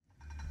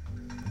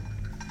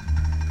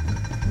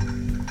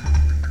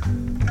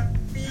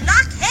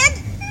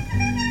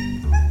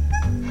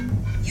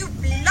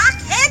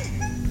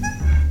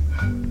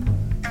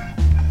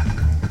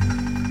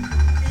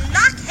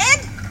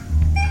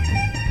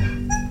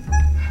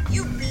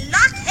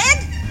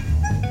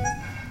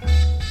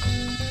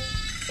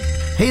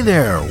Hey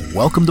there,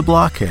 welcome to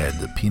Blockhead,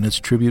 the Peanuts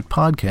Tribute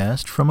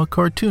podcast from a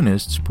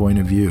cartoonist's point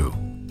of view.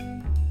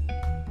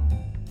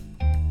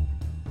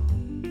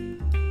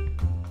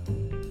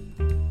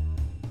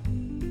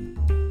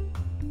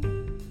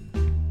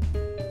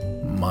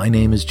 My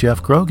name is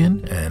Jeff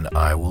Grogan, and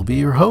I will be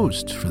your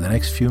host for the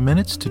next few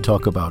minutes to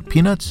talk about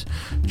Peanuts,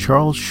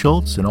 Charles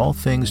Schulz, and all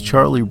things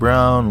Charlie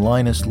Brown,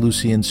 Linus,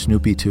 Lucy, and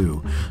Snoopy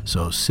too.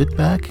 So sit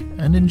back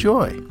and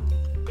enjoy.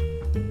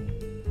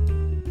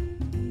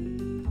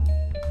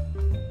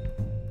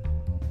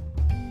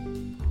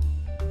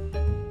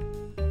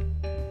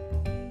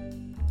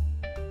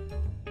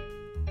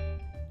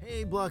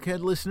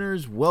 Blockhead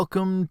listeners,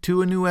 welcome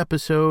to a new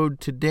episode.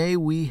 Today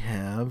we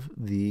have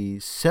the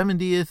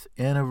 70th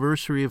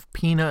anniversary of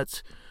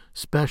Peanuts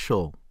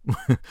special,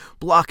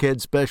 Blockhead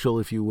special,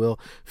 if you will,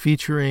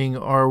 featuring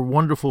our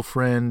wonderful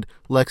friend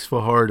Lex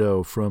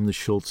Fajardo from the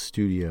Schulz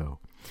studio.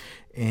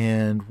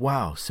 And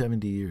wow,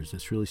 70 years,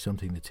 that's really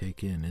something to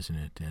take in, isn't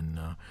it? And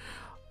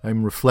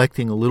I'm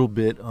reflecting a little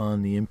bit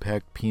on the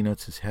impact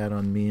Peanuts has had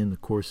on me in the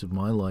course of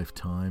my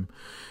lifetime.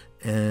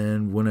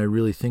 And when I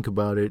really think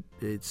about it,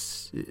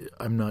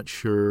 I'm not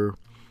sure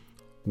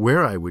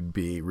where I would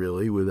be,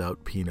 really,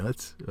 without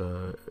Peanuts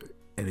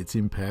and its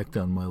impact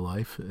on my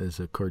life as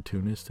a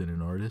cartoonist and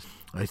an artist.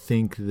 I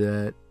think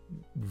that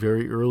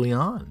very early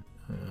on,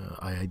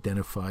 I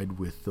identified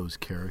with those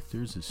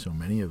characters, as so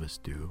many of us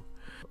do.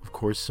 Of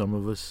course, some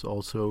of us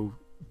also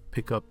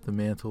pick up the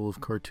mantle of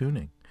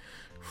cartooning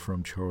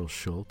from Charles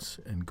Schulz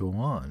and go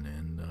on.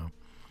 And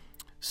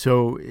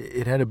so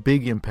it had a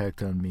big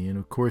impact on me. And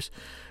of course,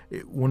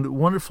 one of the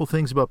wonderful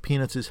things about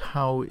Peanuts is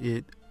how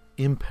it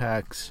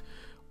impacts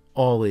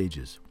all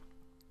ages.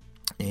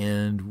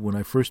 And when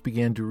I first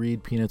began to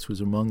read, Peanuts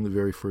was among the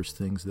very first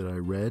things that I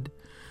read.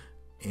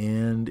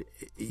 And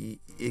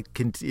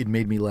it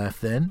made me laugh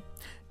then,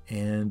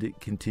 and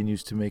it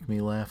continues to make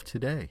me laugh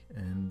today.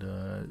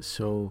 And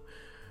so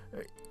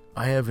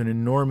I have an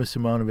enormous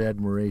amount of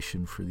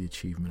admiration for the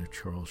achievement of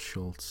Charles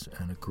Schulz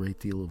and a great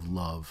deal of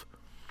love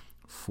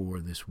for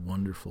this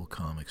wonderful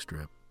comic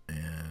strip,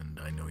 and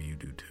I know you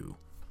do too.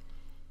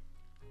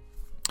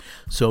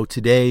 So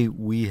today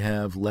we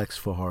have Lex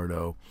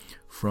Fajardo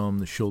from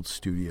the Schulz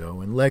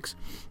studio, and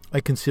I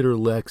consider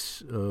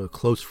Lex a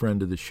close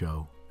friend of the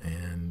show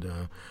and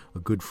a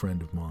good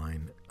friend of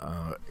mine.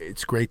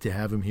 It's great to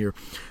have him here.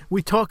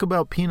 We talk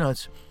about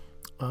Peanuts,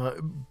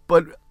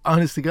 but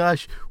honest to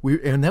gosh,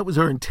 and that was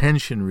our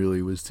intention,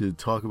 really, was to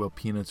talk about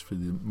Peanuts for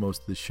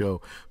most of the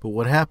show. But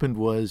what happened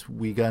was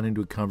we got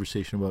into a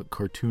conversation about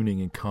cartooning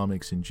and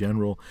comics in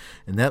general,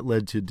 and that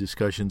led to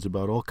discussions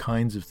about all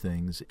kinds of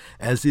things,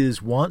 as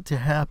is wont to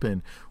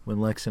happen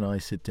when Lex and I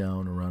sit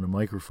down around a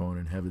microphone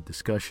and have a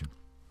discussion.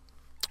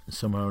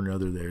 Somehow or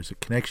another there's a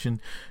connection,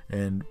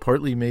 and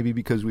partly maybe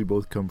because we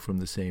both come from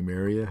the same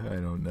area, I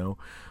don't know,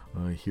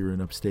 here in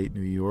upstate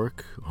New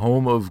York,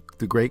 home of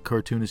the great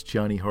cartoonist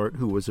Johnny Hart,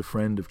 who was a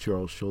friend of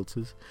Charles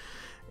Schulz's,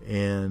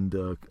 and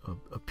a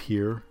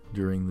peer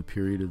during the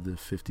period of the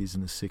 50s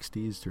and the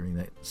 60s, during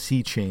that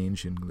sea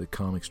change in the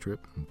comic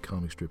strip and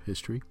comic strip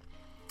history.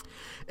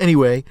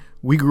 Anyway,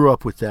 we grew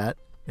up with that,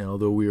 and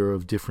although we are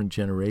of different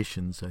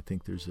generations, I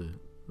think there's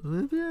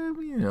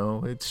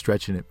it's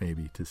stretching it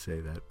maybe to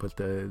say that, but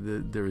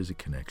there is a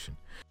connection.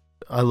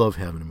 I love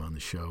having him on the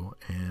show,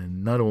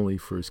 and not only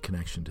for his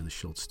connection to the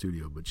Schulz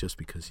studio, but just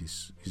because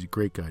he's a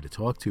great guy to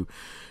talk to.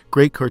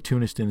 Great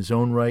cartoonist in his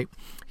own right.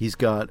 He's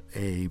got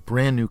a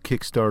brand new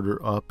Kickstarter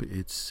up.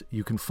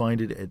 You can find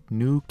it at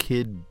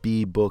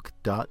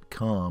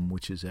newkidbbook.com,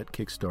 which is at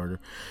Kickstarter.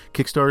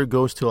 Kickstarter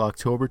goes till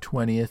October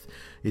 20th.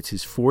 It's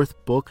his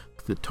fourth book,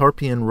 The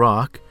Tarpeian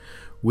Rock,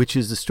 which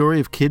is the story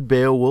of Kid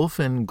Beowulf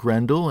and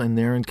Grendel and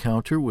their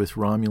encounter with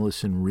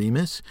Romulus and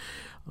Remus.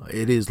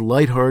 It is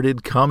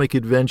lighthearted comic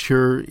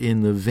adventure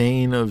in the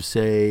vein of,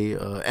 say,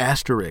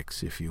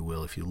 Asterix, if you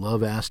will. If you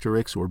love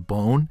Asterix or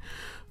Bone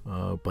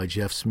by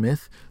Jeff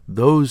Smith,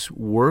 those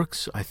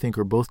works, I think,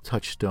 are both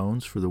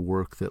touchstones for the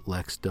work that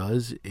Lex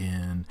does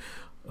in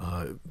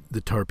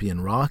The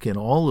Tarpeian Rock and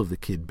all of the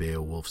Kid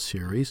Beowulf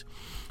series.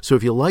 So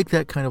if you like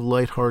that kind of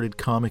lighthearted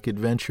comic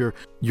adventure,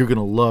 you're going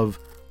to love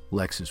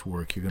Lex's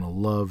work. You're going to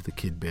love the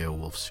Kid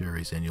Beowulf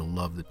series, and you'll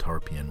love The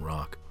Tarpeian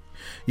Rock.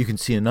 You can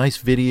see a nice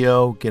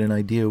video, get an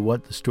idea of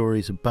what the story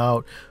is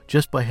about,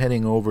 just by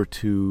heading over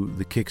to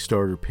the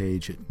Kickstarter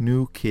page at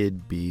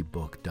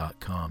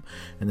newkidbbook.com.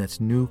 And that's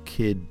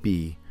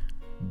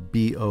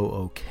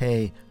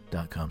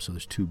newkidbbook.com. So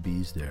there's two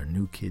B's there,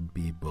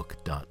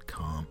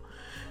 newkidbbook.com.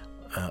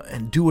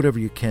 And do whatever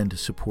you can to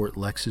support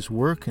Lex's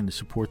work and to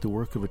support the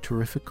work of a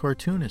terrific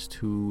cartoonist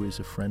who is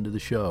a friend of the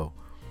show.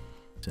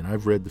 And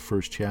I've read the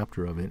first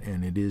chapter of it,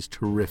 and it is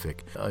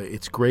terrific.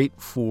 It's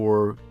great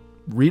for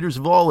readers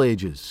of all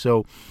ages.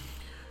 So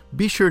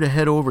be sure to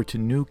head over to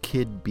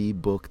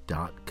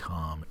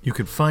newkidbbook.com. You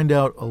can find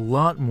out a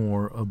lot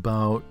more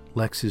about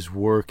Lex's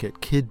work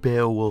at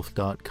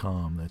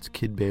kidbeowulf.com. That's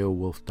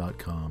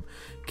kidbeowulf.com.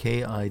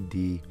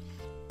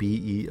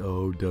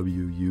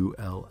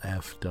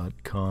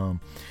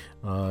 KIDBEOWULF.com,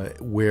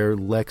 where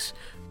Lex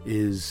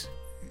is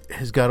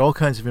has got all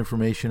kinds of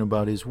information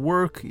about his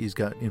work. He's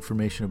got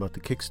information about the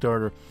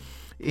Kickstarter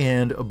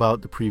and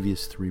about the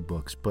previous 3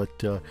 books.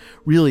 But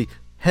really,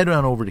 head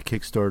on over to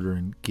Kickstarter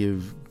and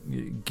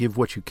give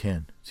what you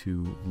can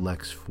to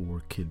Lex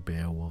for Kid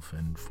Beowulf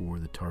and for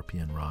the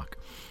Tarpeian Rock.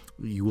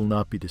 You will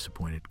not be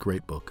disappointed.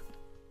 Great book.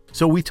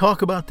 So we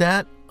talk about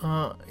that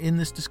in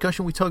this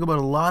discussion. We talk about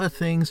a lot of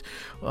things.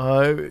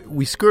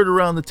 We skirt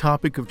around the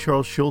topic of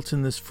Charles Schulz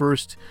in this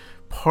first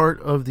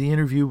part of the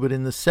interview, but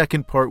in the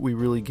second part we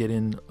really get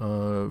in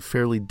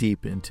fairly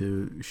deep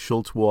into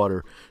Schulz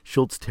water,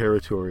 Schulz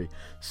territory.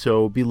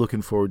 So be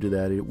looking forward to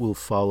that. It will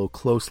follow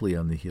closely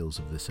on the heels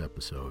of this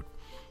episode.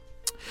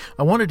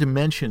 I wanted to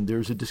mention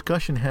there's a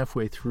discussion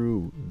halfway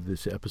through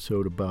this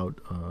episode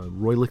about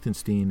Roy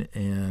Lichtenstein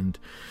and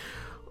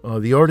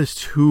the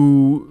artist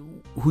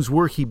whose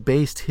work he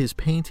based his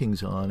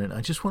paintings on, and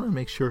I just want to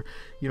make sure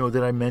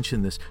that I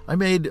mention this.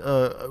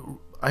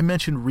 I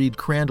mentioned Reed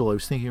Crandall. I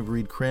was thinking of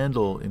Reed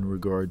Crandall in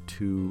regard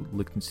to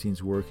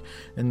Lichtenstein's work,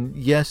 and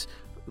yes,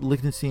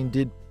 Lichtenstein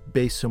did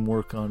base some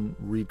work on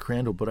Reed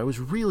Crandall, but I was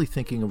really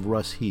thinking of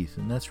Russ Heath,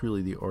 and that's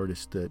really the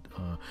artist that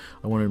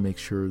I wanted to make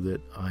sure that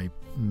I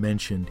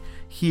mentioned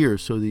here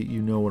so that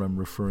you know what I'm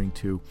referring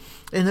to.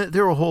 And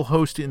there are a whole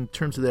host in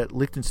terms of that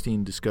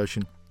Lichtenstein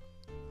discussion.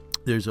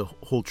 There's a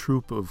whole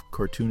troupe of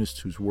cartoonists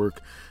whose work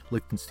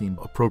Lichtenstein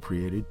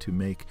appropriated to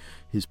make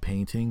his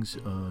paintings.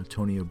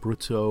 Tony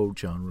Abruzzo,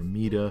 John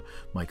Romita,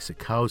 Mike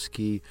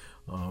Sikowski,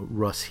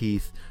 Russ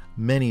Heath,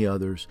 many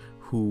others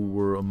who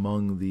were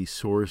among the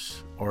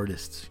source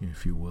artists,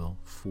 if you will,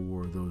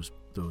 for those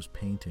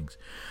paintings.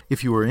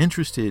 If you are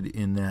interested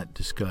in that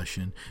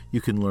discussion,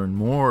 you can learn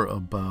more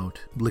about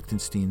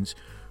Lichtenstein's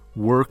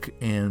work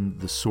and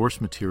the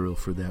source material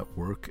for that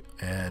work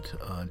at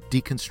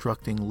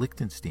Deconstructing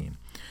Lichtenstein.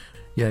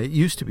 Yeah, it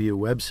used to be a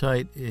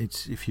website.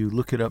 If you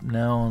look it up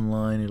now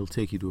online, it'll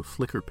take you to a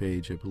Flickr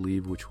page, I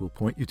believe, which will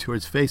point you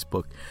towards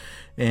Facebook.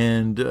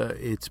 And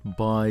it's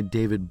by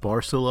David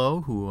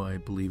Barcelo, who I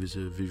believe is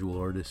a visual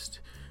artist,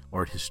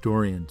 art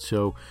historian.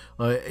 So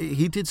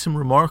he did some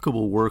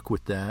remarkable work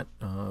with that,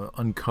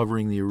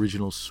 uncovering the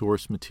original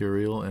source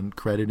material and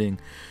crediting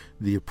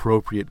the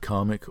appropriate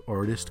comic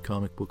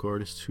book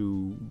artists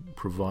who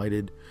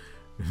provided,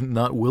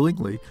 not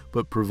willingly,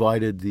 but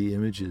provided the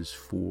images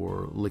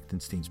for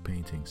Lichtenstein's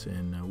paintings.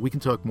 And we can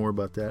talk more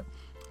about that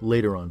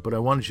later on. But I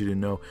wanted you to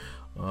know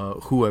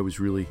who I was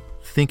really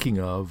thinking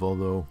of,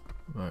 although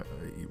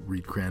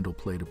Reed Crandall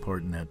played a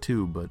part in that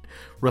too. But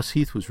Russ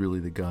Heath was really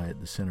the guy at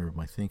the center of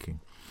my thinking.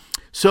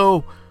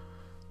 So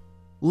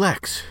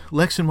Lex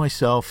and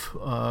myself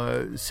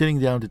sitting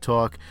down to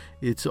talk.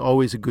 It's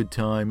always a good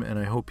time, and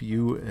I hope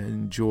you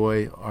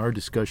enjoy our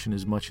discussion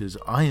as much as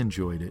I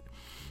enjoyed it.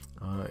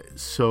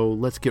 So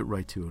let's get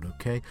right to it,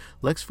 okay?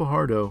 Lex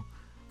Fajardo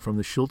from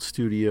the Schulz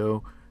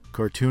Studio,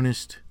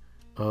 cartoonist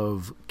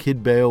of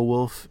Kid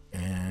Beowulf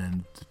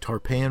and the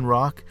Tarpeian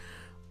Rock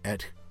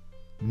at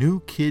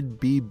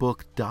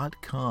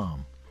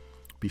newkidbbook.com.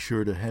 Be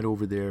sure to head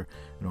over there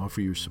and offer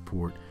your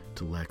support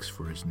to Lex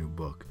for his new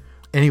book.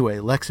 Anyway,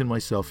 Lex and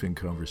myself in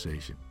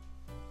conversation.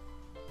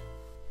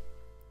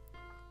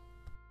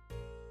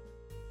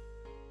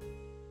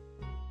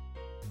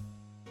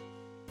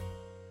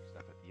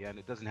 And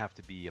it doesn't have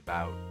to be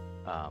about,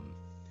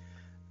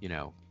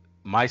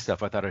 my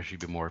stuff. I thought I should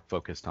be more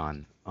focused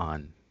on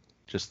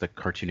just the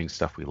cartooning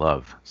stuff we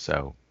love.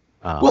 So,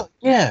 well,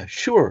 yeah,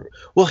 sure.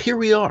 Well, here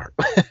we are.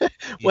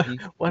 Why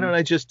don't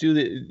I just do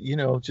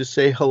just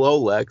say hello,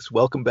 Lex.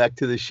 Welcome back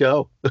to the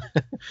show.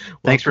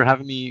 Thanks for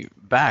having me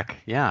back.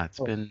 Yeah, it's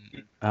been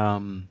a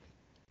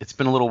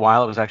little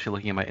while. I was actually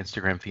looking at my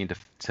Instagram feed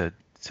to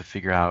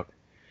figure out,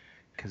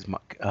 because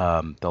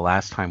the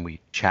last time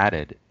we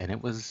chatted, and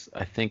it was,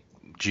 I think,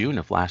 June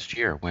of last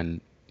year, when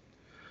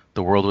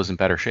the world was in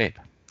better shape.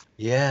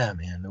 Yeah,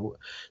 man.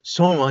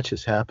 So much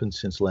has happened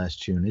since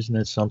last June. Isn't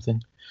that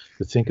something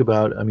to think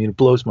about? I mean, it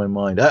blows my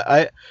mind.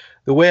 I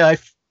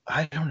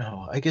don't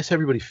know. I guess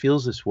everybody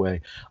feels this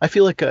way. I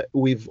feel like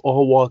we've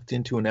all walked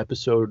into an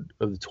episode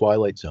of The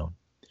Twilight Zone.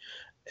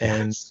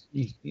 And,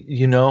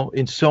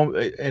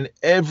 and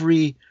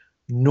every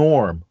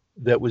norm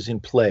that was in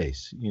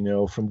place,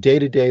 from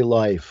day-to-day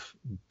life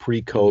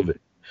pre-COVID,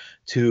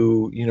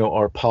 to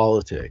our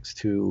politics,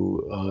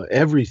 to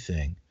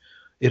everything,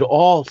 it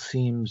all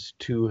seems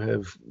to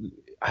have,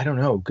 I don't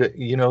know,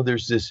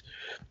 there's this,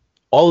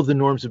 all of the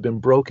norms have been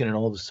broken, and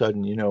all of a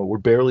sudden, we're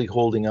barely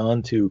holding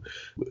on to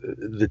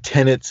the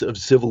tenets of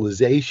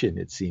civilization,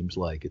 it seems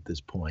like, at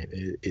this point.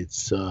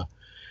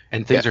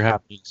 And things are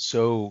happening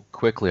so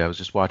quickly. I was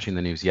just watching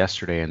the news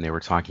yesterday, and they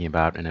were talking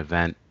about an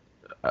event.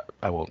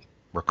 I won't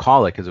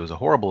recall it because it was a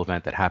horrible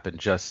event that happened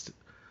just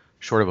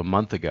short of a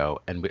month ago,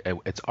 and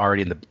it's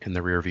already in the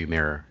rearview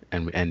mirror,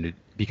 and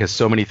because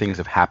so many things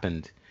have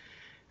happened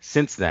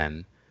since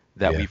then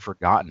that we've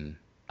forgotten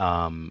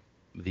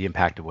the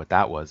impact of what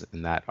that was,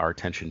 and that our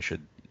attention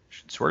should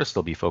sort of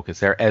still be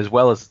focused there, as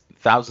well as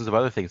thousands of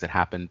other things that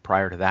happened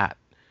prior to that.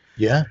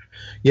 Yeah.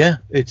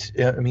 It's,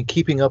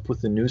 keeping up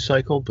with the news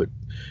cycle, but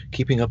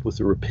keeping up with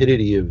the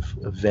rapidity of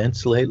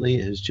events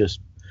lately has just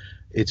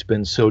it's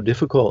been so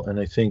difficult. And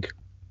I think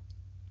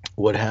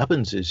what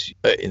happens is,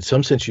 in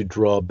some sense, you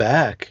draw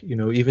back,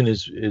 even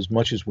as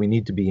much as we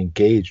need to be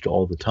engaged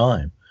all the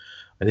time.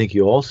 I think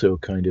you also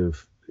kind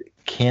of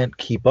can't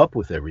keep up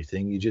with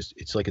everything.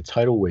 It's like a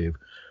tidal wave,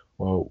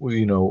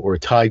 or a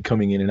tide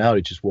coming in and out.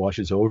 It just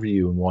washes over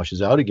you and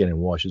washes out again and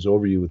washes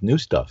over you with new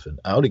stuff and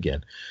out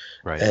again.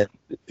 Right.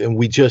 And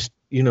we just,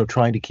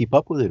 trying to keep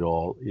up with it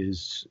all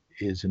is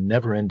a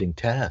never ending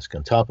task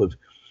on top of,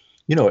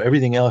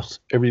 everything else,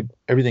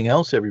 everything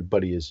else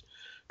everybody is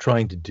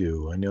trying to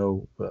do. I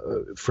know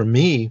for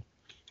me,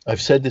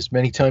 I've said this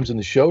many times in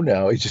the show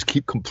now. I just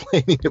keep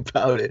complaining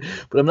about it,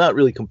 but I'm not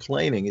really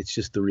complaining. It's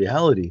just the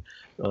reality.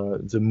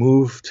 The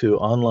move to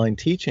online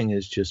teaching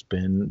has just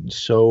been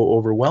so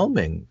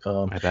overwhelming.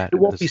 I bet it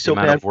won't be so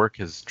the amount bad. Of work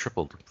has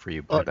tripled for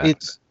you. I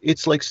bet.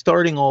 It's like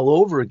starting all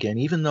over again.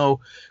 Even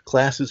though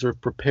classes are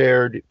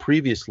prepared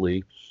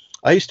previously,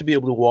 I used to be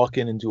able to walk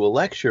in and do a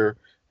lecture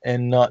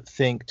and not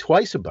think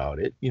twice about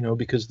it,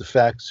 because the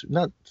facts,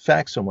 not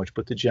facts so much,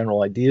 but the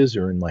general ideas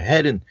are in my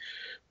head, and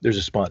there's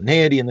a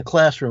spontaneity in the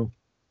classroom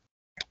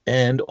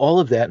and all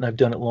of that. And I've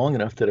done it long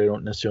enough that I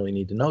don't necessarily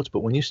need the notes.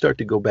 But when you start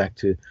to go back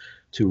to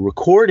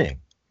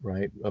recording,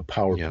 right, a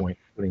PowerPoint,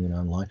 putting it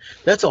online,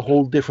 that's a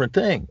whole different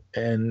thing.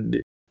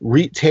 And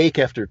take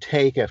after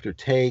take after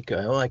take.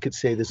 I could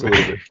say this a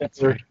little bit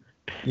better,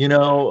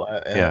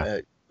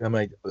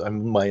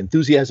 my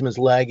enthusiasm is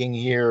lagging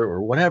here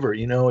or whatever,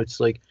 it's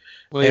like,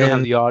 well, you don't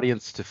have the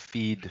audience to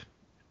feed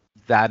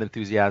that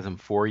enthusiasm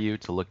for you,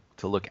 to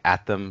look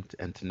at them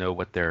and to know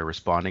what they're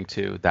responding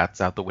to. That's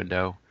out the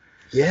window.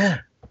 Yeah,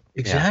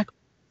 exactly.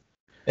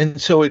 Yeah.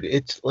 And so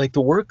it's like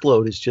the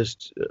workload is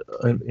just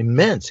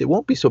immense. It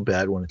won't be so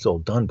bad when it's all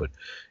done, but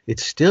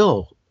it's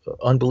still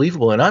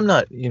unbelievable. And I'm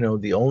not,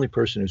 the only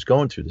person who's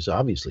going through this.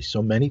 Obviously,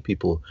 so many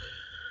people,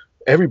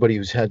 everybody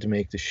who's had to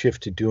make the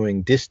shift to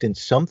doing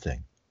distance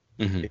something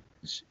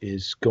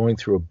is going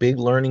through a big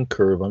learning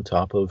curve on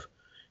top of,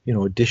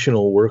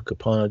 additional work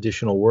upon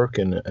additional work.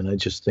 And I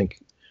just think,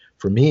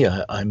 for me,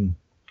 I'm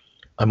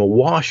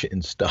awash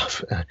in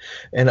stuff.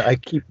 And I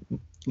keep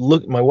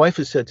my wife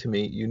has said to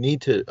me, you need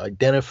to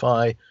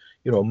identify,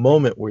 a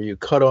moment where you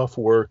cut off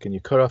work and you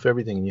cut off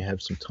everything and you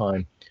have some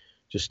time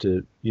just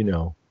to,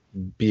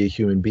 be a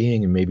human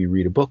being and maybe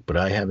read a book. But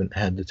I haven't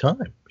had the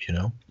time,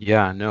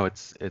 Yeah, no,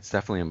 it's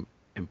definitely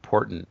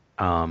important.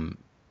 And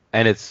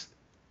it's,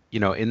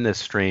 in this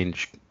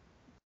strange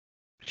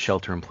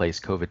shelter in place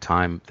COVID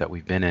time that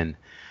we've been in,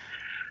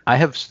 I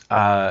have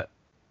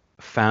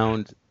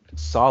found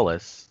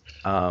solace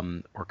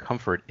or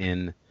comfort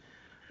in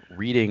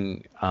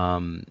reading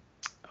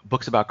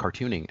books about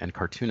cartooning and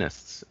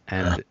cartoonists,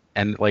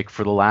 and like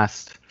for the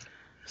last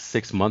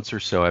 6 months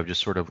or so, I've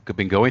just sort of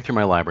been going through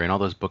my library and all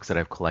those books that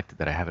I've collected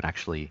that I haven't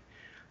actually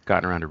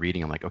gotten around to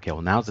reading. I'm like, okay,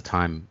 well, now's the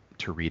time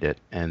to read it.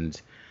 And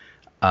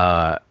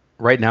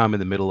right now I'm in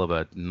the middle of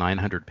a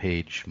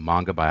 900-page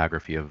manga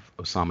biography of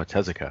Osamu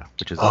Tezuka,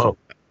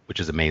 which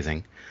is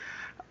amazing.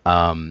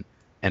 And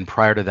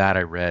prior to that,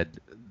 I read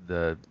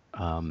the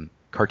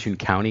Cartoon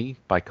County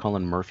by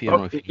Cullen Murphy. I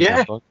don't know if you read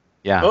that book.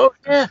 Yeah. Oh,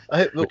 yeah.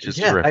 Which is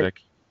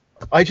terrific.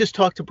 I just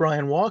talked to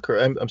Brian Walker.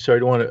 I'm sorry, I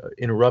don't want to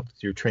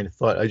interrupt your train of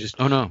thought.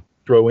 Oh, no.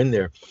 Throw in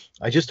there.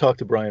 I just talked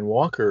to Brian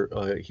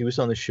Walker. He was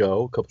on the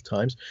show a couple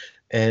times,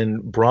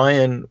 and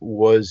Brian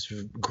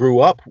grew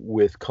up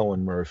with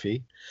Cullen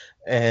Murphy,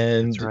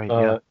 and That's right,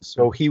 yeah.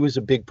 So he was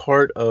a big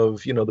part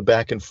of the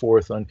back and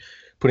forth on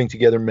putting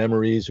together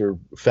memories or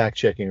fact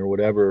checking or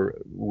whatever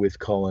with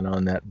Cullen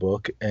on that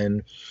book.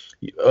 And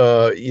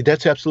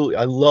that's absolutely,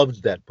 I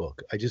loved that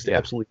book. I just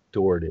absolutely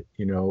adored it.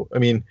 I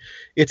mean,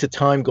 it's a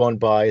time gone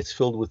by. It's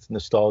filled with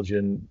nostalgia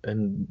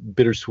and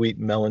bittersweet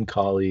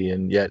melancholy,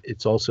 and yet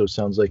it's also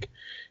sounds like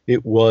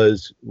it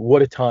was,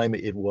 what a time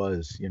it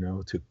was,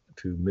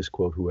 to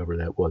misquote whoever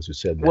that was who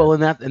said that. Well,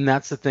 and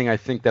that's the thing I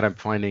think that I'm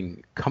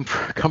finding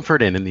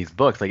comfort in these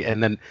books. Like,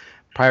 and then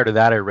prior to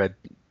that, I read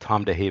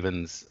Tom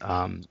DeHaven's.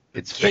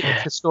 It's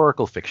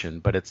historical fiction,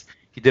 but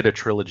he did a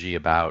trilogy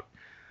about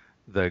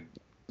the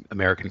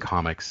American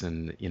comics,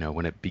 and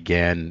when it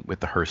began with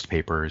the Hearst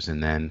papers,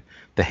 and then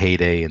the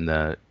heyday in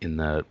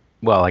the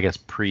well, I guess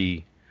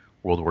pre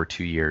World War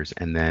II years,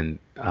 and then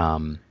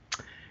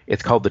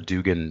it's called the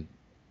Dugan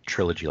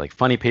trilogy, like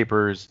Funny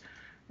Papers,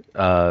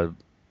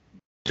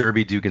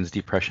 Derby Dugan's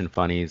Depression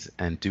Funnies,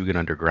 and Dugan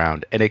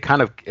Underground. And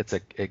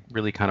it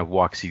really kind of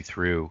walks you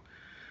through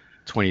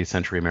 20th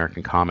century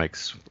American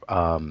comics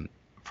from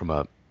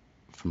a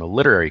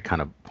literary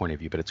kind of point of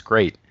view, but it's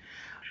great.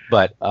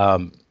 But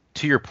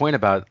to your point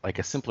about like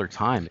a simpler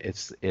time,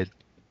 it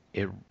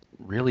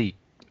really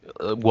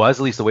was,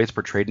 at least the way it's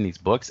portrayed in these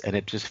books, and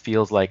it just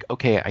feels like,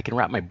 okay, I can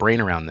wrap my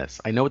brain around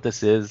this. I know what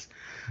this is.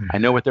 I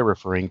know what they're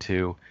referring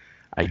to.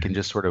 I can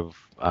just sort of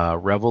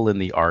revel in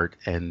the art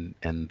and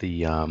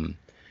the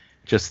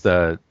just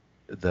the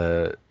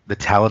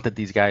talent that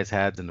these guys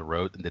had, and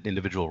the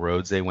individual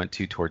roads they went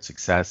to towards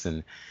success,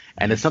 and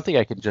it's something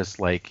I can just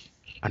like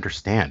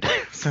understand.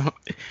 So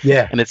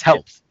yeah, and it's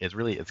helped.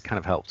 It's kind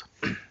of helped.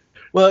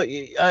 Well,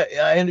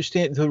 I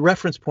understand the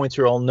reference points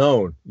are all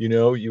known,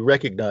 you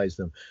recognize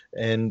them.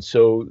 And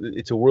so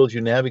it's a world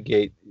you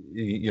navigate.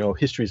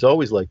 History is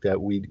always like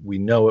that. We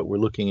know it. We're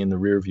looking in the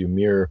rearview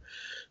mirror.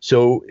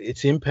 So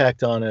its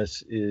impact on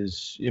us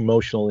is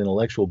emotional,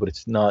 intellectual, but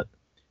it's not,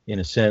 in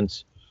a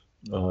sense,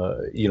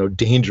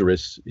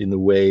 dangerous in the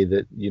way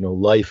that,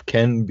 life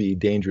can be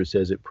dangerous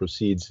as it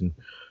proceeds in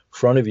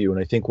front of you. And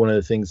I think one of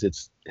the things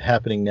that's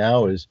happening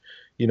now is,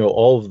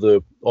 all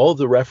of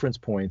the reference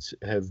points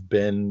have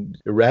been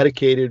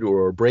eradicated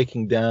or are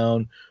breaking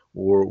down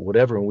or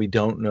whatever, and we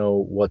don't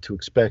know what to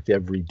expect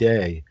every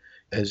day.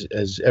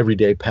 As every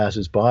day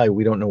passes by,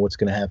 we don't know what's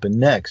going to happen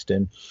next.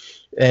 And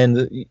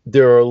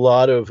there are a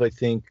lot of, I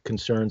think,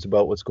 concerns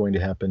about what's going to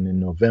happen in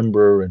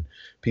November, and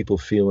people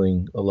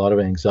feeling a lot of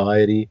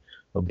anxiety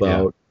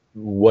about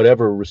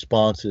whatever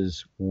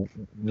responses,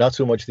 not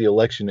so much the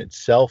election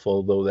itself,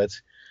 although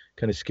that's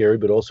kind of scary,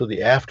 but also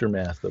the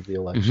aftermath of the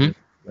election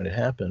when it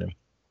happened.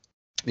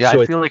 Yeah,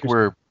 so I feel like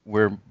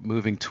we're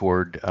moving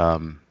toward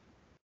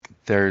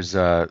there's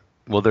the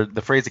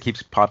phrase that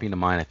keeps popping to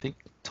mind, I think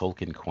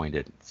Tolkien coined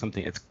it.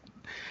 It's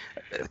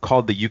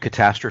called the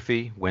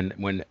eucatastrophe,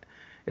 when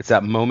it's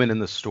that moment in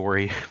the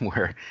story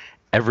where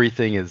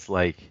everything is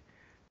like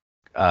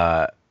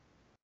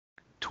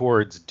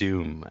towards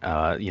doom.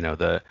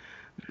 The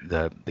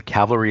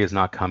cavalry is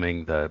not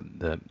coming.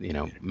 The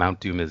Mount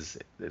Doom is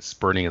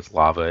spurting its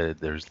lava.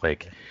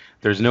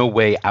 There's no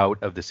way out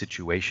of the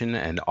situation,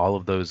 and all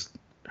of those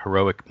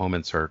heroic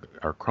moments are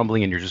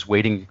crumbling, and you're just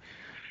waiting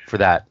for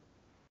that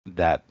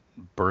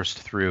burst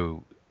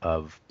through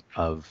of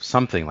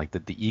something like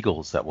the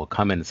eagles that will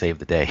come in and save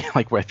the day.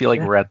 Like, I feel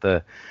like we're at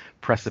the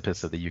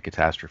precipice of the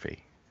eucatastrophe.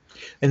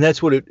 And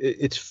that's what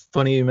it's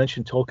funny you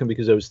mentioned Tolkien,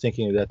 because I was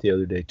thinking of that the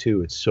other day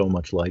too. It's so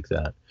much like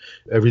that.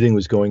 Everything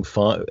was going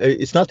fine.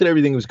 It's not that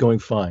everything was going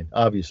fine,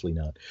 obviously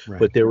not,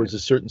 but there was a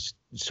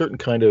certain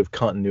kind of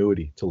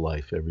continuity to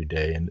life every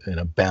day, and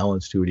a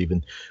balance to it.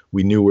 Even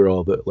we knew where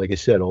like I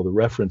said, all the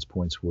reference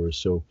points were.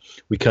 So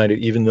we kind of,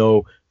 even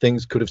though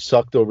things could have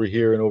sucked over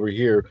here and over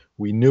here,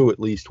 we knew at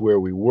least where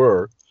we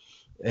were.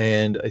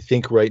 And I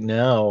think right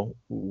now,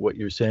 what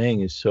you're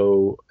saying is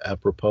so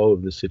apropos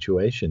of the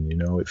situation.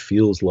 It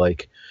feels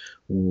like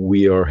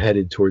we are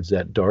headed towards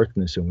that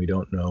darkness, and we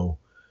don't know,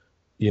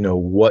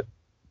 what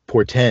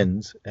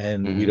portends,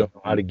 and we don't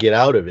know how to get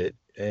out of it.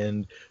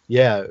 And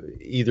either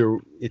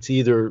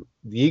the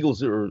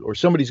Eagles or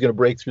somebody's going to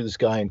break through the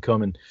sky and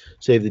come and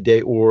save the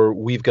day, or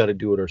we've got to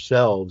do it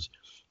ourselves.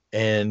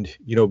 And,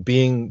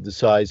 being the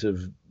size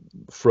of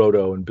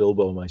Frodo and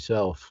Bilbo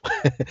myself,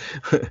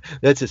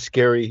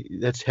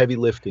 that's heavy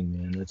lifting,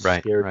 man. That's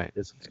scary. Right.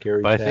 That's a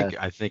scary. But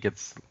I think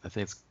it's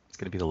going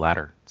to be the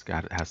latter.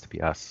 It has to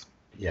be us.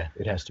 Yeah,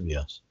 it has to be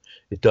us.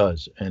 It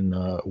does, and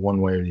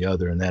one way or the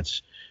other, and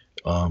that's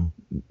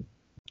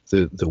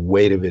the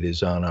weight of it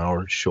is on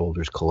our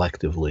shoulders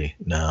collectively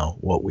now.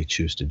 What we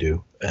choose to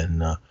do,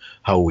 and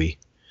how we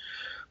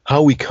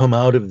come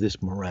out of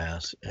this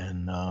morass,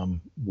 and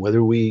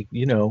whether we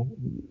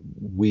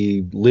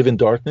live in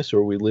darkness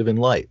or we live in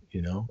light,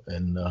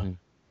 and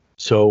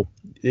so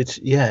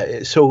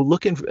so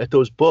looking at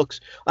those books,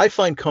 I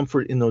find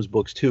comfort in those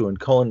books too. And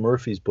Colin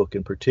Murphy's book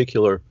in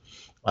particular,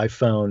 I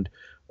found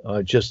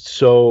just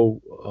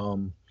so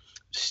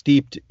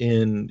steeped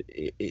in,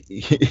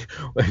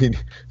 I mean,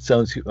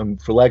 sounds,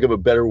 for lack of a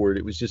better word,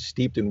 it was just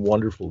steeped in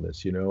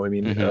wonderfulness,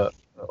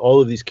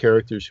 all of these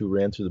characters who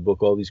ran through the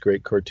book, all these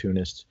great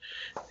cartoonists,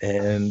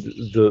 and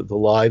the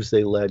lives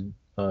they led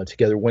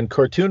together when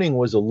cartooning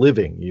was a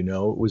living, it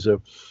was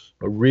a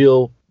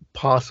real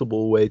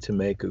possible way to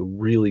make a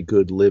really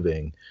good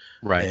living.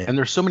 Right. And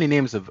there's so many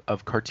names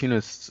of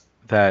cartoonists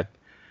that,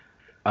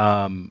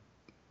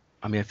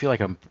 I feel like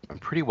I'm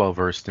pretty well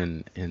versed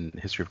in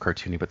history of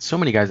cartooning, but so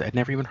many guys I'd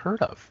never even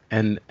heard of,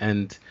 and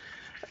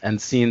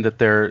seeing that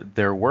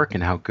their work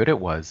and how good it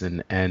was,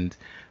 and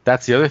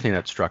that's the other thing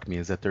that struck me,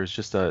 is that there's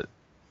just a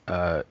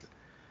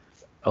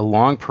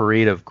long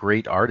parade of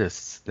great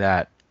artists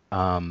that,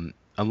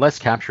 unless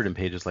captured in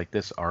pages like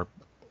this, are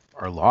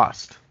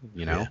lost.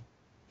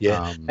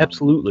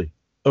 Absolutely,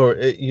 or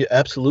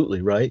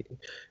absolutely right.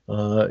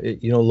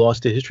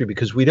 Lost to history,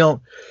 because we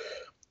don't.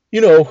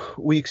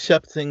 We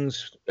accept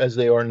things as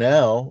they are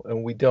now,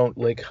 and we don't,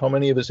 like, how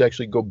many of us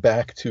actually go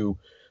back to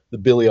the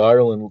Billy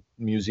Ireland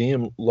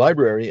Museum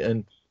library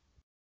and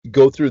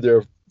go through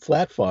their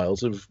flat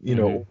files of,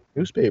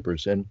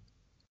 newspapers. And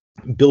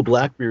Bill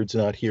Blackbeard's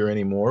not here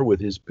anymore with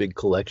his big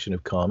collection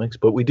of comics,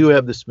 but we do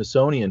have the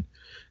Smithsonian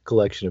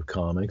collection of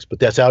comics, but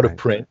that's out of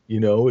print,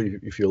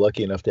 if you're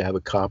lucky enough to have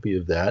a copy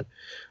of that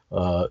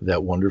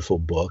wonderful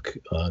book,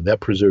 that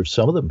preserves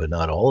some of them, but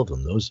not all of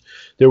them.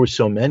 There were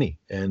so many.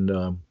 And,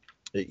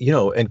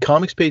 and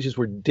comics pages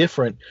were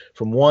different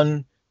from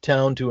one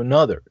town to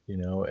another.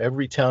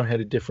 Every town had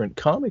a different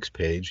comics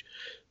page.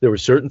 There were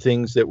certain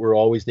things that were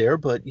always there,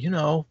 but,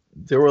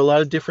 there were a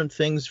lot of different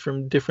things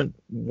from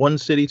one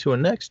city to the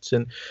next.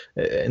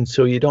 And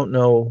so you don't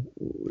know,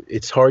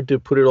 it's hard to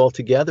put it all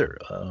together.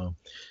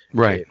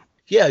 Right.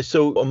 Yeah,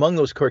 so among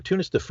those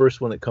cartoonists, the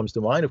first one that comes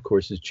to mind, of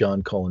course, is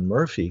John Cullen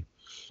Murphy.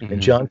 And Hmm.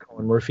 John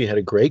Cullen Murphy had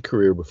a great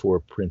career before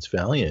Prince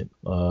Valiant,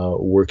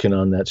 working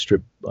on that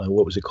strip.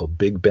 What was it called?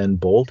 Big Ben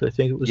Bolt, I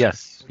think it was.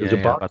 Yes. It was Yeah, a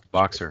yeah, box. about the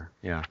boxer.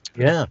 Yeah.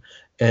 Yeah,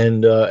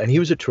 and he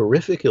was a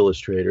terrific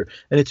illustrator.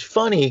 And it's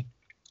funny,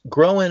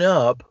 growing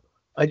up,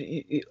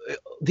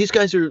 these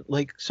guys are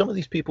like, some of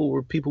these people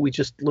were people we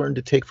just learned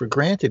to take for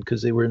granted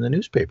because they were in the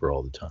newspaper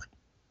all the time.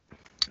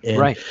 And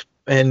Right.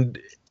 and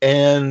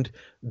and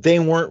they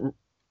weren't,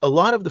 a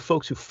lot of the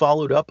folks who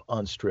followed up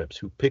on strips,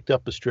 who picked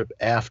up a strip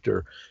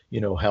after,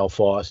 Hal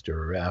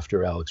Foster or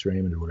after Alex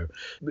Raymond or whatever,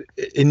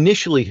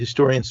 initially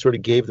historians sort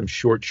of gave them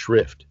short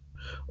shrift.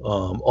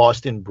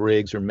 Austin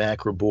Briggs or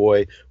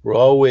Macroboy were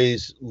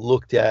always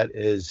looked at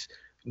as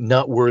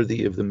not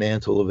worthy of the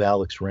mantle of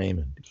Alex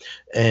Raymond.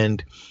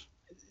 And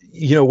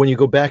when you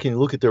go back and you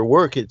look at their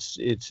work, it's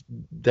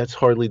that's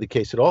hardly the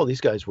case at all. These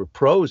guys were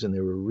pros, and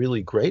they were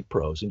really great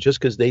pros. And just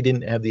because they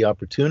didn't have the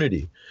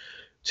opportunity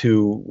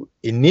to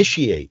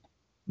initiate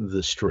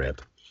the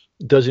strip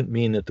doesn't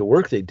mean that the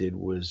work they did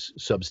was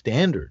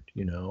substandard,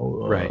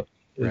 Right.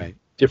 Right.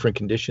 different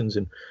conditions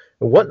and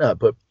whatnot.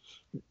 But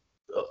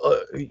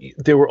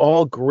they were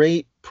all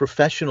great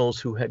professionals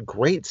who had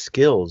great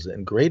skills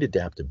and great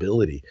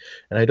adaptability.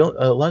 And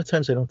a lot of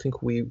times I don't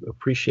think we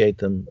appreciate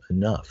them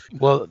enough.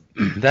 Well,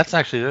 that's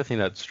actually the other thing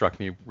that struck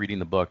me reading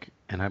the book,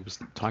 and I was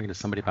talking to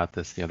somebody about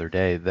this the other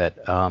day, that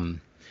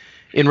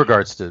in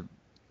regards to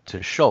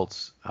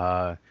Schultz,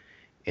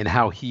 and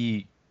how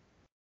he,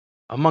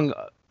 among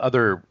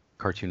other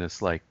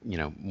cartoonists like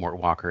Mort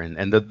Walker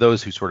and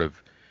those who sort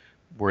of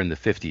were in the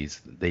 50s,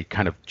 they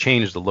kind of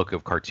changed the look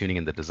of cartooning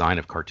and the design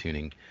of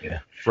cartooning, Yeah.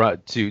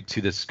 to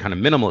this kind of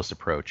minimalist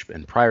approach.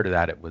 And prior to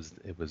that, it was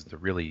the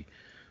really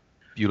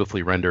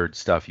beautifully rendered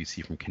stuff you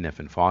see from Kniff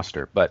and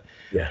Foster. But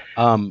Yeah.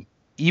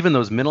 even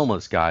those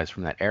minimalist guys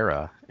from that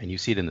era, and you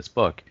see it in this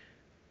book,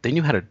 they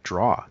knew how to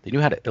draw. They knew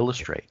how to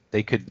illustrate.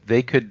 They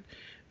could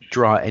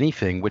draw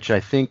anything, which I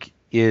think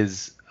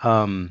is,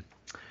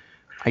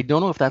 I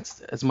don't know if that's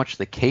as much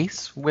the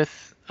case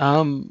with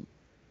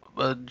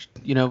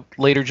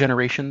later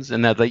generations,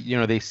 and that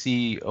they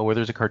see, oh,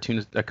 there's a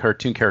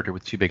cartoon character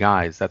with two big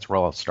eyes. That's where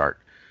I'll start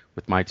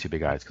with my two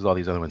big eyes, because all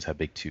these other ones have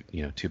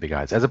two big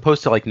eyes, as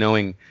opposed to like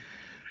knowing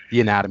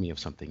the anatomy of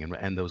something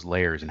and those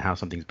layers and how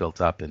something's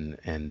built up,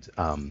 and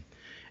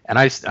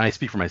I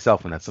speak for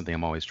myself, and that's something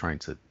I'm always trying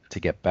to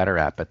get better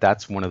at. But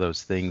that's one of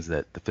those things,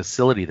 that the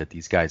facility that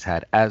these guys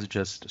had as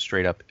just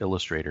straight up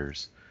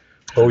illustrators.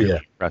 Oh, really yeah.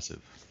 impressive.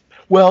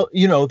 Well,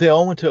 they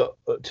all went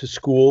to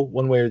school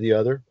one way or the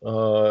other.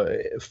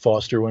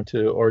 Foster went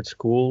to art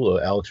school.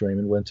 Alex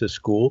Raymond went to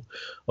school.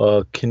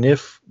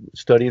 Kniff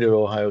studied at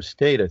Ohio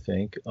State, I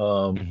think.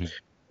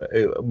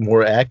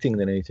 More acting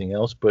than anything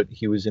else, but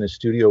he was in a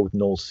studio with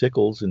Noel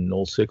Sickles, and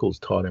Noel Sickles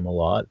taught him a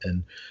lot.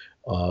 And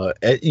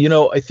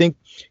I think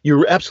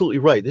you're absolutely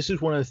right. This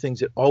is one of the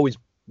things that always,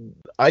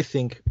 I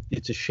think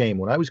it's a shame.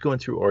 When I was going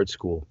through art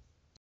school,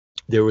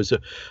 there was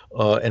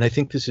and I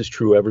think this is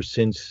true ever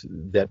since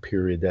that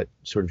period, that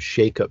sort of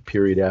shake-up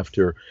period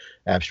after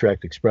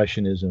abstract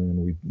expressionism, and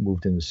we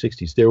moved in the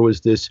 60s. There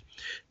was this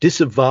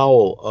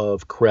disavowal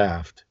of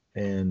craft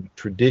and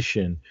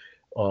tradition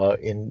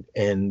and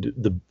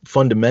the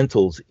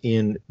fundamentals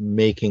in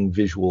making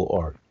visual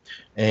art.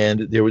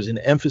 And there was an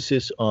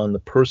emphasis on the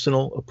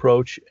personal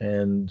approach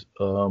and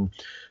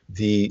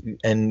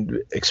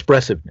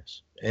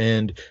expressiveness.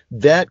 And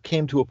that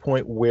came to a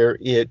point where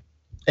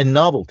and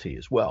novelty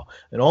as well.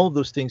 And all of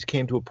those things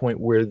came to a point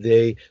where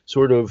they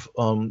sort of,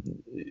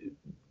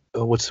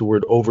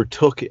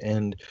 overtook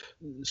and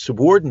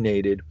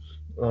subordinated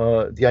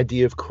the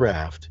idea of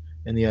craft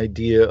and the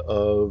idea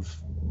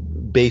of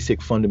basic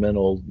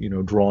fundamental,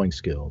 drawing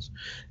skills.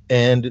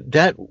 And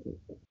that,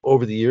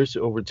 over the years,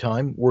 over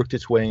time, worked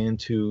its way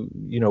into,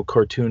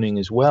 cartooning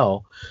as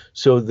well.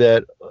 So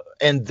that,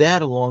 and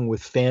that along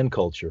with fan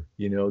culture,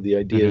 the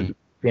idea of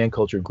fan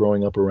culture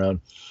growing up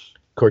around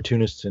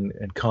cartoonists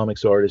and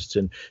comics artists,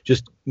 and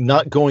just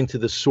not going to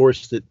the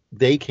source that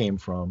they came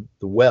from,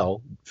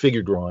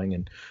 figure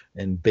drawing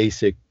and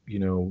basic,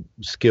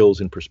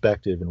 skills and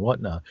perspective and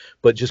whatnot,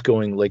 but just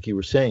going, like you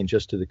were saying,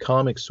 just to the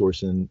comic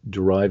source and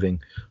deriving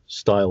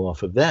style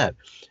off of that.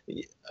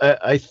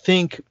 I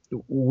think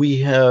we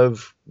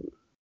have,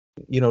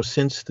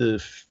 since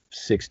the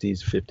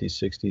 60s, 50s,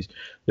 60s,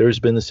 there's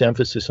been this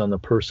emphasis on the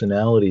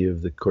personality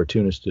of the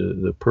cartoonist,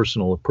 the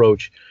personal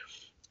approach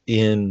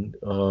in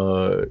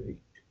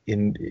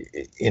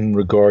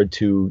regard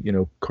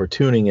to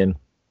cartooning, and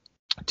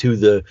to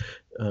the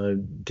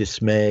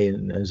dismay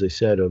and, as I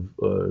said, of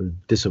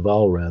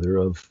disavowal rather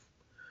of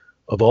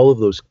all of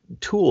those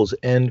tools.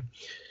 And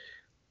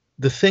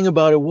the thing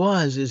about it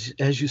is,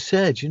 as you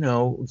said,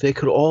 they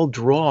could all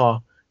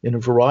draw in a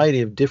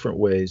variety of different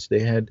ways. They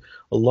had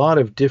a lot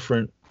of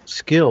different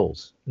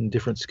skills and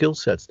different skill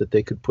sets that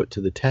they could put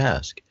to the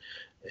task,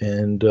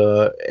 and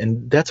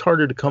that's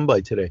harder to come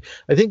by today.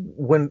 I think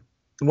one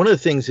of the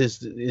things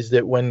is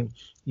that when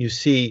you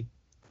see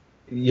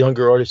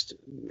younger artists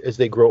as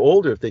they grow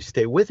older, if they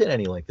stay with it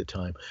any length of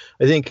time.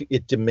 I think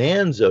it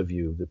demands of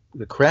you,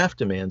 the craft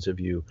demands of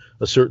you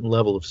a certain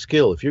level of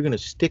skill. If you're going to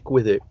stick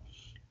with it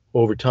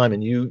over time,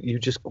 and you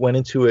just went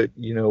into it,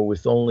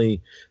 with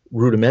only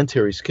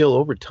rudimentary skill,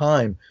 over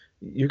time,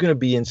 you're going to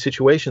be in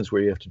situations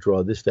where you have to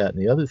draw this, that,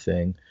 and the other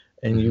thing,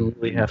 and you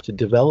really have to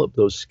develop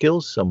those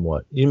skills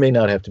somewhat. You may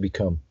not have to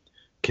become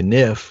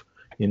Kniff,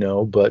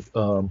 but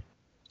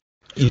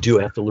you do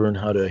have to learn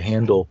how to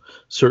handle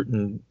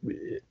certain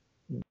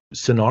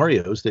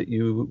scenarios that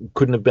you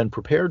couldn't have been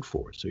prepared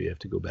for. So you have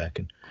to go back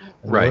and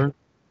learn,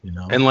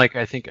 And like,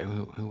 I think,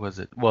 who was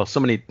it? Well, so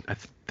many, I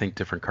think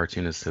different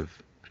cartoonists and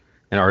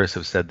artists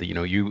have said that,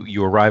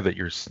 you arrive at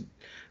your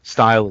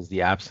style is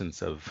the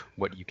absence of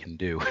what you can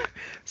do.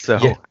 So,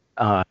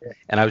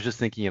 and I was just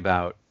thinking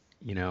about,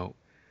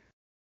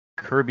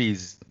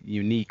 Kirby's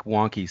unique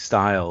wonky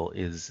style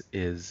is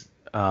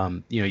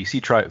you see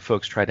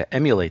folks try to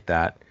emulate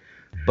that,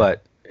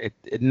 but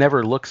it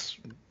never looks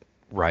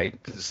right.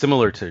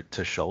 Similar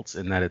to Schultz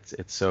in that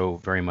it's so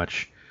very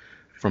much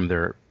from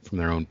their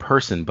own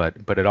person, but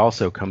it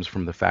also comes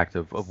from the fact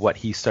of what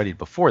he studied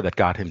before that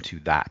got him to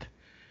that.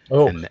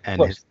 And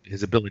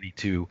his ability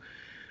to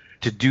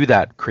do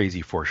that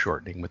crazy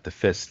foreshortening with the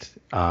fist,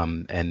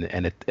 and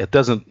it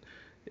doesn't,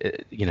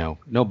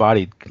 no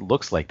body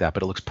looks like that,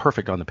 but it looks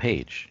perfect on the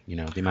page.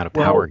 The amount of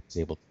power he's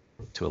able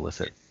to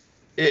elicit.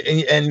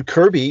 And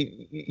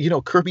Kirby,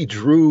 Kirby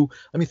drew.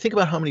 I mean, think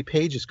about how many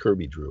pages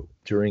Kirby drew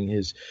during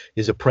his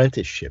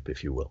apprenticeship,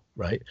 if you will,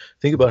 right?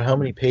 Think about how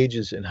many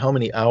pages and how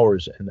many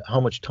hours and how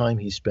much time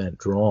he spent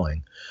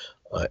drawing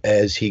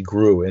as he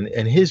grew.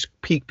 And his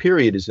peak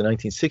period is the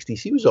 1960s.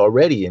 He was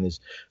already in his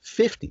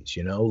 50s,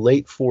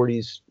 late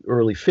 40s,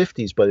 early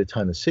 50s by the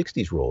time the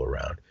 60s roll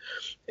around.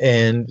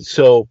 And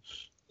so,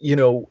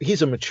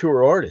 he's a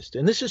mature artist.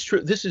 And this is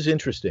true. This is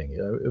interesting,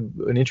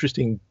 an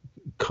interesting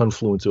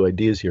confluence of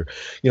ideas here.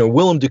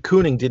 Willem de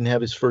Kooning didn't have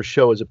his first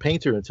show as a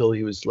painter until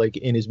he was like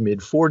in his mid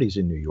 40s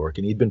in New York,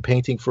 and he'd been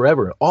painting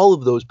forever. And all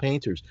of those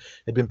painters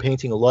had been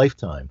painting a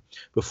lifetime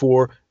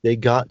before they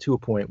got to a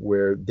point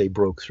where they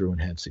broke through and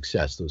had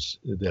success.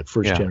 That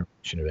first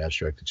generation of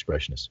abstract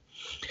expressionists.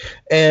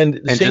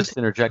 And just to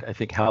interject, I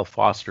think Hal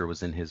Foster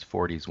was in his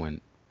 40s when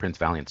Prince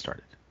Valiant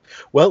started.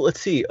 Well, let's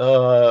see.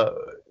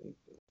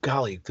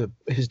 Golly,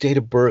 his date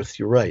of birth,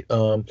 you're right.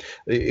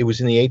 It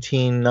was in the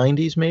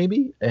 1890s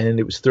maybe, and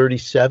it was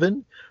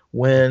 37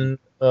 when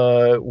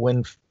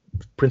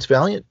Prince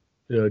Valiant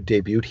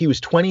debuted. He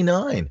was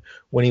 29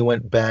 when he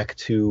went back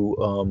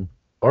to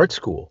art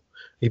school.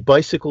 He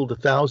bicycled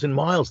 1,000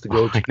 miles to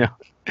go to Chicago.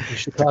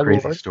 It's a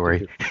crazy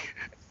story.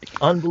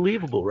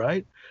 Unbelievable,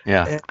 right?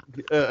 Yeah. And,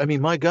 I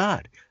mean, my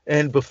God.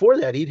 And before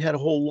that, he'd had a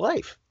whole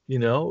life.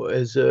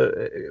 As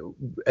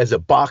a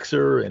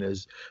boxer and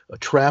as a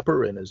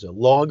trapper and as a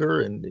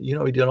logger, and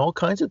he did all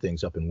kinds of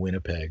things up in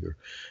Winnipeg,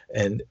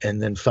 and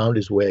then found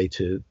his way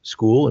to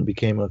school and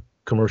became a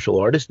commercial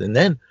artist. And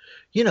then,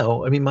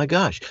 I mean, my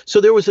gosh. So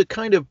there was a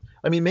kind of,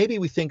 I mean, maybe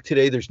we think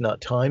today there's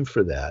not time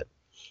for that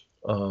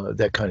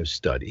kind of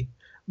study,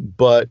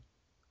 but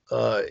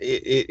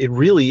it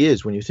really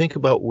is. When you think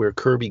about where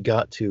Kirby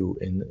got to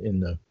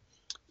in the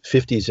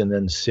 50s and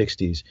then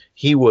 60s,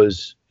 he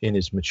was in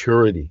his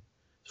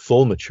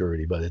full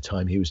maturity by the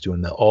time he was doing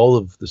that, all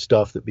of the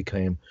stuff that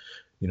became,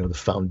 the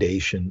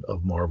foundation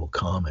of Marvel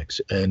Comics.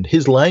 And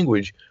his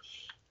language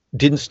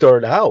didn't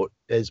start out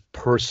as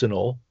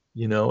personal,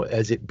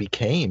 as it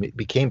became. It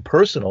became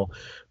personal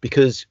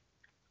because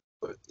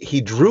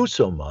he drew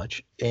so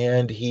much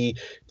and he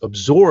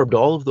absorbed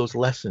all of those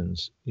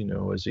lessons,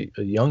 as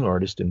a young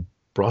artist, and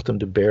brought them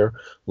to bear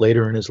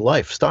later in his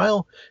life.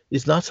 Style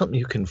is not something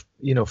you can,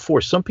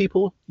 force. Some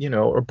people,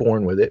 are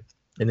born with it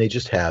and they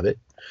just have it,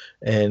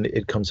 and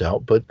it comes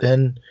out. But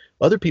then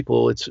other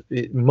people,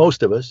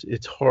 most of us,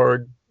 it's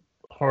hard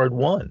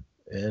won.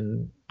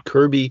 And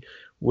Kirby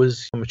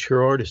was a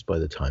mature artist by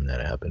the time that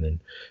happened.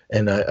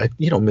 And I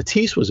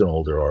Matisse was an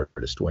older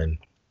artist when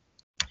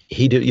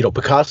he did.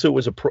 Picasso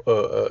was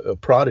a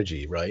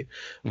prodigy, right?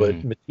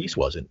 But Matisse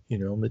wasn't.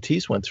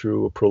 Matisse went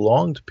through a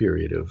prolonged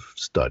period of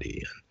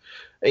study.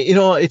 And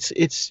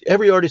it's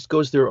every artist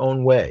goes their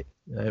own way.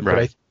 But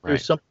I think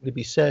there's something to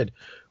be said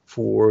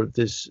for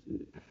this,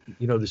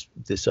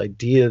 this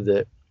idea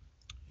that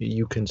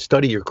you can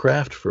study your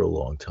craft for a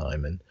long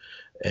time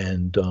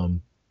and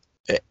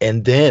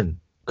then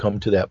come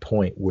to that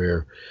point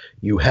where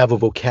you have a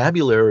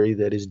vocabulary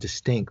that is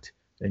distinct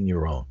and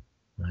your own,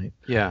 right?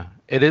 Yeah,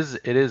 it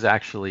is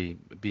actually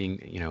being,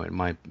 in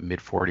my mid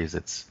 40s,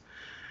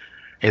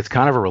 it's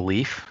kind of a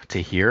relief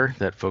to hear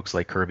that folks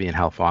like Kirby and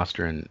Hal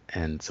Foster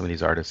and some of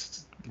these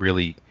artists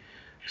really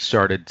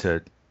started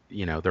to,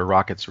 their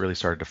rockets really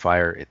started to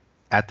fire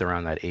at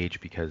around that age,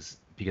 because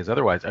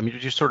otherwise, I mean, you're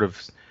just sort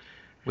of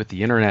with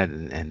the internet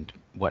and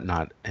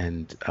whatnot,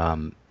 and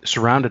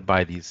surrounded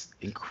by these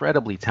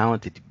incredibly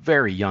talented,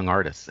 very young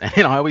artists.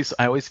 And I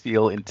always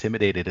feel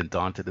intimidated and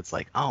daunted. It's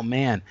like, oh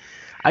man,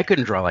 I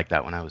couldn't draw like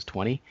that when I was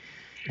 20.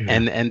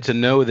 Mm-hmm. And to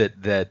know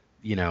that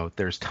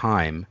there's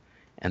time,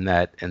 and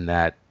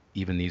that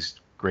even these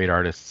great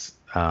artists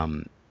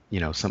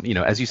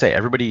as you say,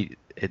 everybody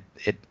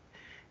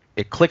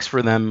it clicks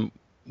for them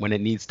when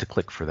it needs to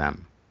click for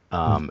them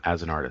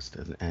as an artist,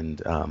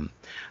 and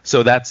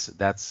so that's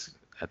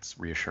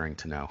reassuring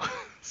to know.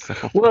 So.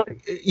 Well,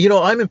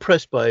 I'm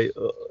impressed by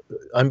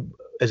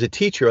as a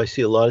teacher, I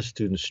see a lot of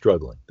students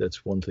struggling.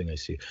 That's one thing I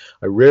see.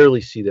 I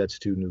rarely see that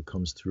student who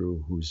comes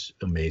through who's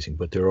amazing,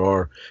 but there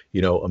are,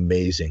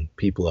 amazing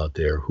people out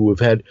there who have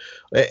had,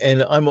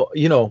 and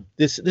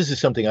this is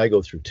something I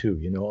go through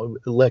too.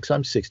 Lex,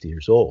 I'm 60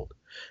 years old.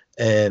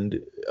 And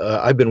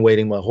I've been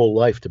waiting my whole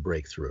life to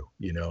break through,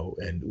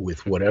 and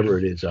with whatever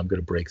it is I'm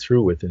going to break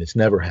through with, and it's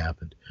never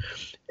happened.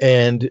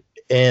 And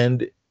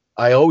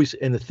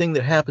the thing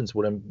that happens,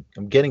 what I'm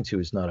getting to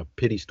is not a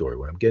pity story.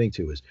 What I'm getting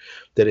to is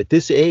that at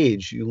this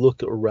age, you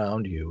look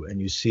around you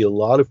and you see a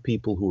lot of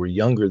people who are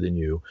younger than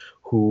you,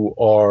 who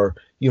are,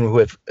 who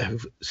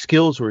have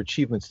skills or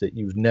achievements that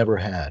you've never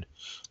had.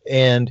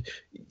 And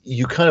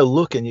you kind of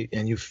look and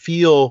you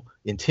feel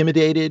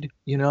intimidated,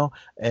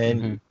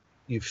 and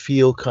you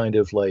feel kind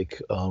of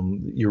like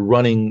you're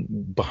running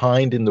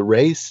behind in the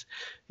race,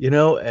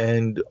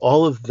 and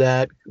all of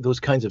that, those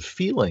kinds of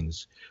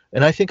feelings.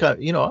 And I think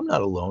I'm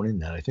not alone in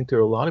that. I think there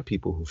are a lot of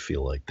people who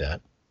feel like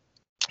that.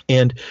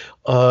 And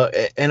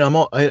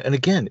and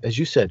again, as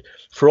you said,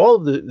 for all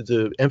of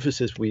the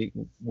emphasis we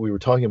were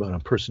talking about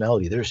on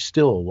personality, there's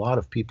still a lot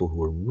of people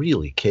who are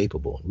really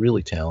capable,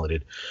 really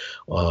talented,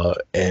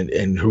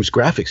 and whose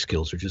graphic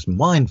skills are just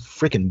mind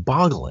freaking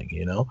boggling,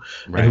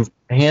 right. And who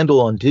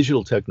handle on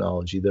digital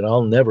technology that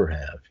I'll never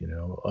have,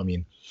 I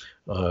mean.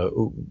 But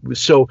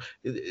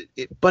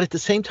at the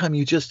same time,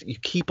 you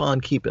keep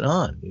on keeping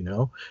on,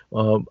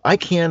 I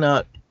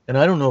cannot, and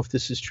I don't know if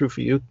this is true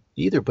for you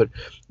either, but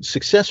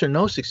success or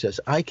no success,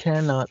 I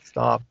cannot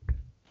stop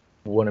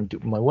what I'm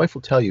doing. My wife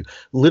will tell you,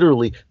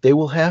 literally, they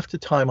will have to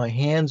tie my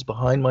hands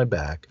behind my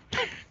back,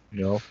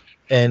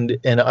 and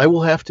I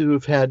will have to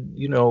have had,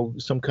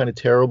 some kind of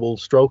terrible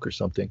stroke or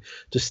something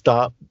to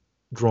stop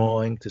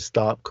drawing, to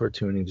stop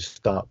cartooning, to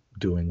stop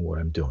doing what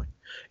I'm doing.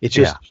 It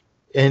just,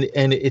 and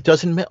it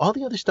doesn't matter. All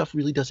the other stuff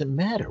really doesn't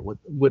matter.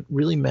 What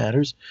really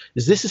matters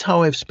is this is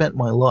how I've spent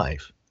my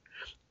life.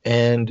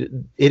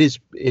 And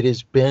it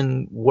has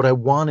been what I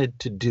wanted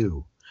to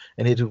do.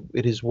 And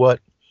it is what,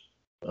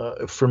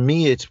 for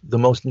me, it's the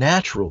most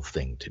natural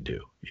thing to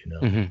do,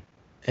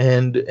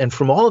 and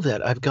from all of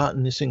that, I've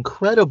gotten this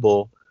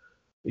incredible,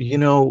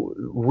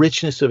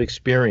 richness of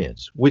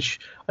experience, which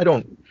I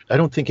don't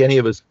think any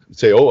of us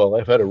say, oh, well,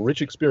 I've had a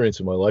rich experience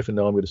in my life and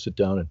now I'm going to sit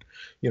down and,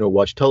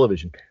 watch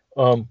television.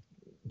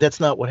 That's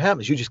not what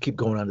happens. You just keep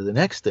going on to the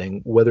next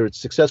thing, whether it's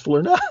successful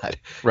or not.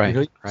 Right.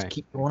 You just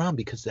keep going on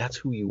because that's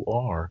who you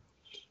are,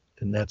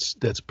 and that's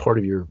part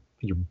of your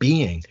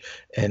being.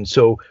 And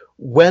so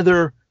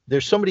whether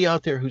there's somebody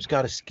out there who's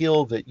got a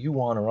skill that you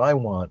want or I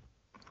want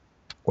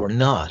or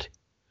not,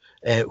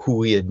 who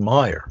we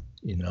admire,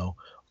 and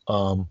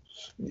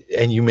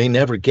you may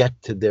never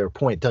get to their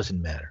point,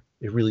 doesn't matter.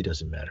 It really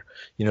doesn't matter.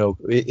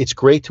 It's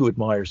great to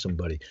admire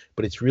somebody,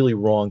 but it's really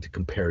wrong to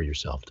compare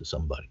yourself to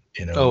somebody.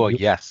 Oh,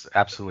 yes,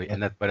 absolutely.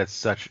 But it's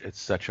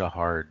such a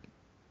hard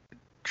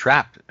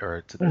trap, or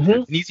it's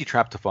an easy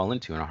trap to fall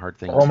into, and a hard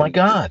thing. Oh my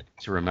God.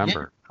 To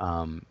remember.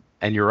 Yeah.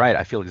 And you're right.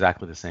 I feel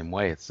exactly the same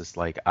way. It's just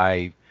like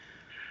I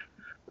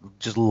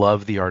just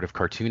love the art of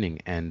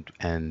cartooning, and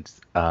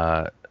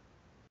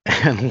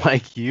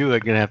like you are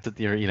gonna have to,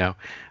 they're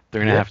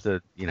gonna have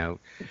to,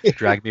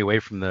 drag me away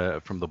from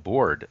the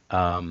board.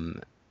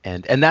 And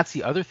that's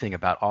the other thing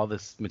about all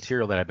this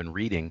material that I've been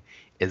reading,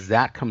 is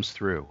that comes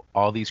through.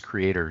 All these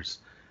creators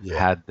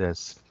had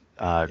this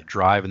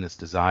drive and this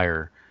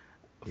desire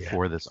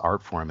for this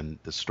art form and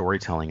the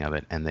storytelling of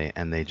it, and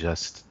they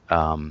just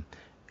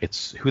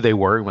it's who they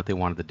were and what they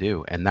wanted to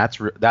do, and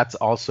that's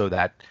also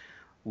that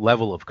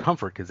level of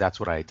comfort, because that's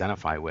what I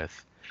identify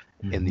with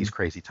in these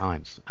crazy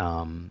times.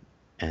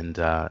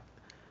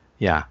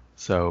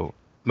 So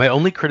my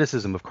only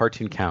criticism of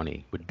Cartoon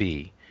County would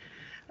be,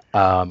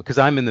 because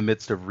I'm in the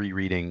midst of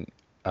rereading,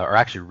 or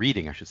actually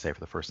reading, I should say, for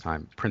the first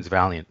time, Prince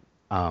Valiant.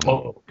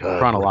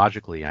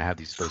 Chronologically, I have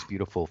those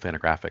beautiful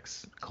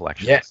Fantagraphics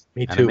collections. Yes,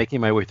 me too. And I'm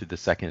making my way through the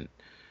second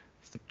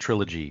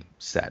trilogy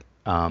set.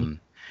 And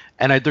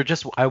I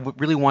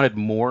really wanted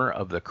more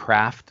of the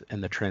craft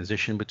and the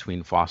transition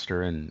between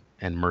Foster and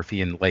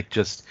Murphy, and like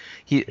just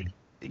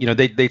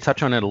they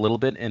touch on it a little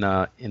bit in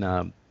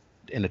a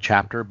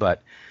chapter,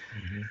 but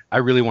I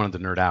really wanted to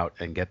nerd out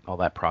and get all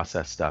that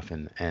process stuff,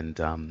 and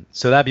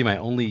so that'd be my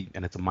only,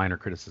 and it's a minor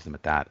criticism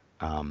at that.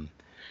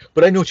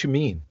 But I know what you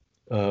mean,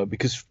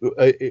 because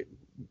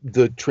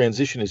the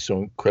transition is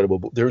so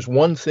incredible. There's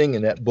one thing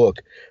in that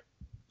book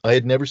I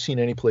had never seen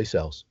anyplace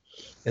else,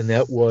 and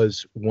that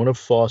was one of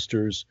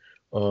Foster's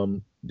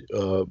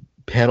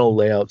panel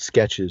layout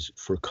sketches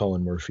for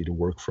Cullen Murphy to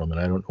work from,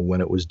 and I don't know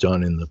when it was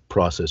done in the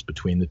process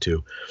between the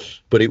two,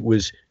 but it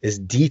was as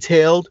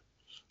detailed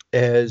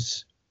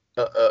as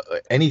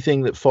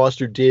anything that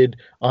Foster did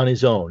on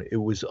his own. It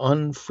was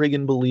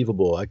unfriggin'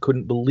 believable. I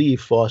couldn't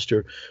believe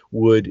Foster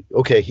would,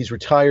 okay, he's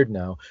retired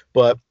now,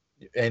 but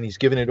and he's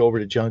given it over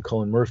to John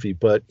Cullen Murphy,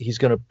 but he's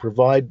going to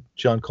provide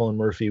John Cullen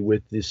Murphy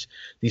with these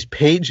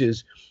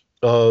pages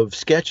of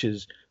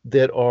sketches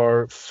that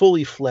are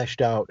fully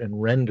fleshed out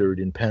and rendered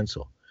in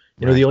pencil.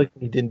 The only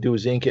thing he didn't do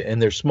is ink it,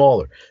 and they're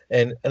smaller.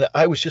 And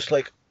I was just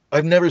like,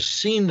 I've never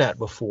seen that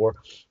before,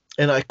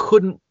 and I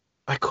couldn't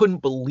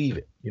believe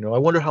it. I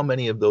wonder how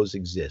many of those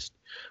exist,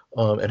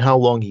 and how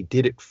long he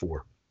did it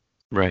for.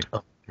 Right.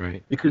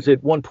 Because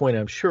at one point,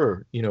 I'm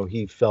sure,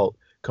 he felt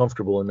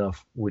comfortable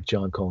enough with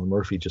John Cullen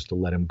Murphy just to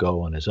let him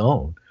go on his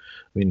own.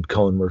 I mean,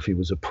 Cullen Murphy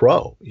was a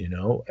pro,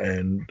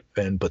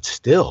 but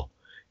still,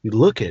 you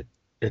look at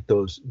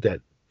those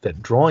that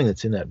drawing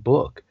that's in that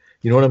book.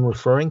 You know what I'm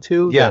referring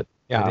to? Yeah,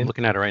 I'm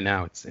looking at it right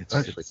now.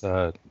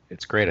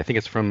 It's great. I think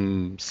it's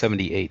from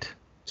 78.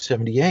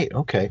 78.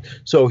 Okay,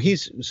 so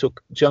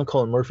John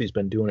Cullen Murphy's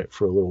been doing it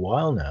for a little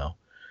while now,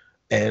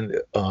 and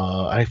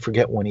I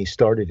forget when he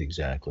started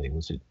exactly.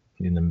 Was it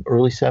in the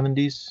early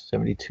 70s,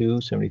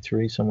 72,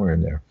 73, somewhere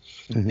in there?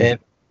 Mm-hmm.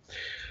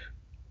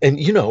 And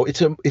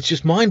it's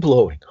just mind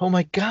blowing. Oh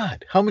my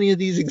God, how many of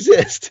these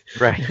exist?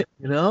 Right.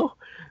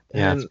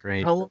 Yeah, it's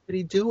great. How long did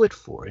he do it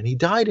for? And he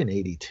died in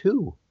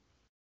 82,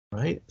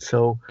 right?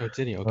 So. Oh,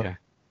 did he? Okay.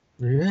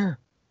 Yeah,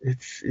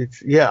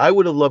 I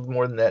would have loved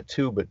more than that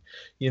too, but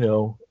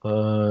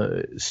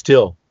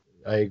still,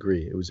 I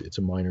agree. It's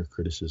a minor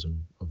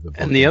criticism of the book.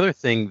 And the other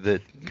thing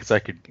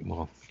because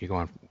you go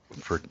on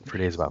for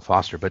days about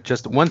Foster, but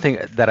just one thing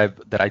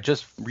that I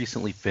just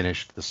recently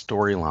finished the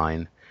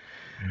storyline.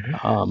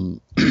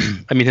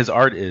 Mm-hmm. I mean, his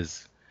art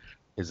is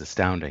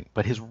astounding,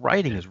 but his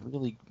writing is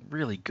really,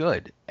 really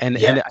good. And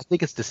I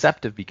think it's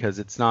deceptive because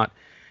it's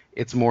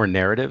more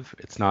narrative.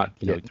 It's not,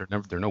 there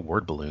are no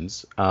word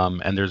balloons.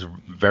 And there's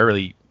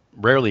rarely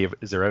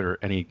is there ever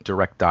any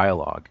direct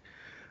dialogue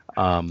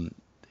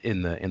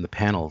in the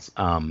panels.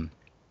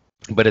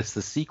 But it's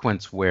the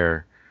sequence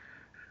where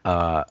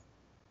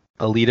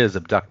Alita is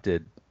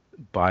abducted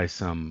by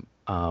some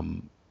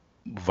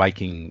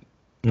Viking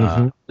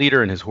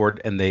leader and his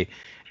horde, and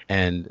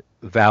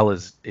Val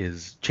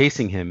is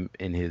chasing him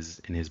in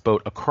his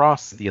boat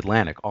across the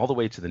Atlantic all the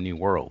way to the New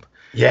World.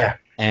 Yeah.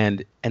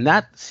 And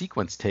that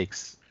sequence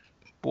takes,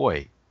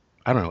 I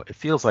don't know, it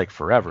feels like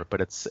forever, but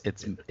it's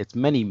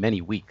many,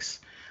 many weeks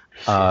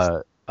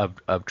of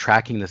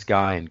tracking this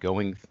guy and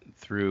going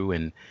through,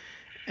 and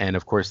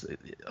of course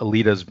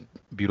Alita's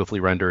beautifully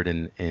rendered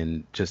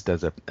in just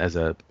as a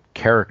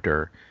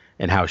character,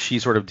 and how she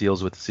sort of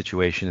deals with the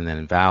situation, and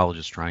then Val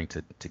just trying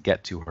to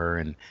get to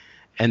her,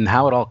 and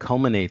how it all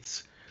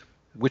culminates,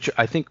 which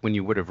I think when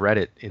you would have read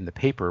it in the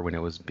paper when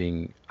it was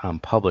being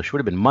published would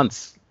have been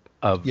months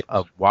of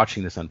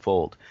watching this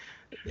unfold.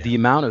 Yeah. The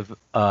amount of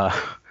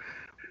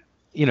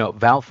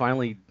Val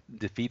finally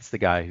defeats the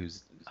guy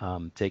who's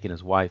taken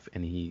his wife,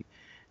 and he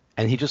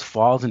just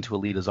falls into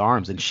Alita's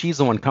arms, and she's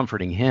the one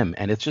comforting him,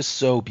 and it's just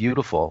so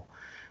beautiful.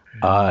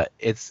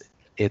 It's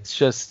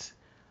just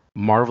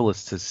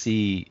marvelous to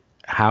see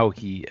how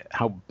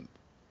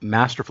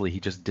masterfully he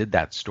just did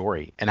that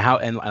story, and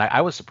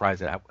I was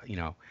surprised at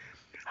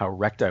how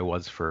wrecked I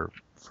was for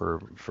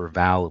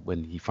Val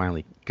when he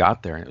finally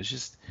got there, and it was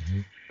just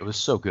it was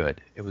so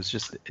good. It's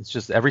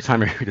just every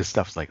time I read his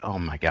stuff, it's like, oh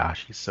my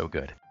gosh, he's so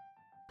good.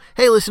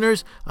 Hey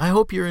listeners, I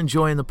hope you're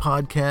enjoying the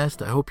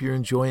podcast. I hope you're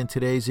enjoying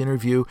today's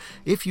interview.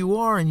 If you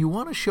are and you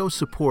want to show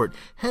support,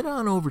 head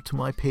on over to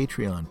my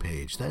Patreon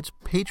page. That's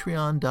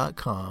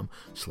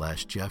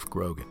patreon.com/Jeff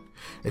Grogan.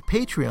 At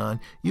Patreon,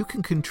 you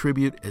can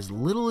contribute as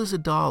little as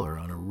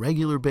 $1 on a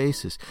regular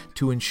basis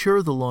to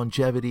ensure the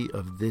longevity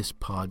of this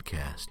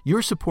podcast.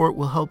 Your support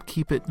will help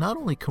keep it not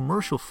only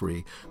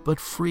commercial-free, but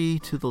free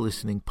to the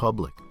listening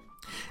public.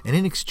 And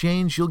in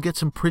exchange, you'll get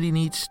some pretty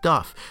neat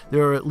stuff.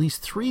 There are at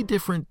least 3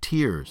 different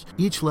tiers.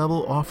 Each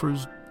level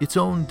offers its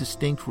own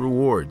distinct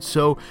rewards.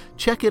 So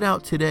check it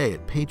out today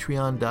at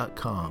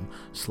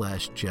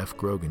patreon.com/Jeff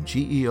Grogan,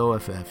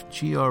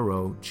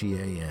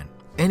 GeoffGrogan.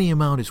 Any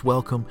amount is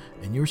welcome,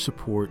 and your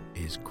support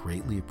is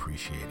greatly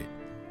appreciated.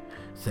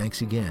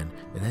 Thanks again,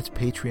 and that's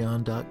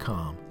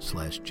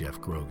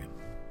patreon.com/Jeff Grogan.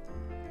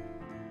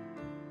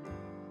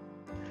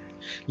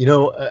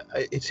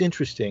 It's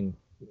interesting,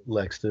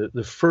 Lex.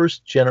 The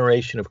first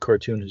generation of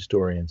cartoon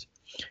historians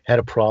had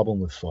a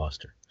problem with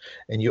Foster,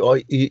 and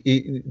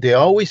they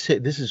always say,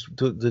 this is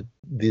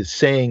the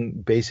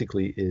saying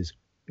basically is,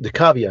 the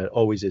caveat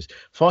always is,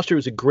 Foster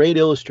is a great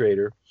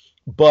illustrator,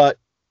 but,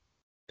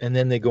 and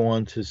then they go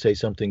on to say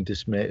something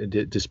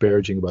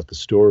disparaging about the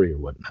story or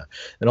whatnot.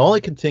 And all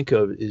I can think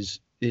of is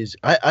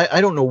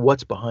I don't know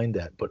what's behind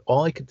that, but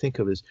all I can think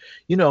of is,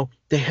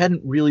 they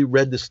hadn't really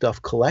read the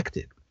stuff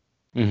collected.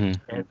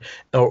 Mm-hmm.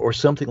 Or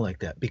something like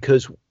that,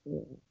 because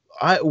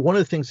one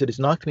of the things that has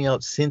knocked me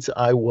out since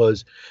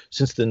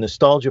the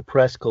Nostalgia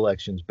Press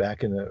collections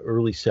back in the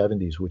early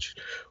 70s, which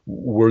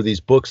were these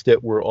books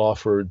that were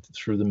offered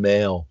through the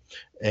mail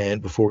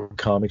and before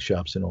comic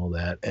shops and all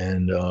that,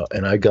 and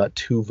I got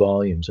 2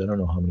 volumes. I don't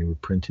know how many were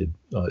printed.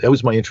 That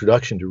was my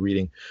introduction to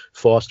reading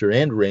Foster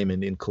and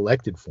Raymond in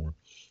collected form.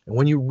 And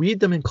when you read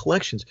them in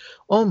collections,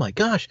 oh my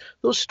gosh,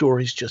 those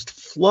stories just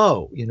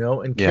flow,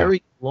 and Yeah.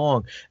 carry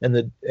along.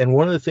 And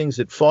one of the things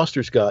that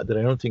Foster's got that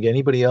I don't think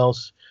anybody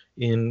else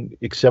in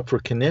except for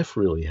Kniff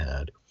really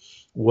had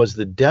was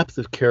the depth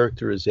of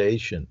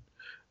characterization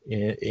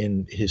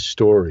in his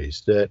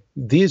stories. That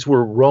these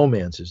were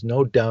romances,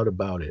 no doubt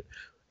about it,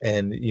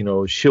 and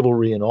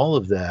chivalry and all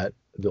of that.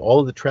 All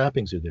of the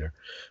trappings are there,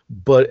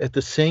 but at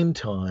the same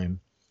time,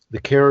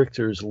 the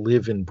characters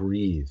live and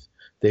breathe.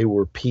 They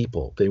were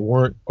people. They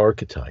weren't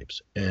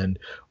archetypes. And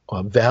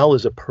Val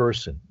is a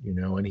person,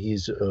 and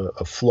he's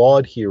a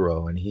flawed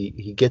hero, and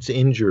he gets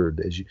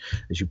injured,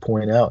 as you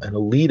point out. And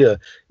Alita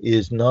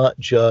is not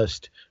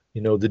just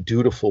the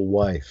dutiful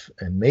wife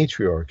and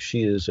matriarch.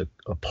 She is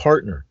a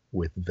partner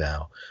with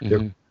Val.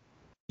 They're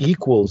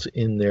equals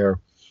in their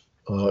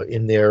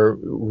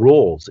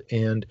roles,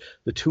 and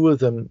the two of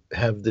them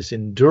have this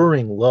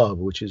enduring love,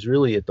 which is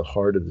really at the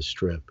heart of the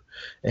strip.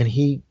 And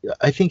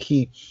I think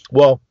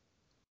well,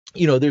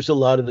 there's a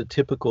lot of the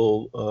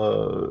typical,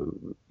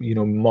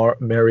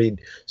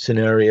 married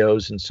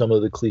scenarios and some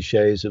of the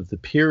cliches of the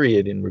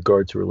period in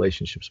regard to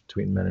relationships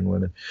between men and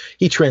women.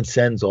 He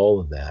transcends all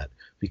of that,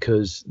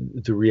 because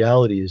the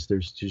reality is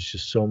there's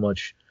just so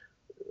much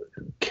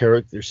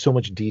character, there's so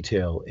much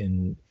detail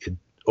in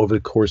over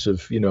the course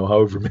of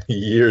however many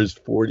years,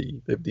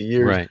 40, 50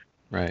 years.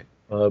 Right.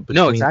 No,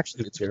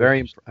 it's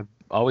very. I'm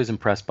always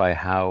impressed by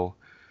how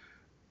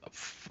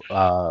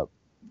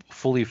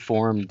fully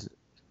formed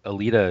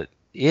Alita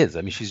is.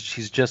 I mean,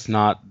 she's just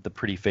not the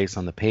pretty face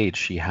on the page.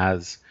 She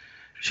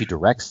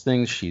directs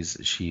things.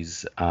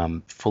 She's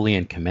fully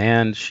in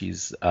command.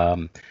 She's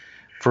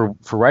for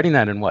writing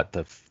that in what,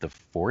 the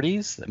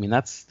 40s. I mean,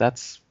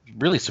 that's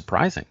really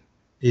surprising.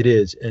 It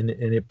is, and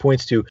it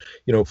points to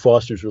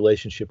Foster's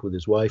relationship with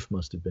his wife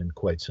must have been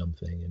quite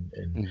something,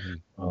 and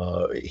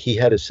he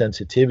had a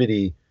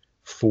sensitivity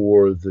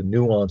for the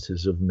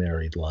nuances of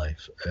married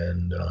life,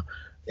 and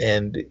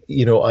I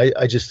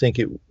just think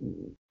it,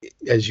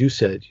 as you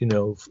said,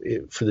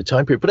 for the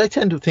time period. But I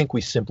tend to think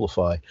we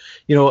simplify.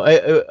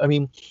 I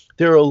mean,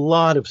 there are a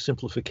lot of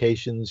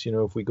simplifications.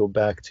 If we go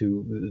back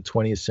to the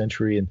 20th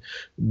century and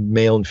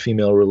male and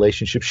female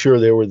relationships, sure,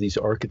 there were these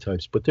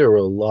archetypes, but there were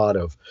a lot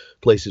of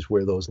places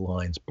where those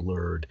lines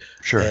blurred.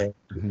 Sure.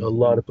 And a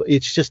lot of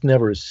it's just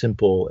never as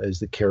simple as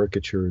the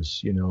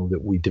caricatures,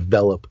 that we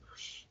develop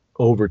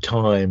over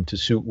time to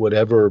suit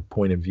whatever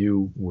point of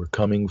view we're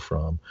coming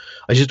from.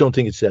 I just don't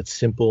think it's that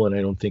simple, and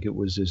I don't think it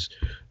was as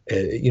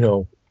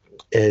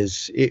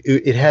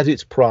it has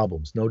its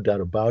problems, no doubt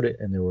about it,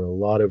 and there were a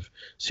lot of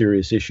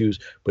serious issues,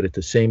 but at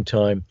the same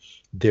time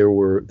there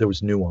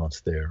was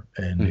nuance there,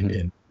 and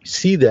you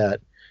see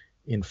that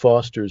in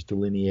Foster's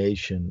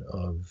delineation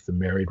of the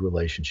married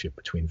relationship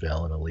between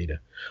Val and Alita.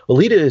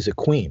 Alita is a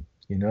queen,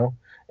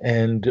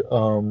 and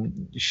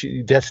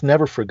that's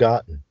never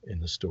forgotten in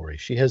the story.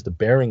 She has the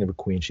bearing of a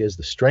queen. She has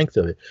the strength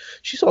of it.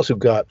 She's also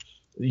got,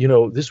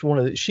 this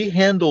one she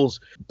handles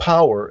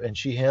power, and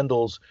she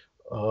handles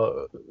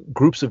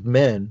groups of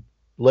men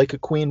like a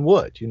queen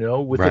would,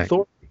 with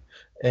authority.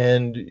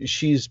 And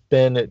she's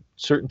been at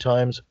certain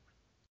times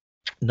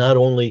not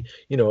only,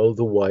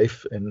 the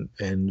wife and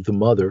the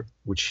mother,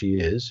 which she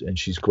is, and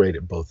she's great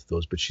at both of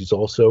those, but she's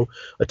also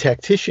a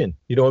tactician,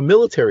 a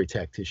military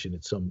tactician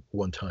at some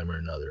one time or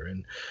another.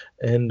 And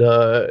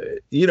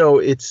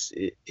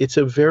it's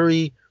a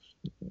very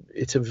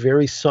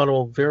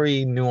subtle,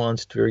 very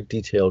nuanced, very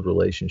detailed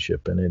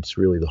relationship, and it's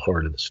really the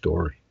heart of the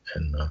story.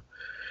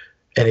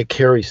 And it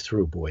carries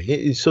through,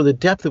 boy. So the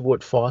depth of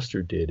what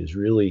Foster did is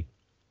really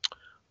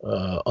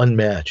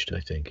unmatched, I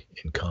think,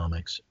 in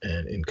comics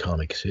and in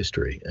comics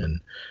history. And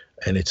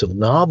it's a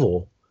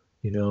novel,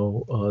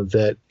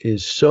 that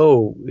is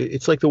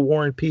it's like the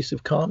War and Peace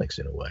of comics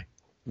in a way.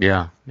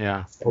 Yeah.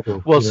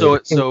 Although, well, so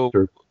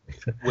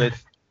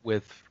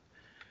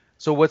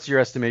what's your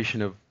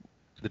estimation of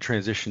the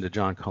transition to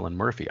John Cullen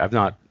Murphy?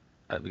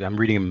 I'm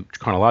reading him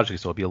chronologically,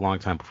 so it'll be a long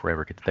time before I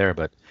ever get there,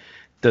 but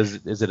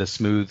is it a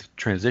smooth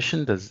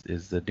transition?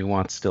 Is the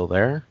nuance still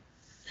there?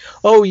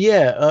 Oh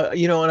yeah,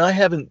 and I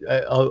haven't.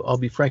 I'll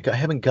be frank. I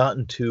haven't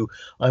gotten to.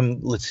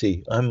 Let's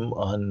see. I'm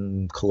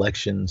on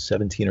collection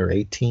 17 or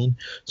 18,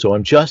 so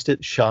I'm just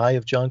shy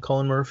of John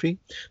Cullen Murphy.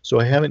 So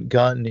I haven't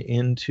gotten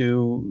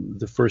into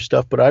the first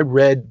stuff, but I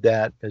read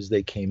that as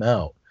they came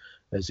out.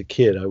 As a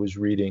kid, I was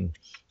reading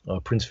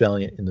Prince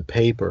Valiant in the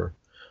paper,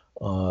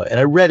 and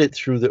I read it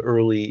through the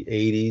early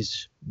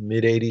 80s,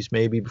 mid 80s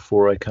maybe,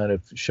 before I kind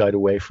of shied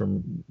away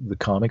from the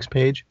comics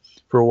page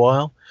for a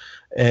while.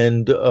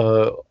 And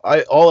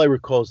all I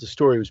recall is the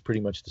story was pretty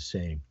much the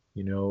same.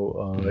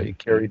 It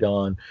carried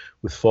on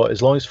with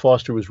as long as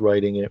Foster was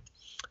writing it.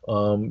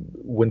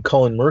 When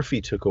Cullen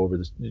Murphy took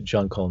over,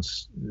 John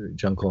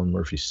Cullen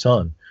Murphy's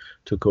son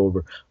took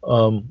over.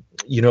 I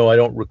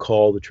don't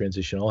recall the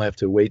transition. I'll have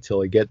to wait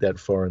till I get that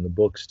far in the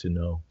books to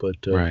know. But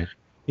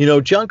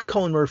John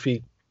Cullen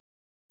Murphy,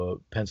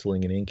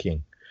 penciling and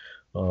inking,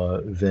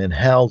 than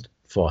Hal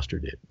Foster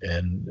did,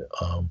 and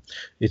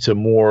it's a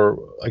more,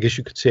 I guess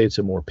you could say, it's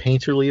a more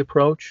painterly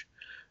approach,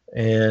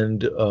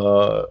 and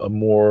a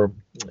more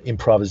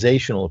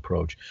improvisational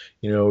approach.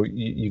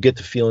 You get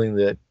the feeling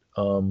that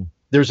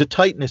there's a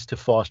tightness to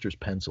Foster's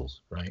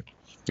pencils, right?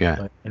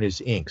 Yeah. And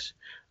his inks,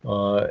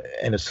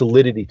 and a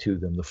solidity to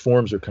them. The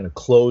forms are kind of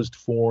closed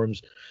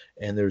forms,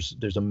 and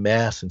there's a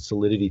mass and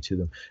solidity to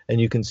them.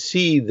 And you can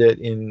see that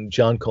in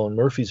John Cullen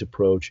Murphy's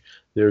approach,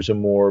 there's a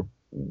more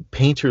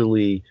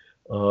painterly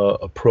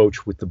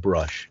approach with the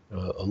brush,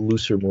 a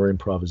looser, more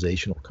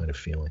improvisational kind of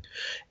feeling.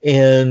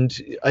 And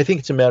I think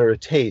it's a matter of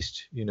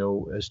taste,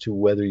 as to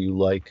whether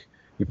you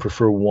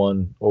prefer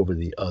one over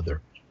the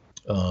other.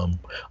 I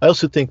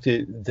also think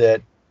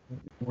that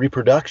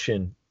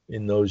reproduction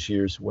in those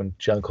years when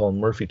John Cullen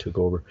Murphy took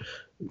over,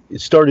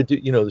 it started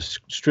to, the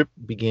strip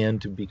began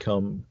to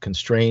become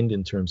constrained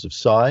in terms of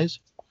size.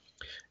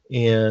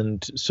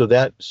 And so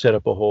that set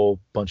up a whole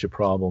bunch of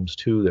problems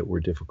too that were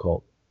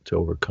difficult to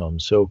overcome.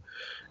 So,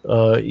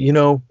 I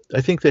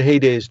think the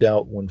heyday is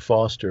out when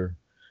Foster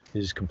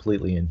is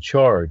completely in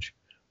charge.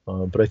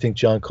 But I think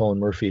John Cullen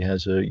Murphy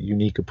has a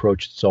unique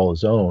approach that's all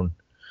his own,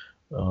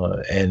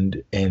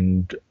 and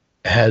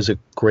has a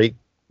great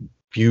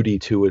beauty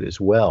to it as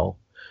well.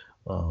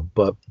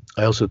 But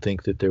I also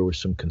think that there were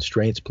some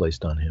constraints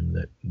placed on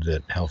him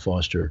that Hal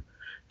Foster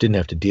didn't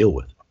have to deal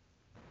with.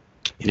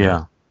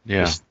 Yeah.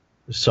 The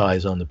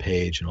size on the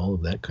page and all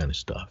of that kind of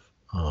stuff.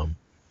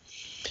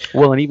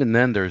 Well, and even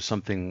then, there's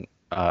something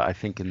I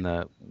think in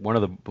one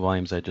of the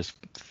volumes I just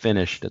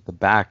finished at the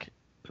back.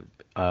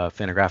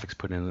 Fantagraphics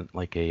put in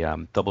like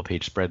a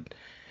double-page spread,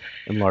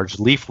 enlarged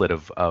leaflet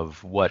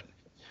of what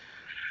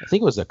I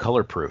think it was a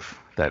color proof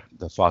that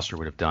Foster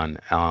would have done.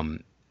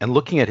 And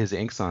looking at his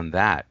inks on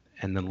that,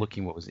 and then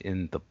looking what was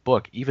in the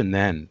book, even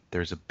then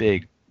there's a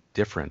big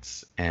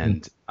difference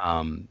and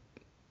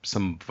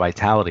some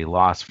vitality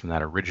lost from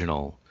that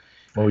original.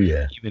 Oh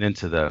yeah. Even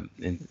into the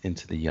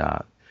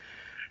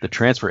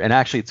transfer. And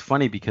actually, it's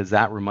funny because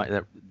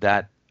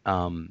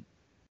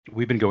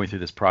we've been going through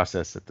this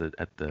process at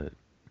the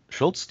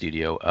Schultz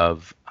studio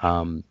of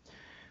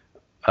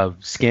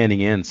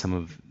scanning in some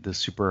of the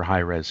super high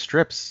res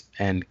strips,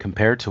 and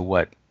compared to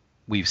what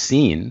we've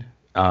seen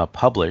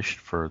published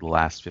for the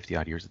last 50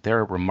 odd years,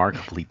 they're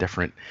remarkably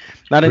different,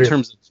 not in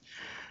terms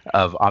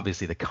of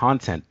obviously the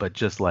content, but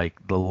just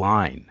like the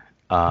line.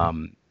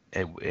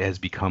 It has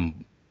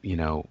become,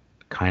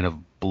 kind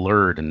of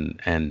blurred and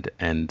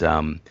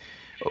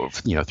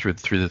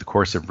through the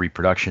course of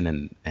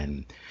reproduction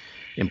and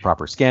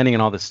improper scanning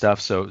and all this stuff.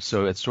 So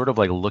it's sort of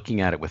like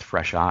looking at it with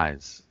fresh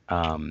eyes.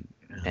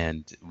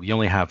 And we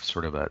only have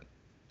sort of a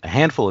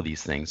handful of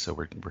these things, so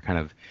we're kind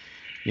of,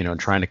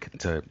 trying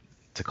to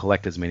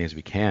collect as many as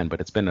we can. But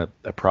it's been a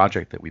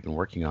project that we've been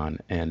working on,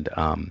 and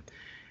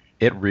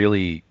it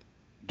really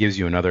gives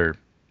you another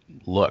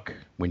look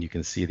when you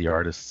can see the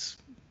artist's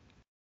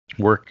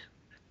work,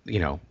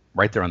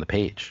 right there on the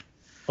page.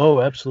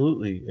 Oh,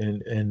 absolutely.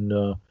 And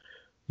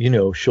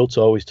Schultz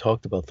always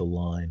talked about the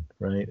line,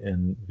 right?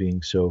 And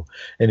being so,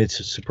 and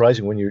it's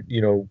surprising when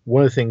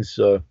one of the things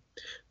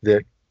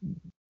that,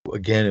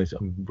 again,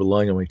 I'm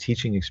relying on my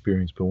teaching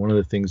experience, but one of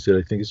the things that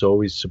I think is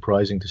always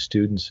surprising to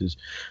students is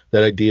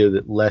that idea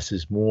that less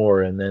is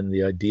more, and then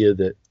the idea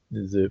that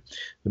the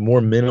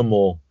more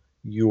minimal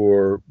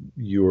your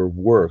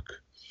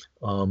work,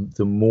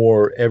 the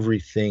more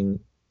everything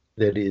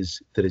that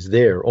is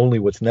there, only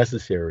what's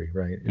necessary,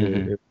 right?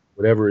 Mm-hmm.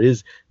 Whatever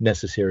is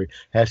necessary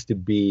has to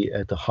be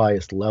at the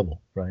highest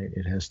level, right?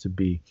 It has to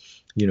be,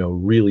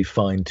 really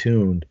fine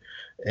tuned,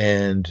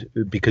 and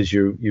because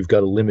you've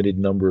got a limited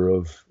number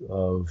of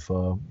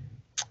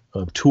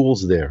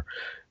tools there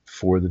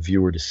for the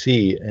viewer to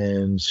see,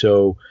 and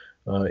so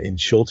in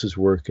Schultz's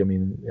work, I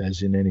mean,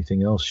 as in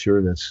anything else,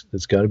 sure,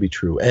 that's got to be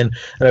true. And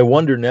I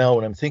wonder now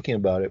when I'm thinking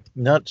about it,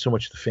 not so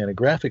much the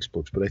Fantagraphics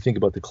books, but I think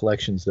about the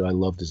collections that I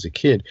loved as a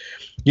kid.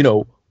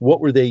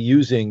 What were they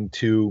using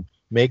to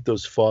make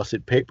those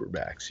Fawcett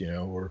paperbacks?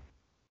 Or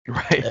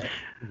right.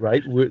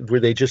 Right? Were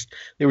they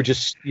were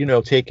just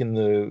taking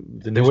the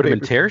they would have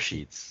been tear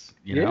sheets,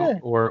 Yeah.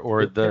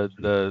 or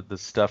the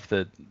stuff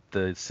that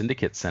the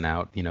syndicate sent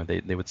out.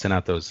 They would send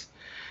out those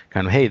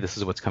kind of, hey, this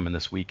is what's coming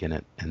this week in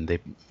it, and they,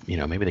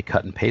 maybe they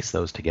cut and paste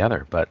those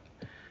together. But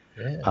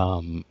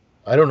yeah.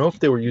 I don't know if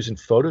they were using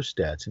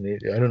photostats, and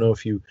I don't know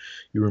if you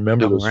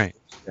remember those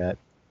photostat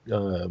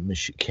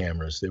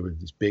cameras. They were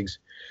these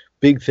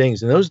big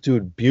things, and those do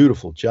a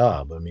beautiful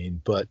job. I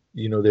mean, but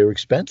they were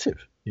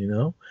expensive,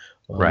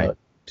 right,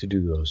 to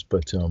do those.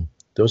 But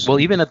those.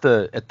 Well, even at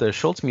the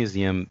Schultz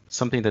Museum,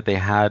 something that they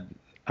had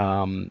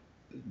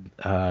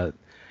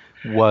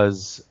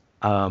was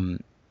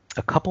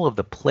a couple of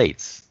the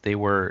plates. They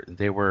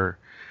were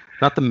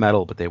not the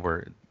metal, but they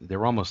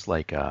were almost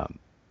like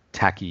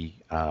tacky,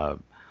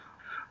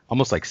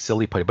 almost like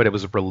silly putty, but it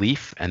was a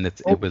relief, and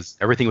it was,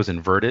 everything was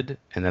inverted,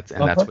 and that's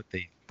what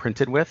they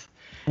printed with.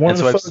 One of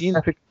the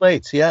photographic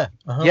plates, yeah.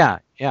 Uh-huh.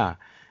 Yeah,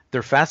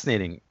 they're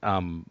fascinating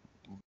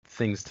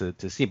things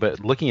to see.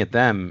 But looking at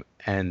them,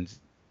 and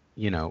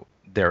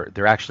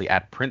they're actually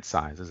at print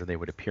size as they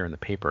would appear in the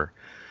paper.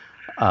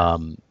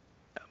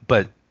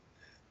 But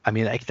I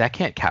mean, that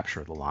can't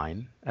capture the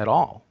line at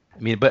all. I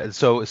mean, but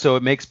so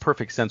it makes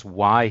perfect sense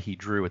why he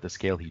drew at the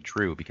scale he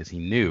drew, because he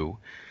knew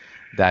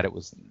that it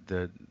was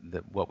the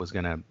what was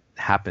going to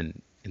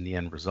happen in the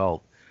end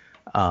result.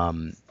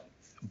 Um,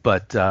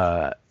 but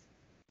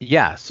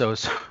yeah, to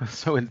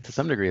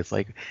some degree, it's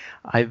like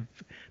I've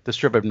the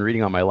strip I've been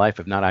reading all my life,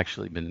 I've not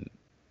actually been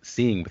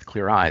seeing with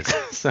clear eyes.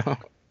 So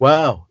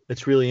Wow,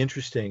 that's really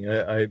interesting.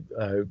 And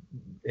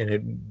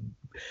it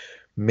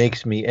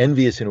makes me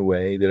envious in a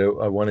way that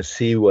I want to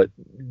see what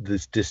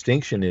this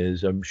distinction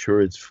is. I'm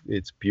sure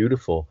it's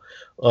beautiful.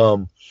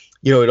 Um,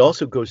 it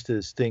also goes to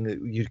this thing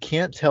that you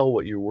can't tell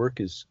what your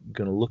work is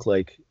going to look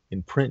like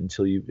in print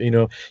until you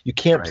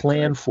can't right,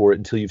 plan for it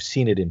until you've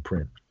seen it in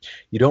print.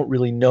 You don't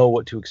really know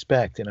what to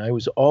expect. And I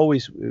was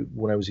always,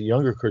 when I was a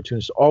younger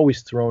cartoonist,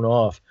 always thrown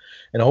off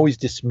and always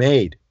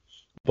dismayed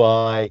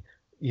by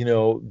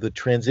the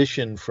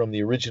transition from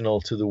the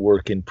original to the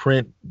work in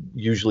print.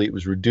 Usually it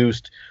was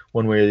reduced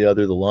one way or the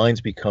other. The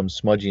lines become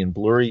smudgy and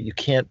blurry. You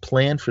can't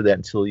plan for that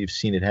until you've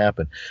seen it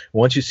happen.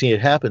 Once you see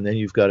it happen, then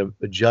you've got to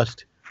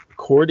adjust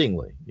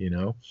accordingly,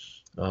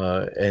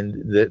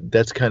 and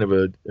that's kind of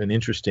an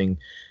interesting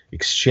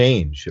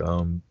exchange,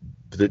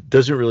 that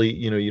doesn't really,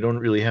 you don't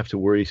really have to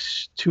worry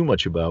too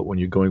much about when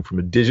you're going from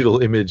a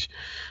digital image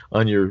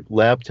on your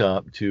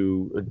laptop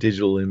to a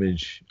digital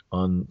image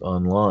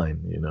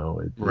online.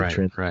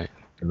 right.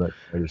 That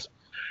is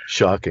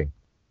shocking.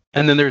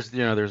 And then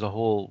there's a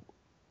whole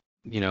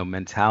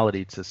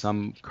mentality to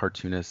some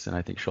cartoonists, and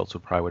I think Schultz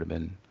would have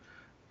been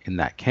in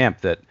that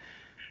camp, that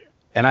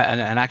and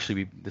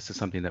actually this is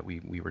something that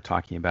we were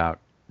talking about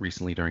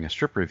recently during a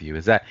strip review,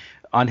 is that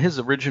on his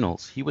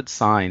originals he would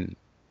sign,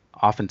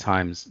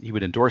 oftentimes he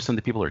would endorse them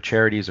to people or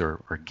charities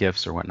or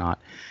gifts or whatnot,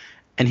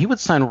 and he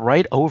would sign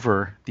right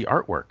over the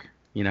artwork,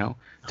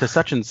 to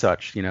such and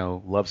such,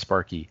 love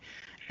Sparky,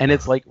 and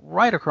it's like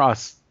right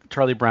across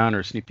Charlie Brown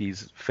or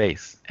Snoopy's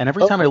face. And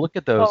every time I look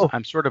at those,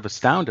 I'm sort of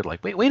astounded,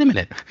 like, wait a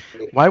minute,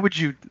 why would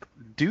you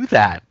do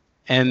that?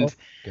 And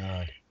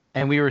God.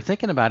 And we were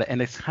thinking about it,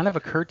 and it's kind of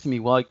occurred to me,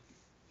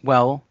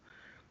 well,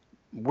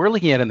 we're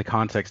looking at it in the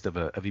context of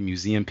a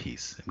museum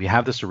piece. We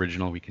have this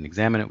original, we can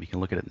examine it, we can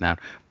look at it now.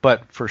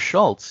 But for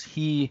Schultz,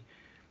 he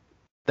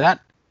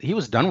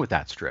was done with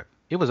that strip.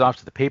 It was off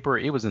to the paper.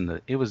 It was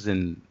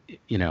gone,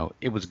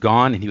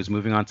 and he was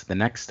moving on to the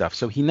next stuff.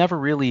 So he never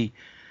really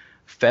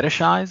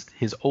fetishized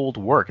his old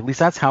work. At least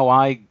that's how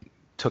I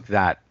took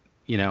that,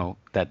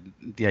 that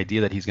the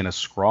idea that he's going to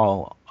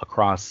scrawl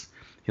across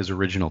his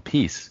original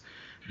piece.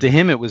 To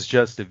him, it was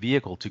just a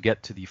vehicle to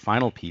get to the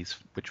final piece,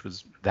 which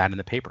was that in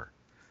the paper.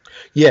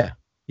 Yeah,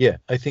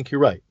 I think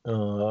you're right.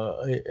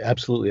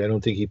 Absolutely. I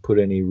don't think he put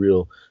any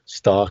real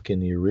stock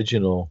in the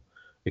original,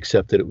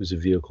 except that it was a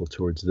vehicle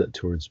towards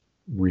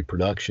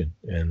reproduction,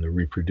 and the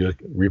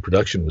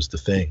reproduction was the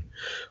thing,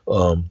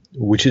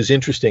 which is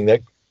interesting.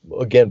 That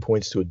again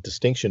points to a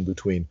distinction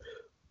between,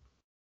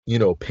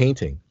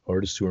 painting,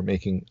 artists who are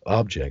making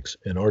objects,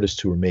 and artists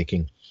who are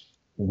making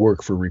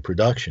work for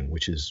reproduction,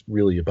 which is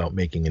really about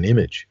making an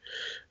image.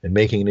 And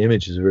making an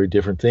image is a very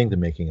different thing than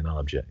making an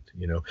object.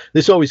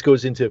 This always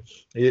goes into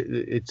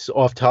it's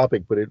off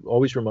topic, but it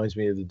always reminds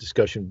me of the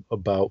discussion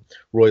about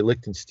Roy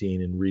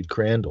Lichtenstein and Reed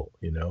Crandall.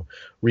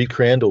 Reed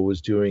Crandall was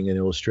doing an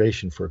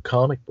illustration for a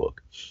comic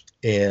book,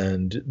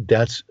 and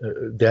that's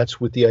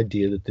with the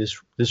idea that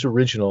this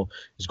original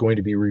is going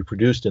to be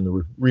reproduced, and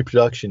the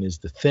reproduction is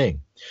the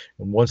thing.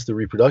 And once the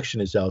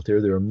reproduction is out there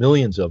are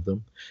millions of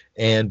them,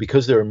 and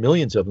because there are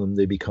millions of them,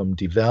 they become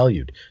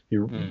devalued.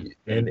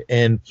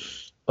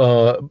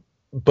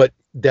 But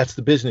that's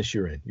the business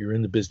you're in. You're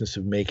in the business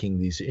of making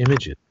these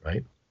images,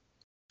 right?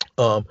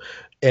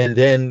 And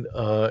then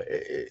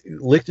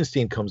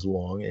Lichtenstein comes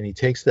along, and he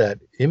takes that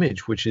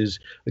image, which is,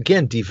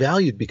 again,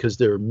 devalued because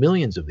there are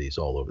millions of these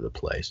all over the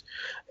place,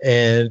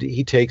 and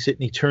he takes it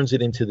and he turns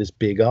it into this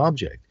big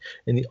object.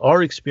 And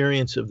our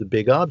experience of the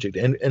big object,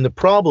 and the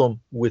problem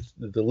with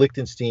the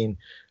Lichtenstein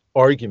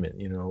argument,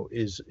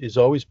 is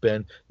always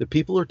been that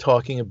people are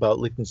talking about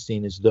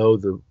Lichtenstein as though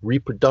the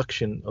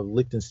reproduction of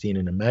Lichtenstein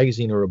in a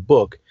magazine or a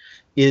book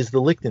is the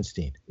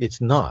Lichtenstein.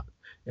 It's not.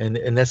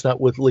 And that's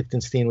not what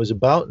Lichtenstein was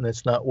about, and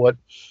that's not what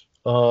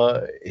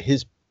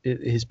his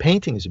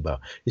painting is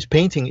about. His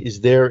painting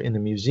is there in the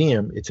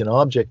museum. It's an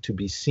object to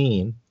be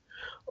seen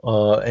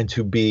and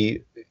to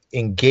be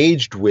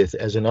engaged with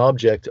as an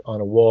object on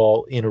a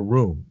wall in a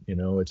room.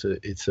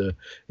 It's an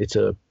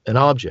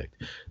object.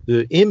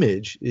 The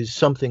image is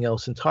something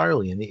else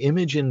entirely, and the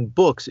image in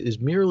books is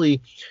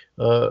merely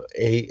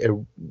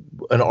an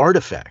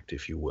artifact,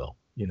 if you will.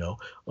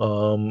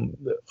 Of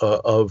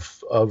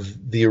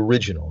the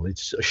original.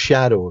 It's a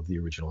shadow of the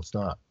original. It's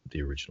not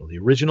the original. The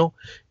original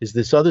is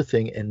this other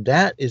thing, and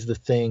that is the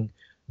thing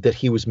that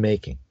he was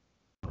making.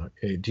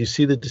 Do you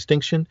see the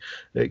distinction?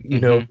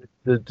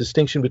 The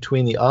distinction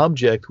between the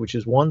object, which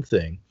is one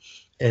thing,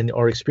 and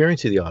our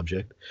experience of the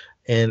object,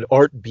 and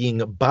art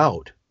being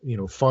about,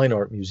 fine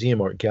art, museum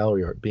art,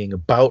 gallery art being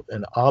about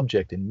an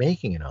object and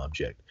making an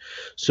object.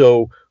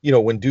 So,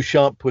 when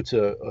Duchamp puts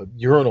a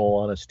urinal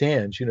on a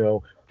stand,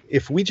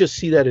 if we just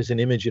see that as an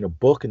image in a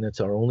book and that's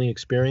our only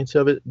experience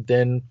of it,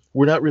 then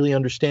we're not really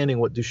understanding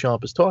what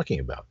Duchamp is talking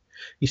about.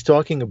 He's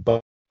talking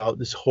about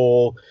this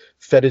whole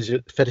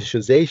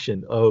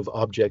fetishization of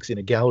objects in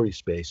a gallery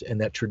space and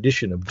that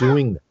tradition of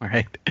doing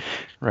that.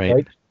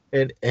 Right.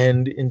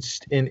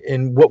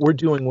 And what we're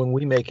doing when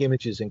we make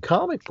images in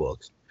comic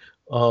books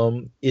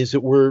is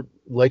that we're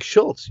like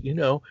Schultz,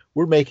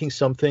 we're making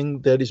something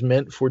that is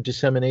meant for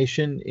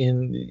dissemination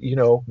in,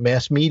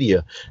 mass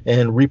media,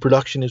 and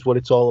reproduction is what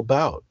it's all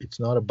about. It's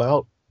not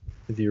about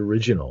the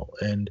original.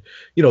 And,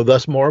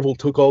 thus Marvel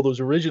took all those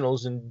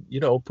originals and,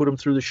 put them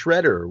through the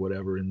shredder or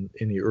whatever in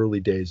the early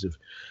days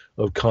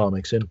of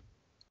comics.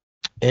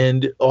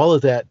 And all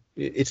of that,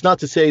 it's not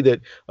to say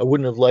that I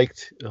wouldn't have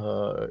liked,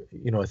 I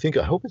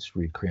hope it's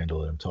Reed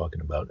Crandall that I'm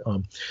talking about.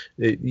 I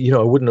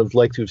wouldn't have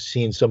liked to have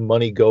seen some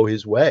money go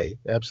his way.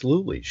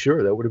 Absolutely.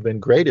 Sure. That would have been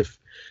great if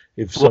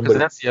somebody.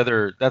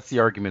 That's the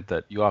argument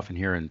that you often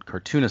hear in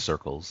cartoonist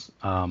circles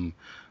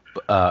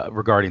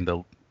regarding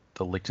the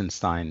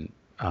Lichtenstein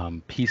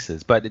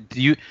pieces. But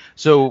do you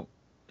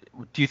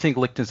think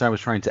Lichtenstein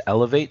was trying to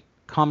elevate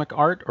comic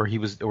art, or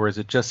is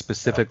it just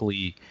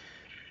specifically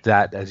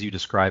that, as you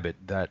describe it,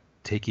 that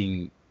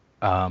taking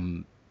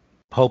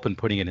pulp and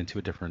putting it into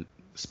a different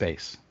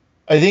space?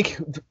 I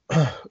think,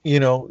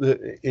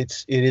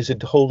 it is a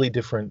totally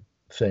different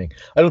thing.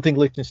 I don't think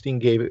Lichtenstein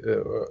gave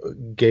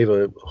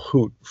a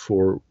hoot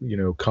for,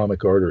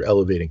 comic art or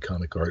elevating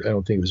comic art. I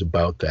don't think it was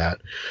about that.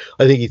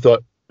 I think he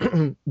thought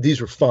these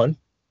were fun.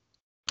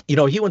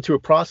 He went through a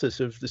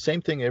process of the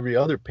same thing every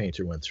other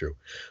painter went through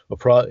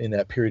in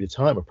that period of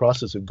time, a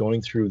process of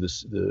going through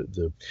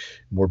the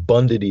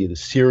morbidity, the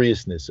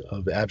seriousness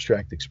of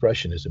abstract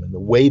expressionism and the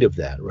weight of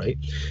that, right?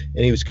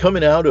 And he was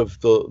coming out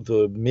of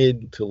the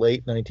mid to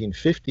late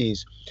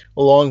 1950s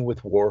along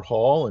with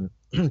Warhol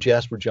and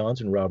Jasper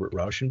Johns and Robert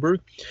Rauschenberg.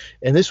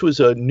 And this was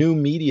a new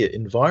media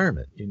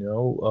environment,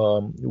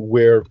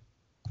 where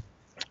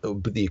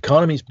the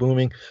economy's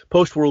booming.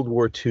 Post-World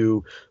War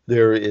II,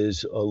 there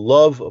is a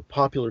love of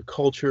popular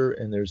culture,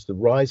 and there's the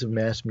rise of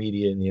mass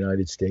media in the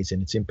United States,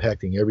 and it's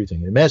impacting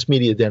everything. And mass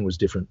media then was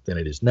different than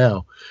it is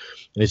now,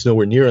 and it's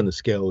nowhere near on the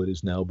scale it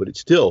is now, but it's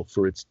still,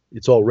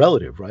 it's all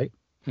relative, right?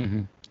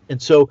 Mm-hmm.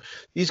 And so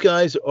these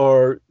guys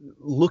are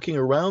looking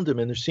around them,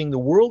 and they're seeing the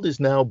world is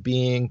now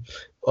being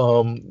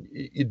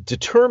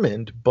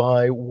determined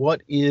by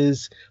what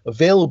is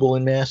available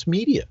in mass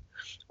media.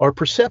 Our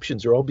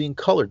perceptions are all being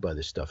colored by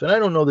this stuff. And I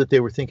don't know that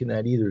they were thinking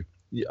that either.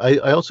 I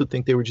also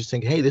think they were just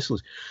thinking, hey, this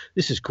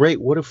is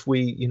great. What if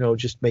we,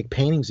 just make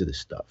paintings of this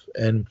stuff?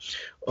 And,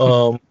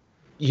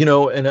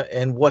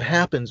 and what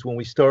happens when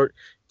we start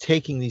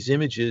taking these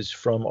images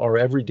from our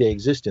everyday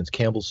existence,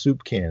 Campbell's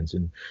soup cans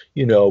and,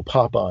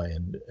 Popeye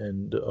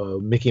and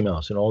Mickey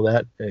Mouse and all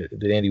that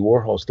Andy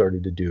Warhol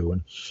started to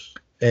do.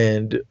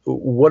 And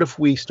what if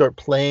we start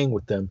playing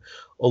with them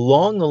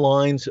along the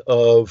lines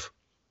of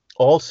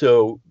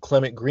also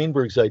Clement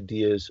Greenberg's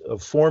ideas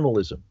of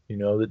formalism,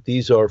 that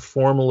these are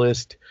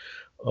formalist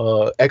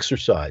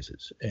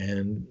exercises,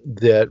 and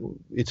that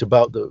it's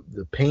about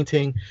the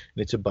painting and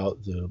it's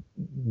about the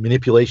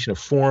manipulation of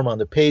form on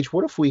the page.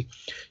 What if we,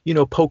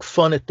 poke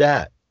fun at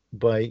that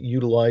by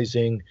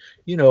utilizing,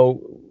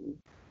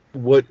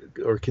 what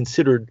are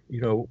considered,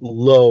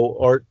 low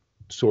art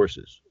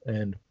sources?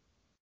 And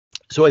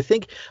so I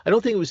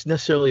don't think it was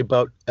necessarily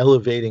about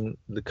elevating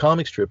the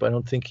comic strip. I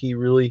don't think he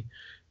really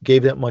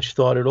gave that much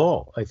thought at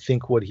all. I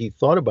think what he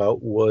thought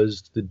about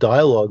was the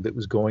dialogue that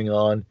was going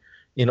on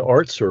in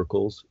art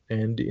circles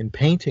and in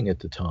painting at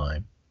the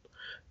time.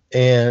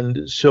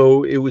 And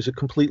so it was a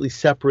completely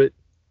separate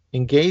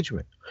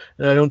engagement.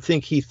 And I don't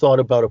think he thought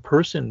about a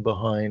person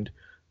behind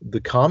the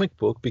comic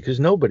book, because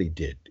nobody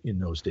did in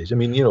those days. I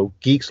mean,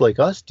 geeks like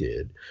us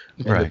did,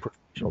 and right. The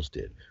professionals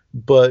did.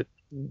 But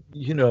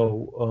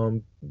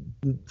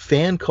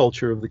fan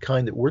culture of the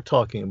kind that we're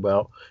talking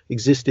about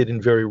existed in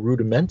very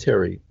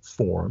rudimentary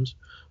forms.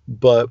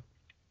 But,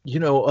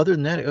 other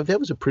than that, that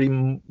was a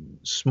pretty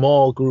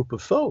small group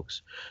of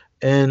folks.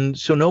 And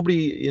so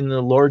nobody in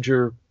the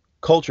larger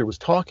culture was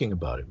talking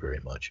about it very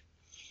much.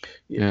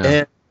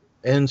 Yeah.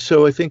 And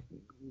so I think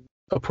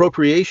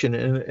appropriation,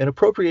 and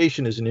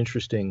appropriation is an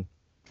interesting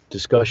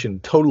discussion,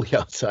 totally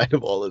outside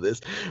of all of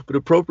this, but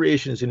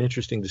appropriation is an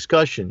interesting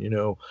discussion.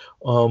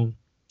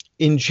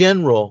 In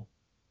general,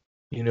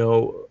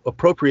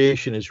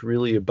 appropriation is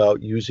really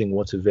about using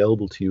what's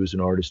available to you as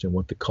an artist and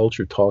what the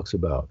culture talks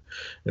about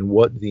and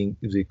what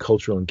the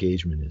cultural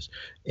engagement is,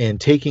 and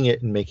taking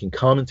it and making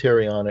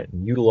commentary on it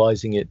and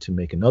utilizing it to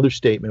make another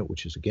statement,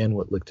 which is, again,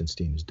 what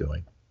Lichtenstein is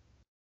doing.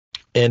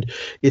 And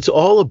it's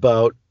all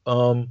about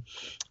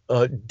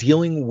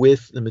dealing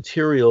with the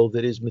material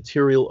that is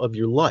material of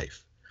your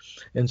life.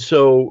 And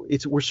so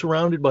we're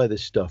surrounded by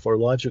this stuff. Our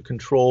lives are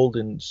controlled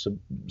and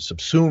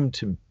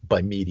subsumed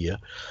by media.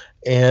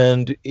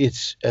 And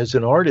as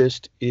an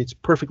artist, it's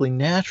perfectly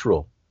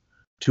natural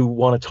to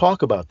want to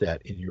talk about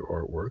that in your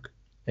artwork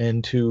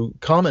and to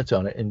comment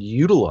on it and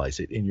utilize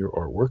it in your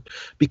artwork,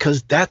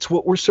 because that's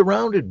what we're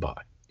surrounded by.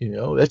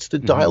 That's the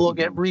dialogue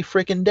every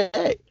freaking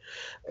day.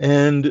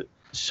 And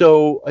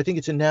So I think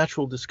it's a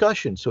natural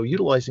discussion. So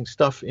utilizing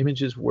stuff,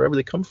 images, wherever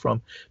they come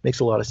from, makes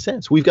a lot of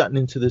sense. We've gotten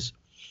into this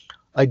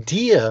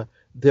idea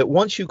that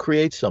once you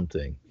create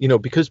something,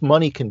 because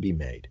money can be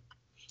made,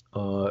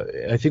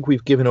 I think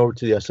we've given over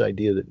to this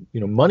idea that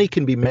money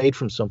can be made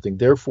from something.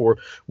 Therefore,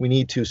 we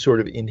need to sort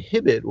of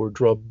inhibit or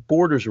draw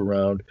borders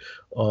around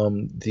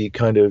the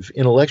kind of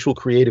intellectual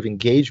creative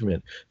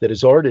engagement that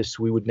as artists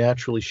we would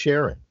naturally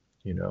share in.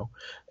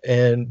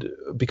 And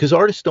because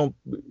artists don't,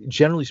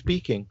 generally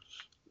speaking,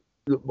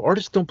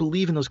 artists don't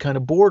believe in those kind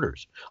of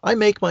borders. I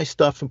make my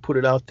stuff and put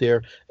it out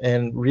there,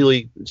 and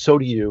really, so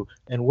do you.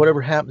 And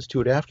whatever happens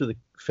to it after the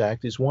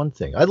fact is one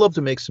thing. I'd love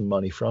to make some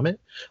money from it.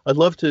 I'd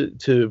love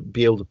to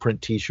be able to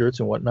print T-shirts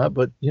and whatnot.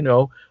 But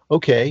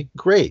okay,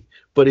 great.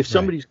 But if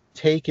somebody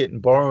take it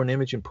and borrow an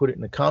image and put it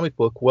in a comic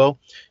book, well,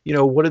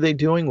 what are they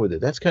doing with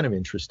it? That's kind of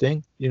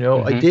interesting.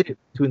 I did it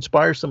to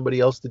inspire somebody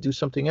else to do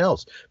something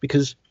else,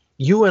 because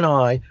you and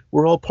I,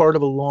 we're all part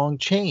of a long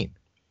chain.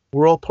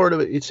 We're all part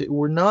of it.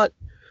 We're not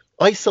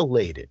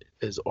isolated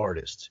as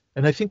artists.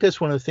 And I think that's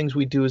one of the things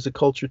we do as a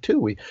culture too.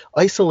 We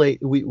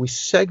isolate, we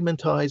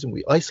segmentize and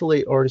we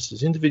isolate artists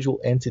as individual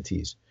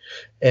entities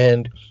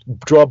and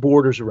draw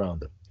borders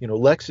around them.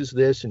 Lex is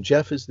this and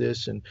Jeff is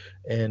this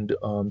and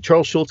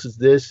Charles Schultz is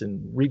this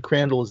and Reed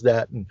Crandall is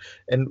that, and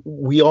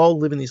we all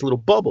live in these little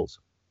bubbles.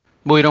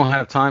 Well, we don't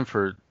have time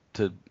for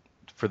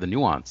the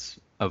nuance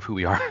of who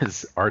we are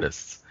as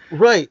artists.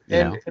 Right.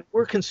 And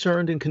we're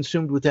concerned and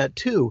consumed with that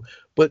too.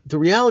 But the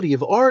reality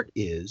of art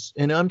is,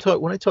 and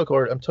when I talk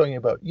art, I'm talking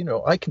about,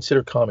 I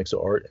consider comics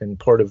art and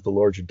part of the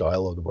larger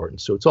dialogue of art. And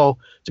so it's all,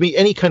 to me,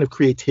 any kind of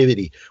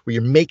creativity where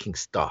you're making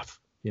stuff,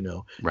 is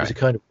a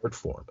kind of art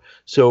form.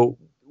 So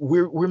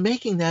we're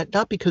making that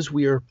not because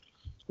we are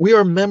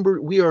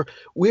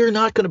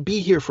not going to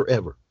be here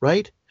forever,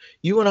 right?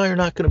 You and I are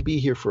not going to be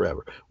here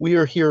forever. We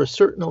are here a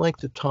certain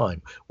length of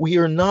time. We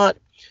are not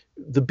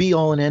the be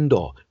all and end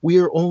all.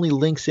 We are only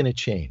links in a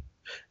chain.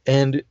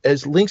 And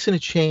as links in a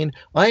chain,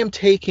 I am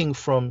taking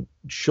from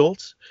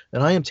Schultz,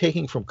 and I am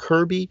taking from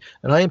Kirby,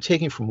 and I am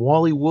taking from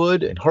Wally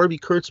Wood and Harvey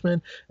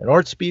Kurtzman and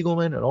Art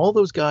Spiegelman and all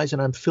those guys,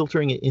 and I'm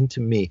filtering it into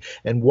me.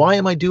 And why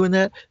am I doing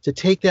that? To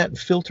take that and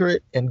filter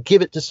it and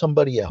give it to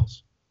somebody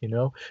else,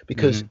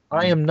 because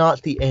I am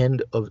not the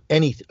end of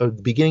anything, or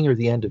the beginning or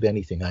the end of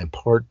anything. I am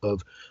part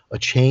of a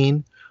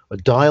chain, a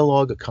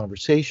dialogue, a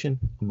conversation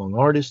among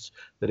artists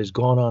that has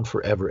gone on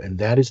forever. And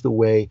that is the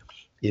way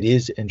it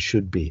is and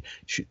should be.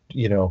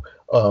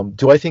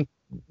 Do I think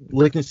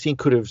Lichtenstein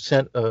could have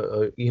sent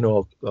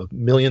 $1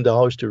 million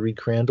to Reed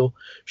Crandall?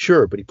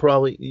 Sure, but he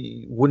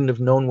probably wouldn't have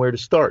known where to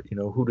start,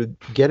 who to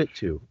get it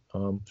to.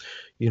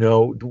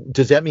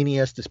 Does that mean he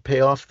has to pay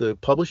off the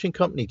publishing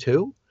company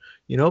too?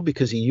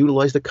 Because he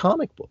utilized a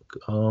comic book.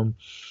 Right.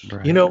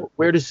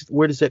 Where does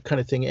that kind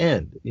of thing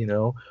end?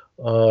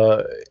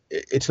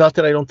 It's not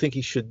that I don't think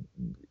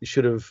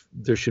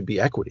there should be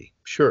equity.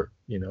 Sure.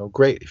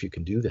 Great if you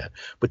can do that.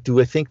 But do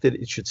I think that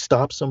it should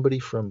stop somebody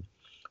from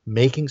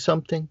making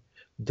something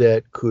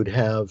that could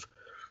have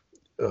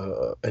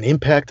an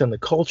impact on the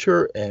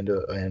culture and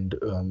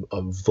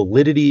a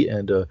validity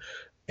and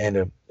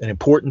an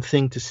important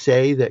thing to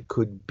say that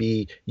could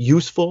be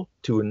useful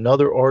to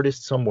another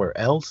artist somewhere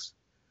else?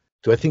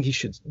 Do I think he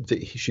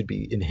should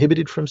be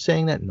inhibited from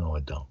saying that? No,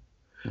 I don't.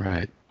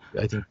 Right.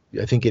 I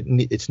think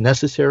it's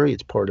necessary.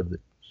 It's part of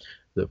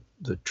the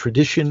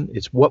tradition.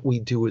 It's what we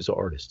do as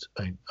artists.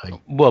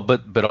 Well,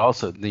 but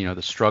also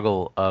the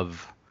struggle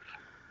of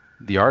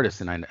the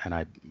artist, and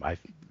I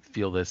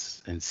feel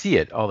this and see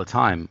it all the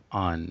time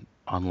online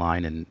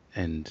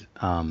and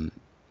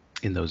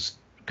in those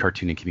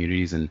cartooning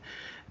communities, and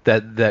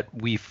that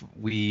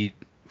we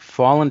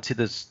fall into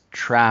this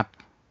trap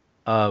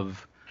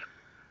of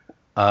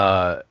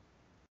the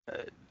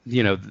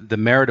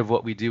merit of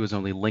what we do is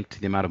only linked to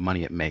the amount of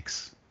money it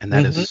makes, and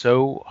that is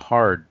so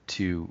hard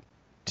to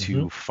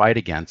fight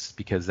against,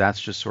 because that's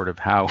just sort of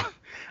how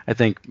I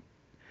think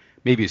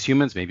maybe as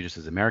humans, maybe just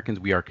as Americans,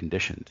 we are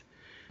conditioned.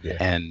 Yeah.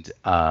 And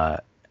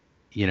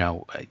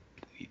your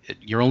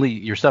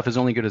stuff is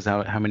only good as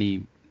how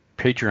many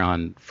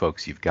Patreon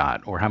folks you've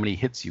got, or how many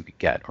hits you could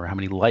get, or how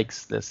many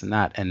likes, this and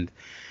that, and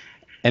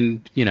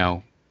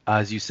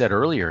as you said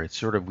earlier, it's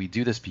sort of, we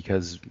do this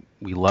because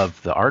we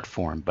love the art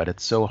form, but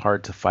it's so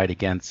hard to fight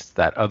against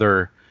that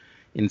other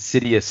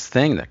insidious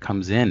thing that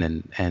comes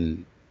in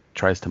and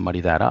tries to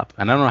muddy that up.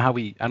 And I don't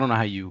know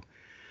how you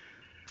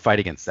fight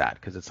against that,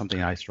 because it's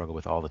something I struggle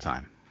with all the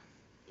time.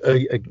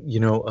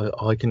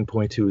 All I can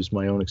point to is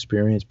my own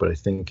experience, but I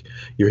think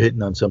you're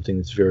hitting on something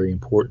that's very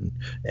important.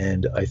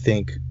 And I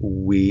think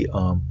we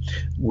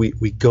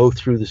go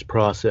through this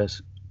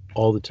process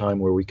all the time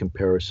where we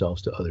compare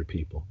ourselves to other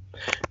people.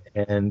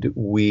 And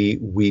we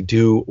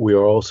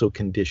are also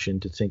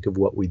conditioned to think of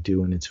what we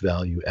do and its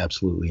value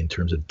absolutely in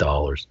terms of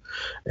dollars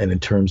and in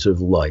terms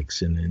of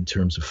likes and in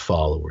terms of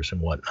followers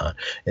and whatnot.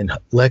 And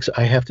Lex,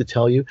 I have to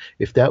tell you,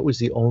 if that was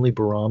the only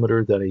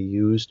barometer that I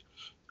used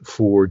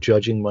for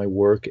judging my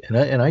work, and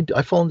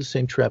I fall in the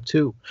same trap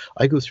too.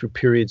 I go through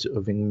periods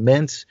of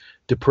immense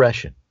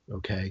depression,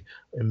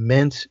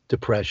 immense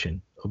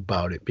depression,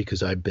 about it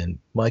because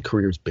my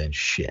career's been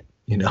shit.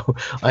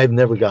 I've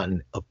never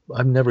gotten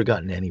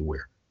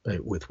anywhere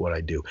with what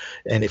I do.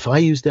 And if I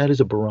use that as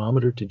a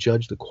barometer to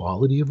judge the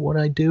quality of what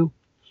I do,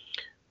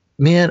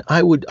 man,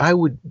 I would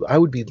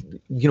be,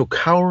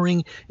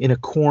 cowering in a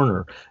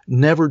corner,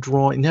 never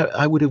drawing.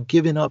 I would have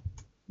given up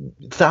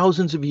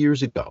thousands of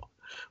years ago,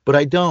 but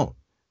I don't.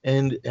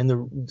 And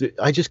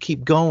I just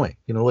keep going,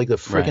 like the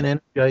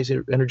freaking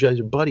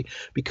Energizer Buddy,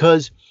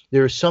 because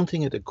there is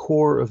something at the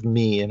core of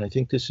me, and I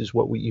think this is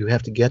what you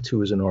have to get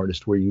to as an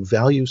artist, where you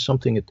value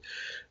something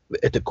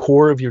at the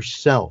core of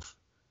yourself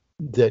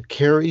that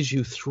carries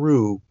you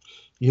through,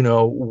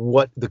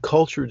 what the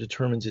culture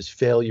determines as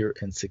failure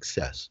and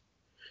success.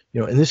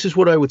 And this is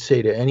what I would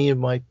say to any of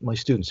my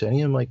students,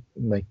 any of my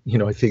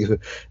I think of it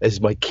as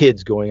my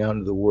kids going out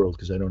into the world,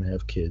 because I don't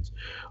have kids,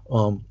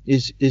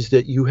 is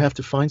that you have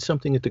to find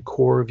something at the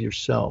core of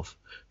yourself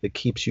that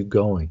keeps you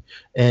going.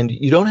 And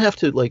you don't have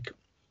to,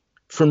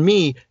 for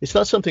me, it's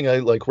not something I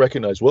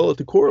recognize. Well, at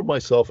the core of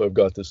myself, I've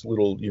got this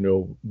little,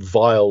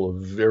 vial of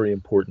very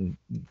important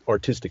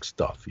artistic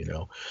stuff,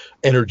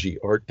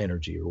 art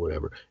energy or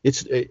whatever.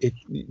 That's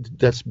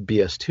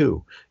BS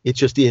too. It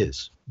just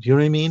is. Do you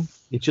know what I mean?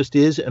 It just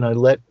is, and I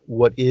let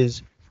what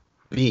is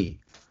be,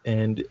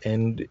 and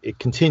it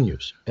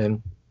continues.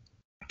 And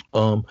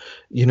I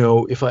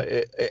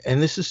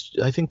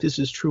think this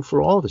is true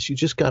for all of us. You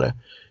just gotta,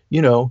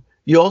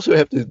 you also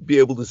have to be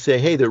able to say,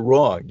 hey, they're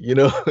wrong,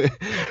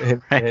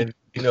 and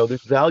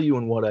there's value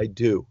in what I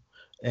do.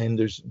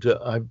 And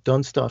I've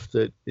done stuff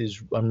that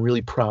I'm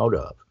really proud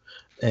of.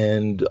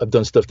 And I've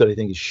done stuff that I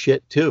think is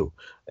shit too.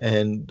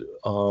 And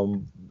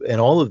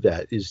all of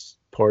that is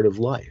part of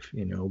life,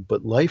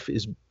 but life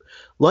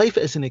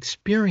as an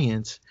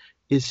experience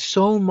is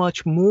so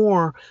much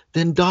more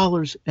than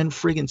dollars and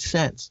friggin'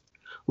 cents.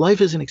 Life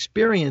as an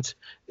experience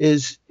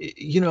is,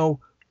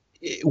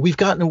 we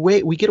get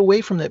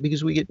away from that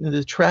because we get into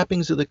the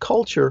trappings of the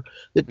culture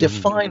that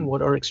define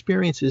what our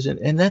experience is.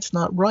 And that's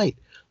not right.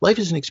 Life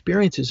as an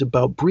experience is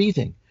about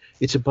breathing.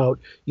 It's about,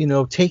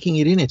 taking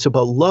it in. It's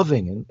about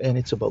loving, and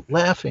it's about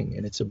laughing,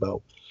 and it's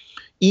about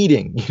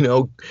eating,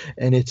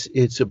 and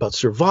it's about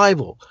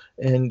survival,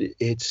 and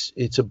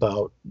it's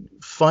about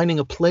finding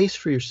a place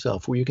for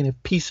yourself where you can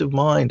have peace of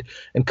mind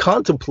and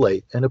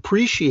contemplate and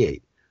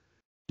appreciate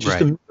just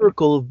the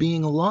miracle of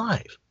being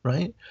alive,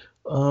 right?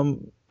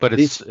 But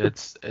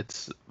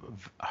it's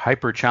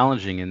hyper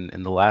challenging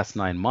in the last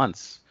 9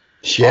 months.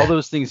 Yeah. All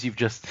those things you've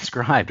just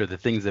described are the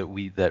things that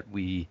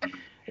we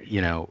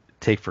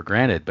take for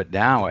granted. But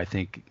now I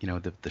think,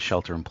 the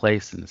shelter in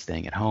place and the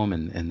staying at home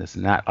and this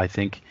and that, I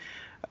think,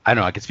 I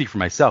don't know, I can speak for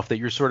myself, that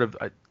your sort of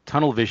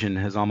tunnel vision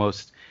has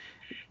almost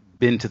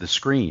been to the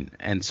screen.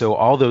 And so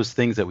all those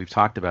things that we've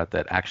talked about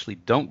that actually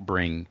don't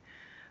bring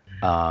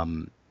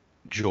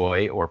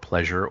joy or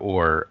pleasure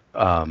or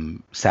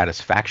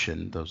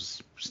satisfaction,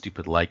 those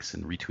stupid likes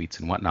and retweets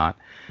and whatnot,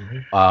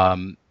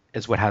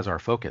 is what has our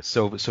focus.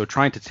 So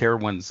trying to tear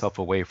oneself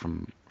away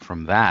from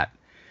that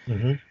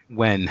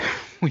when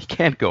we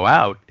can't go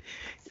out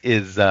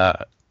is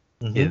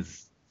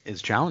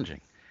challenging.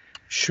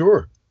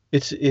 Sure.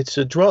 It's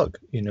a drug,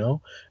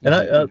 and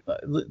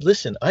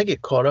listen, I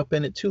get caught up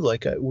in it too,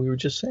 like we were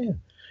just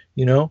saying.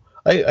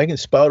 I can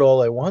spout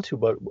all I want to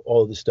about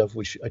all of this stuff,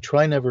 which I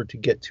try never to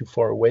get too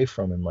far away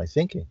from in my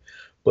thinking.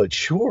 But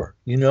sure,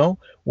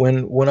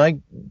 when I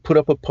put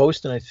up a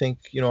post and I think,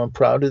 I'm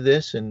proud of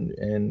this, and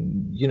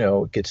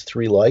it gets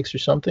 3 likes or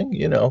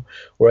something,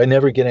 or I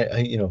never get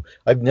it,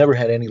 I've never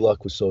had any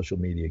luck with social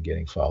media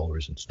getting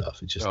followers and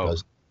stuff. It just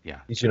doesn't. Yeah.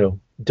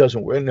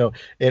 Doesn't work. No.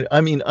 And I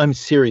mean, I'm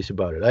serious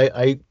about it.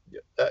 I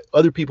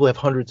other people have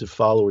hundreds of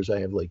followers. I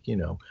have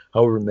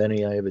however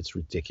many I have. It's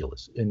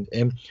ridiculous. And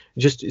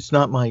just, it's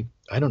not my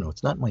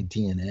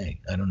DNA.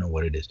 I don't know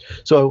what it is.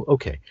 So,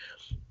 okay.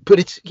 But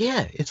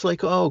it's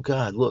like, oh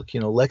God, look,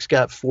 Lex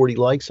got 40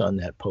 likes on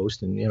that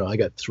post, and I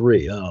got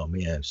 3. Oh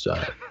man,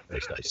 sorry.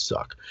 I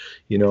suck.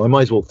 I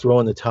might as well throw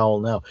in the towel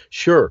now.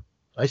 Sure,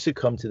 I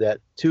succumb to that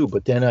too,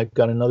 but then I've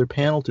got another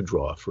panel to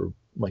draw for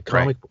my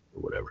comic book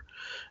or whatever.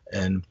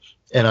 And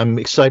I'm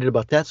excited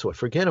about that, so I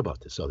forget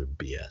about this other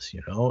BS,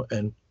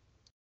 and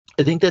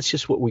I think that's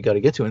just what we got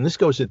to get to. And this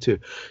goes into,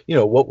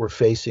 what we're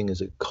facing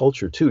as a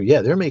culture too.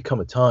 Yeah, there may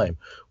come a time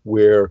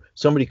where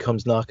somebody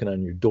comes knocking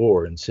on your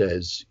door and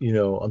says,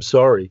 I'm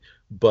sorry,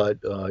 but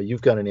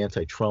you've got an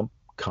anti-Trump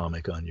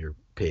comic on your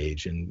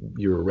page and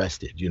you're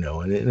arrested,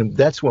 and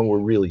that's when we're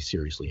really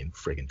seriously in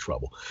friggin'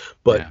 trouble.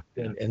 But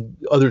and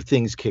other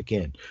things kick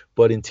in.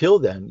 But until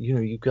then,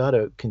 you got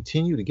to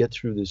continue to get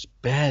through this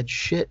bad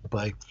shit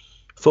by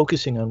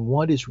focusing on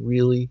what is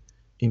really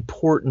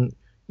important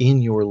in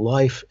your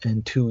life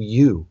and to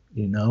you,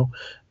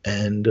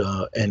 and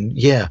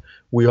yeah,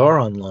 we are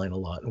online a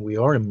lot and we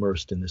are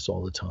immersed in this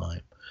all the time,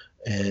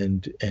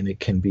 and it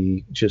can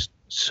be just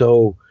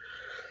so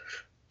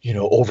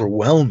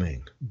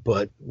overwhelming,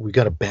 but we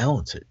got to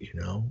balance it,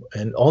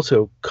 and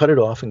also cut it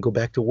off and go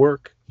back to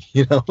work,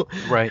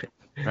 Right.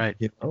 I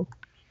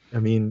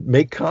mean,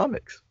 make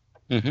comics.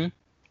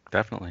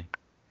 Definitely.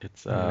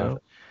 It's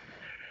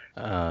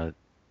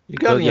You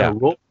got So me on a yeah,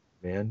 roll,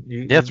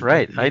 man. that's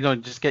right. I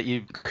don't just get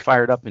you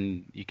fired up,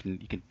 and you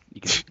can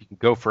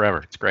go forever.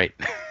 It's great.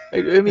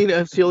 I mean,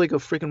 I feel like a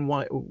freaking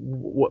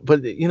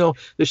but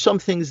there's some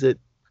things that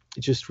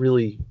just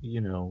really,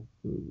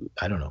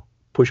 I don't know,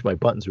 push my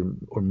buttons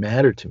or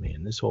matter to me.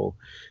 And this whole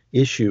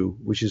issue,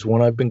 which is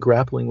one I've been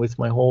grappling with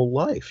my whole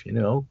life,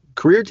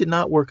 career did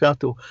not work out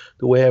the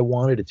way I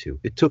wanted it to.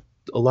 It took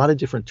a lot of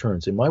different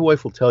turns. And my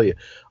wife will tell you,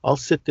 I'll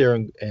sit there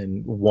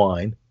and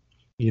whine,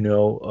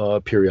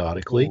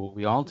 periodically. Well,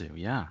 we all do.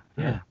 Yeah.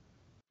 Yeah.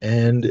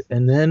 And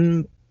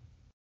then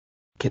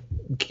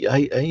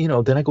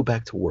then I go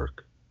back to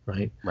work,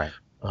 right? Right.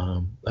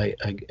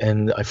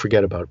 I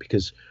forget about it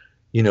because,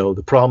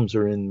 the problems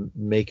are in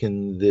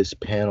making this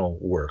panel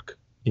work,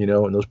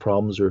 and those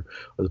problems are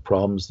the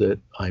problems that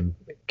I'm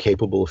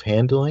capable of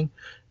handling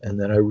and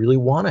that I really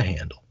want to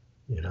handle.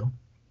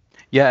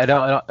 Yeah. It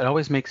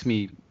always makes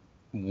me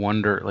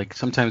wonder. Like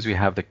sometimes we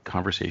have the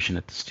conversation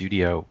at the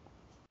studio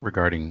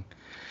regarding,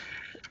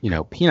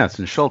 Peanuts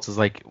and Schulz is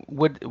like,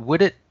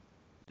 would it?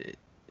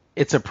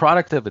 It's a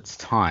product of its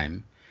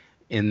time.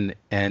 And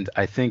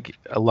I think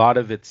a lot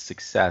of its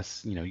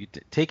success, you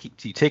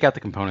take out the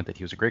component that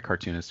he was a great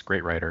cartoonist,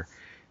 great writer,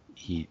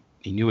 he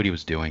knew what he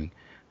was doing,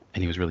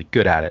 and he was really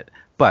good at it.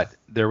 But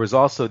there was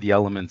also the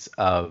elements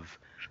of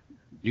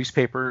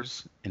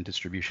newspapers and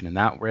distribution in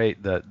that way.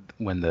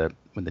 When the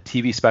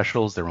TV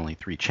specials, there were only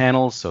 3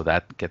 channels, so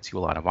that gets you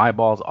a lot of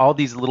eyeballs. All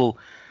these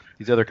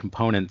other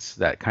components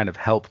that kind of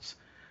helped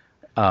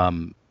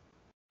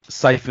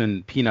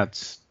siphon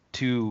Peanuts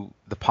to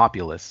the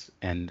populace,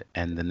 and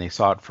then they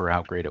saw it for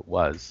how great it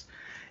was.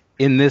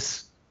 In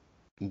this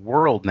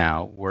world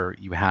now where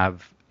you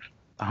have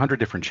 100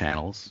 different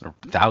channels or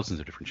thousands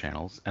of different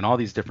channels and all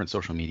these different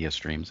social media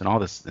streams and all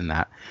this and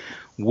that,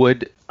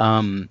 would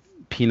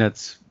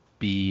Peanuts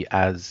be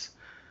as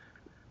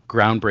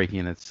groundbreaking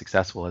and as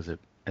successful as it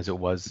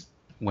was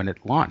when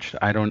it launched?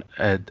 I don't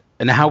and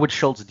how would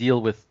Schulz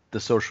deal with the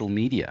social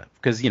media?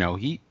 Because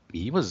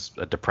he was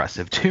a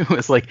depressive too.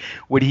 It's like,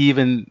 would he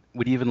even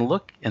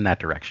look in that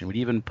direction? Would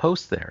he even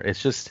post there?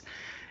 It's just,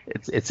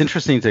 it's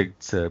interesting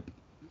to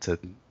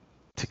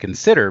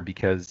consider,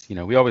 because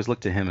we always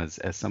look to him as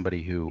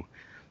somebody who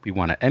we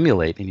want to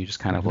emulate, and you just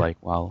kind of like,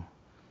 well,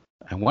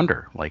 I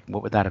wonder, like,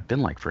 what would that have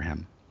been like for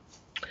him?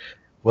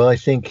 Well, I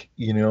think,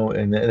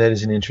 and that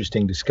is an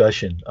interesting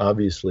discussion,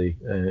 obviously,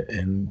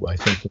 and I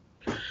think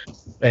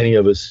any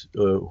of us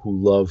who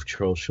love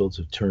Charles Schulz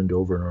have turned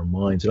over in our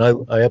minds. And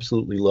I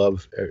absolutely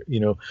love,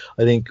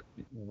 I think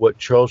what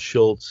Charles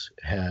Schulz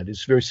had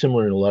is very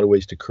similar in a lot of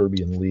ways to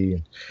Kirby and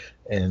Lee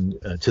and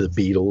to the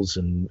Beatles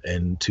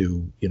and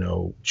to,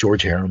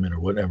 George Harriman or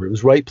whatever. It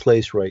was right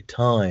place, right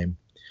time.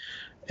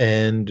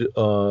 And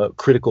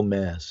critical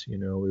mass,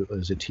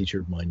 as a teacher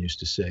of mine used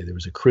to say, there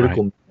was a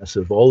critical mass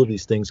of all of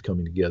these things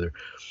coming together.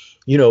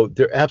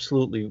 There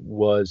absolutely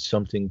was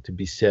something to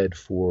be said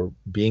for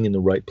being in the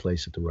right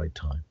place at the right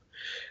time.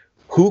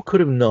 Who could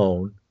have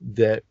known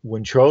that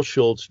when Charles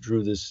Schulz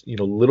drew this,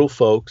 little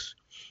folks,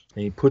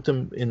 and he put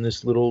them in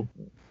this little,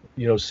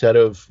 set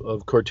of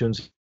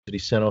cartoons that he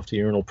sent off to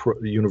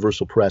the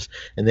Universal Press,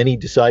 and then he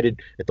decided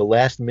at the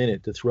last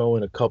minute to throw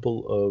in a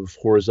couple of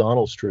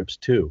horizontal strips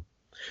too.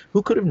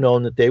 Who could have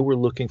known that they were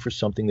looking for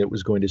something that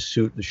was going to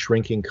suit the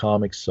shrinking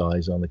comic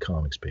size on the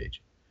comics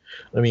page?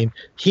 I mean,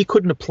 he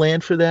couldn't have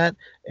planned for that,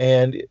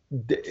 and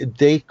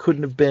they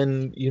couldn't have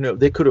been,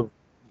 they could have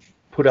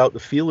put out the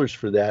feelers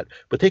for that,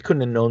 but they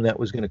couldn't have known that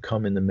was going to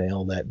come in the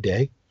mail that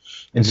day.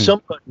 And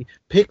somebody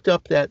picked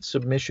up that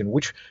submission,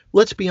 which,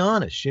 let's be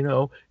honest,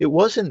 it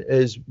wasn't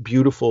as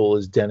beautiful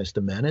as Dennis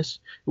the Menace.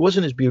 It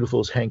wasn't as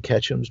beautiful as Hank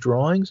Ketcham's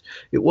drawings.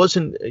 It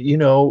wasn't,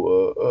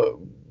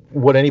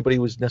 what anybody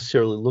was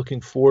necessarily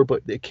looking for,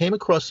 but it came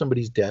across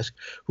somebody's desk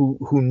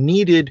who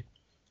needed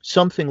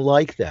something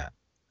like that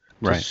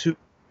to suit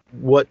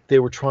what they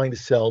were trying to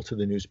sell to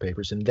the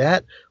newspapers. And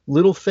that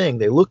little thing,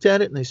 they looked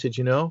at it and they said,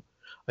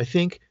 I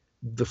think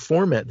the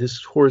format,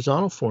 this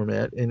horizontal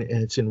format, and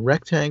it's in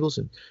rectangles,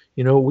 and,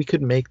 we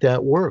could make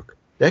that work.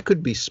 That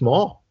could be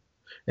small.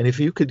 And if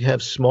you could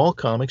have small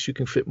comics, you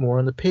can fit more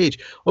on the page.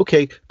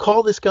 Okay,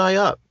 call this guy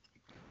up.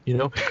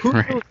 Who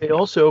knew they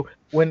also,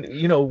 when,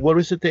 what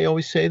is it they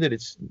always say, that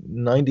it's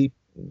 99%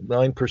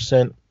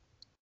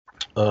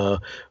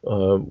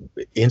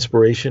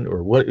 inspiration,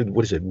 or what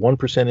is it,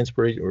 1%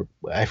 inspiration, or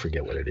I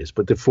forget what it is,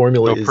 but the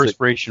formula is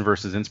perspiration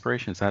versus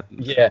inspiration. Is that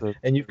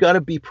and you've got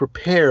to be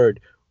prepared.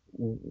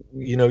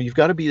 You've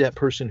got to be that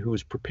person who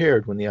is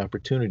prepared when the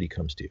opportunity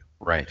comes to you.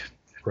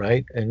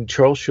 Right. And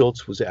Charles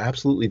Schulz was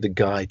absolutely the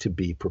guy to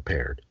be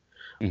prepared.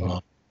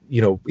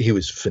 He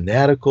was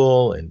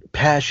fanatical and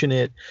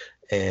passionate,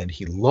 and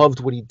he loved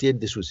what he did.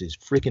 This was his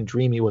freaking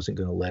dream. He wasn't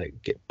going to let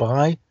it get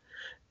by.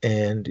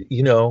 And,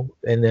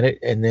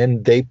 and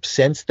then they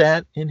sensed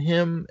that in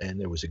him, and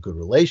there was a good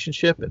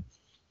relationship, and,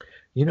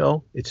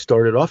 it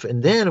started off.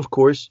 And then, of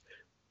course,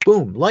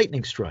 boom,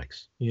 lightning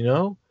strikes,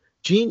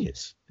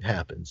 genius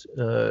happens.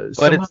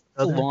 But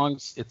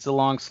it's a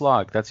long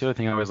slog. That's the other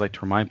thing I always like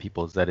to remind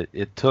people, is that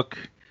it took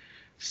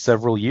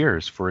several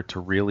years for it to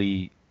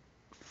really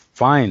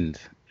find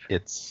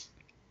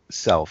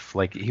itself.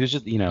 Like he was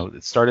just,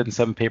 it started in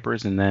 7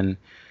 papers, and then,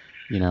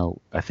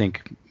 I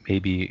think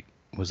maybe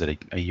was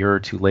it a year or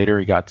two later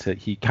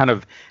he kind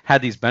of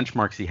had these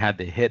benchmarks he had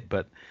to hit,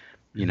 but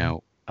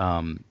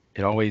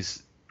it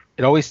always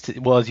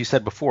well, as you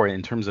said before,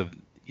 in terms of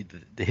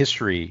the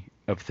history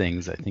of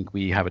things, I think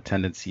we have a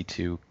tendency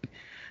to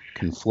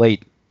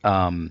conflate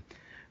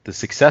the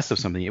success of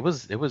something.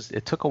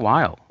 It took a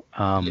while.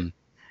 And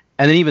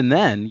then even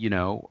then,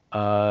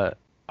 I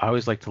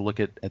always like to look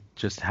at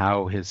just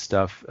how his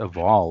stuff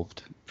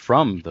evolved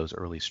from those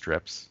early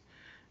strips,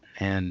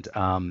 and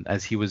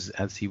as he was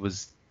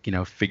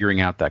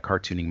figuring out that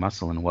cartooning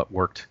muscle and what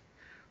worked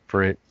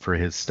for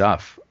his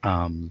stuff.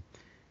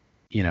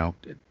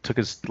 It took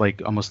us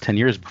like almost 10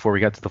 years before we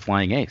got to the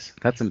Flying Ace.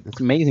 That's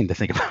amazing to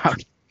think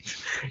about.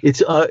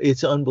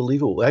 It's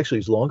unbelievable. Actually,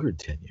 it's longer than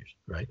 10 years,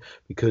 right?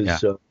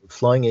 Because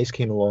Flying Ace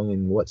came along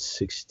in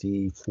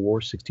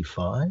 64,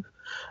 65.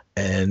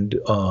 And,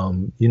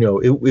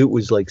 it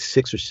was like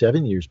 6 or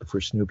 7 years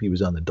before Snoopy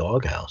was on the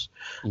Doghouse.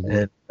 Mm-hmm.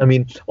 And I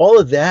mean, all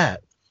of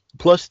that,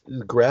 plus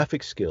the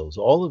graphic skills,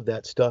 all of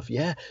that stuff.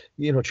 Yeah.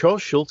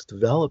 Charles Schulz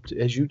developed,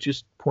 as you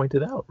just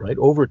pointed out, right?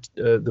 Over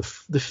the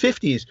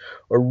 50s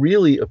are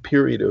really a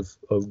period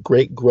of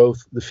great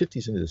growth, the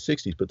 50s into the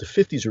 60s, but the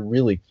 50s are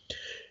really,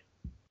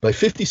 by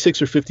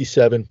 56 or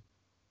 57,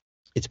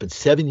 it's been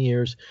 7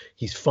 years.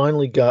 He's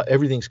finally got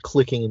everything's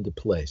clicking into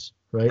place,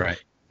 right?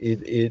 Right.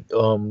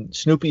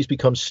 Snoopy's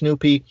become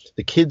Snoopy.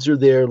 The kids are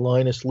there,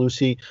 Linus,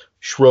 Lucy,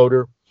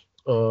 Schroeder.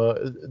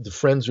 The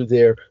friends are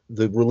there.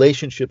 The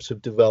relationships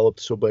have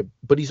developed.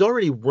 But he's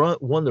already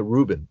won the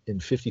Reuben in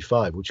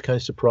 55, which kind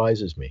of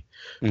surprises me,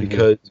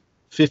 because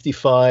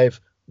 55,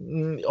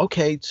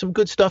 okay, some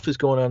good stuff is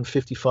going on in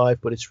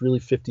 55, but it's really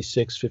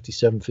 56,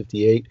 57,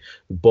 58.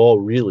 The ball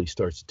really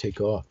starts to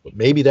take off. But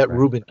maybe that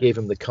Reuben gave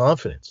him the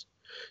confidence,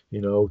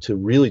 to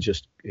really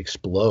just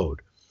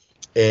explode.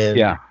 And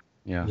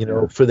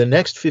for the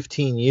next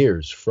 15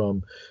 years,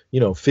 from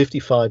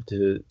 55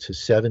 to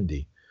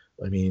 70,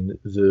 I mean,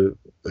 the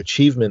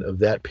achievement of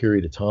that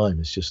period of time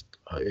is just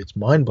it's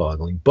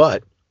mind-boggling.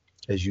 But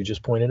as you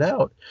just pointed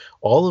out,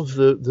 all of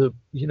the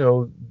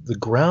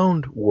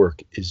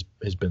groundwork has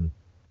been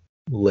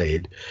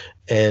laid,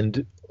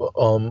 and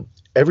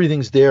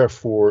everything's there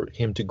for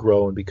him to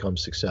grow and become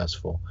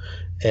successful.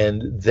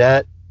 And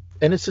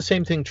it's the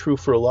same thing true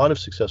for a lot of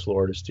successful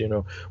artists.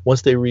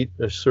 Once they reach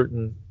a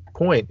certain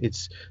point,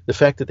 it's the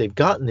fact that they've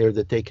gotten there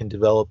that they can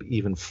develop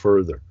even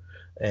further,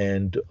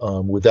 and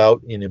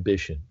without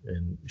inhibition.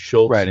 And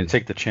Schulz, right, and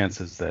take the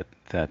chances that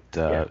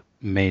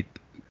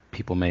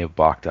people may have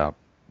balked out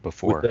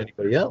before with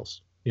anybody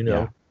else.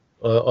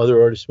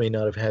 Other artists may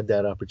not have had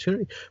that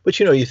opportunity. But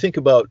you think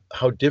about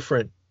how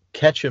different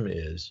Ketchum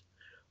is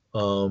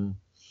in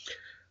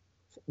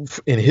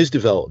his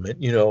development.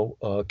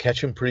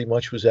 Ketchum pretty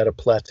much was at a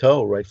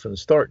plateau right from the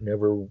start,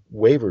 never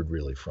wavered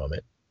really from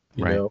it.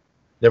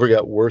 Never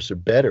got worse or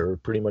better,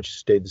 pretty much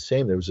stayed the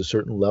same. There was a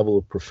certain level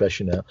of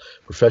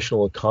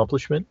professional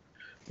accomplishment,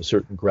 a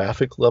certain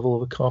graphic level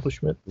of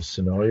accomplishment. The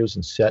scenarios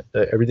and set,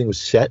 everything was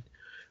set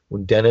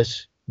when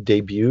Dennis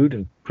debuted,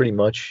 and pretty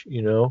much,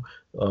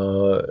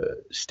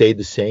 stayed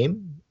the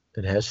same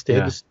and has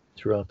stayed the same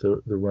throughout the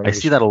run. I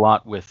see that a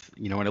lot with,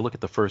 when I look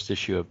at the first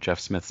issue of Jeff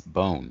Smith's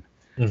Bone,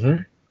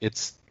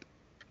 it's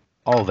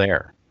all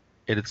there.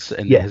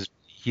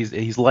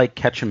 He's like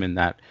Ketchum in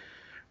that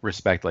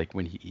respect. Like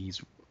when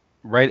he's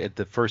right at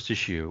the first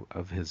issue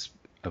of his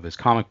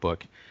comic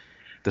book,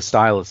 the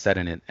style is set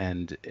in it,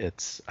 and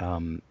it's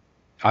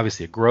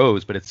obviously it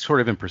grows, but it's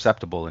sort of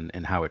imperceptible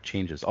in how it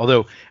changes.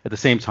 Although at the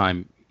same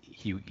time,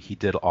 he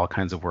did all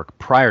kinds of work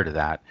prior to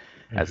that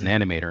as an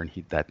animator, and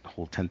that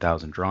whole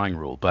 10,000 drawing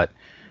rule. But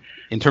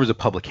in terms of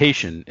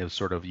publication, it was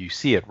sort of, you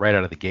see it right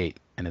out of the gate,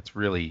 and it's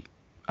really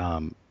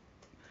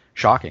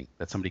shocking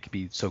that somebody could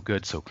be so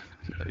good so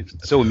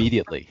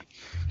immediately.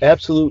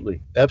 Absolutely.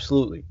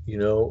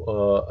 When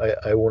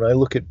I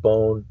look at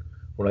Bone,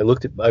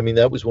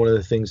 that was one of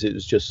the things that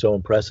was just so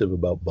impressive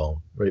about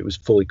Bone, right? It was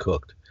fully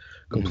cooked,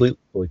 completely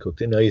fully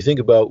cooked. And now you think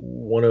about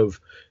one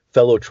of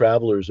fellow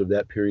travelers of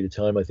that period of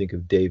time, I think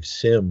of Dave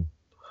Sim,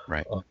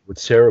 right, with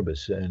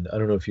Cerebus. And I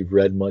don't know if you've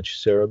read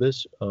much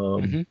Cerebus,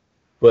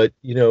 but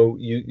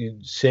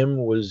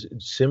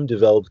Sim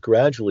developed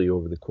gradually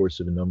over the course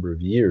of a number of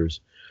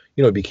years.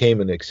 Became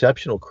an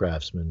exceptional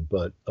craftsman,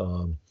 but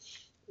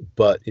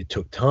it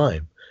took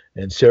time.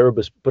 And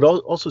Cerebus, but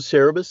also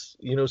Cerebus,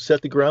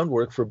 set the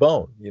groundwork for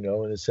Bone, in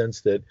a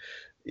sense that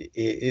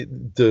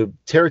the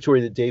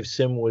territory that Dave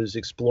Sim was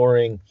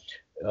exploring,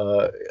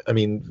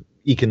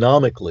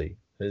 economically,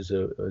 as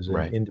an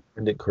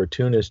independent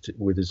cartoonist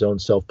with his own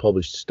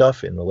self-published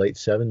stuff in the late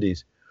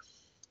 70s,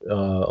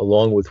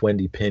 along with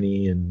Wendy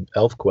Penny and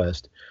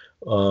ElfQuest,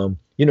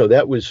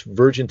 that was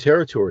virgin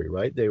territory,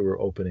 right? They were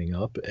opening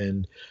up,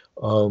 and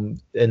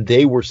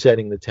they were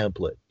setting the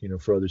template,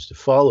 for others to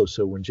follow.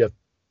 So when Jeff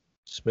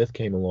Smith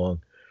came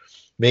along,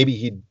 maybe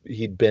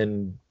he'd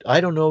been, I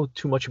don't know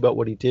too much about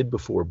what he did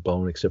before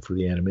Bone, except for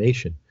the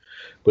animation,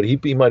 but he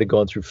might have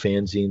gone through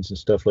fanzines and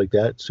stuff like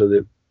that, so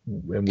that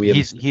and we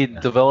haven't. He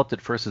developed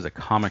it first as a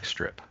comic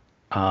strip,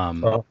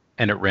 Oh,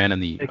 and it ran in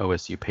the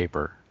OSU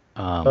paper.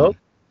 oh,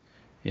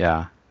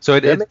 Yeah. So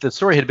that makes the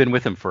story had been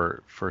with him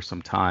for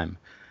some time,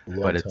 a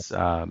long but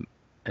time. it's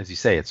as you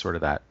say, it's sort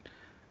of that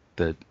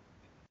the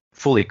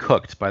fully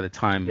cooked by the Yeah.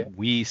 time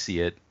we see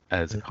it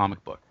as a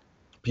comic book.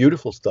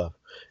 Beautiful stuff.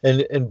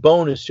 And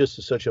Bone is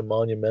just such a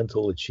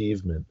monumental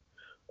achievement.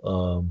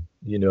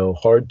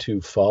 Hard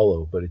to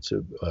follow, but it's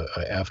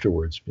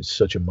afterwards, it's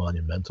such a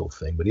monumental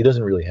thing. But he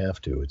doesn't really have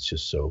to. It's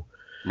just so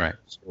Right.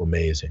 so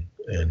amazing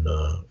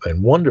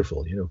and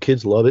wonderful.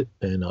 Kids love it,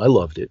 and I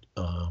loved it.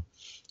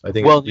 I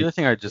think Well, the other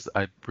thing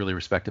I really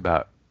respect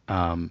about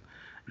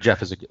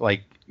Jeff is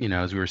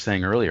as we were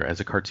saying earlier, as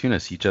a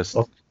cartoonist,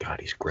 oh God,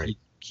 he's great. he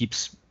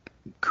keeps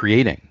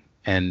creating,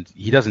 and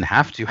he doesn't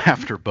have to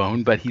after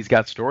Bone, but he's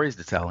got stories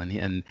to tell,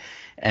 and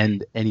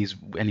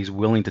he's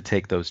willing to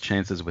take those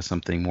chances with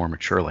something more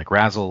mature like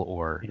Razzle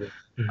or Yeah.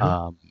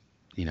 Mhm.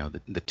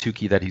 the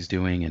Tukey that he's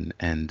doing,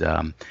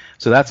 and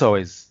so that's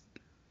always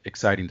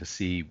exciting to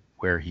see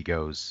where he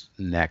goes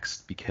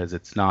next, because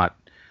it's not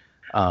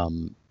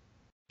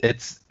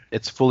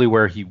it's fully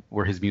where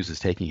his muse is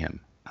taking him.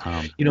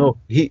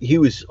 He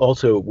was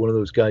also one of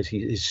those guys.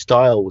 His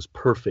style was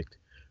perfect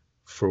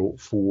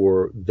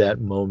for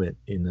that moment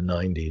in the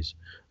 90s.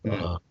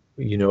 Mhm.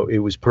 It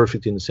was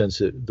perfect in the sense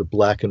that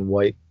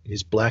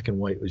his black and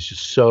white was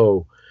just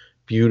so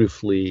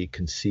beautifully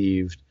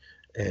conceived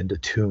and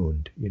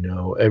attuned.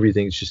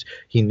 Everything's just,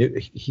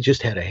 he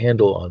just had a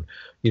handle on,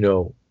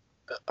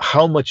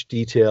 how much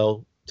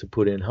detail to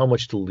put in, how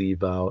much to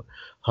leave out,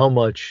 how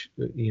much,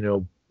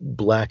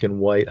 black and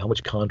white, how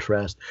much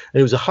contrast. And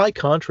it was a high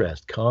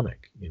contrast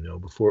comic,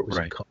 before it was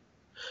in Right. color.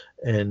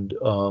 And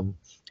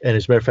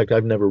as a matter of fact,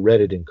 I've never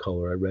read it in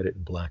color. I read it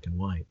in black and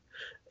white.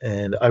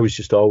 And I was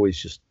just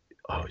always his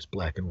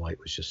black and white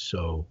was just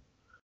so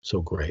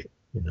great,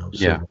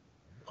 Yeah.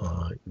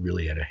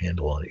 really had a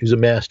handle on it. He was a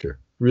master,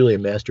 really a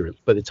master.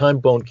 By the time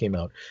Bone came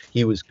out,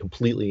 he was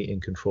completely in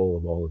control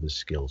of all of his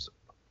skills.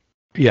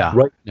 Yeah.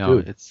 Right.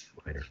 No, Dude.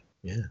 Writer.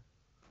 Yeah.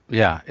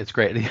 yeah, it's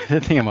great.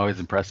 The thing I'm always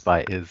impressed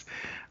by is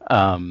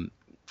I'm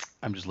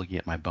just looking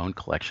at my Bone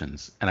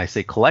collections, and I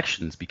say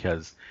collections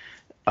because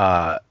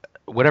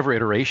whatever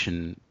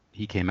iteration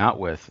he came out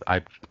with,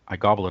 I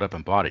gobble it up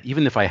and bought it.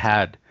 Even if I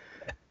had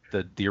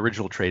the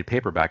original trade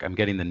paperback, I'm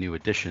getting the new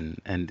edition,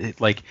 and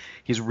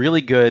he's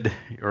really good,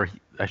 or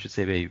I should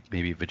say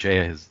maybe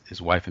Vijaya,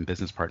 his wife and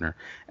business partner,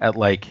 at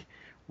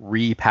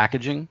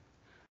repackaging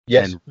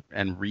Yes.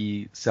 and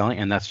reselling,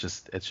 and it's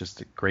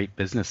just a great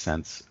business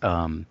sense.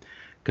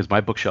 Because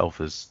my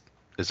bookshelf is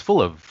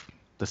full of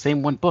the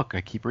same one book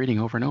I keep reading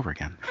over and over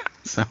again.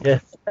 So Yeah.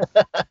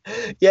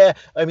 Yeah.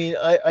 I mean,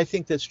 I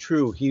think that's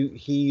true.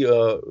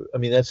 I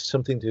mean, that's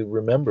something to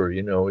remember,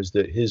 is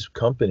that his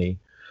company,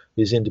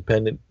 his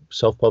independent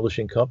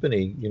self-publishing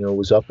company,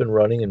 was up and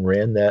running and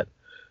ran that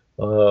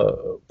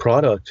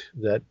product,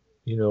 that,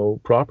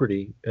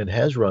 property, and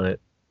has run it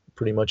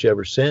pretty much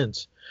ever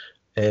since.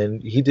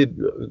 And he did,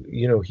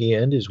 he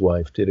and his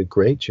wife did a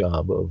great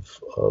job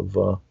of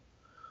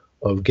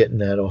getting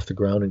that off the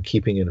ground and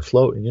keeping it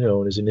afloat.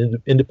 And as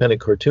an independent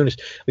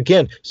cartoonist,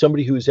 again,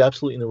 somebody who was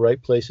absolutely in the right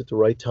place at the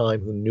right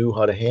time, who knew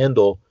how to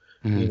handle,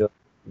 you mhm. know,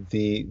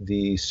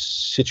 the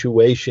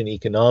situation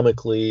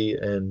economically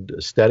and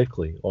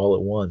aesthetically all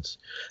at once.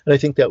 And I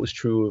think that was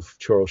true of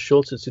Charles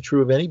Schulz. It's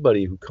true of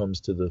anybody who comes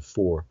to the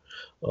fore.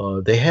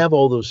 They have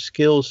all those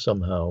skills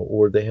somehow,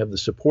 or they have the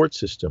support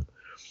system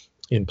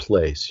in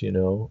place,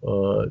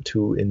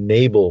 to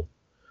enable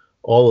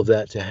all of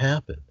that to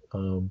happen.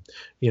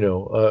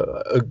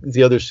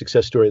 The other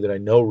success story that I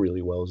know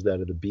really well is that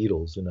of the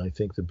Beatles, and I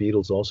think the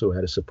Beatles also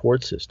had a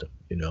support system,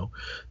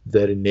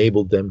 that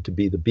enabled them to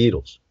be the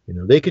Beatles.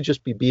 They could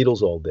just be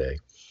Beatles all day,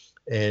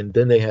 and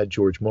then they had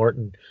George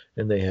Martin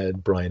and they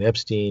had Brian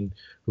Epstein,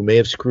 who may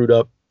have screwed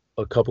up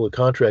a couple of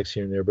contracts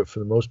here and there, but for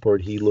the most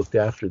part, he looked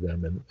after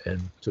them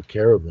and took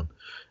care of them.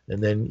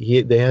 And then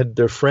they had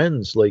their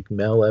friends like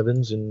Mal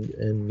Evans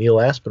and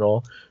Neil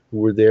Aspinall, who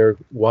were there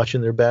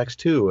watching their backs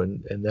too,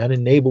 and that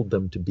enabled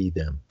them to be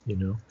them,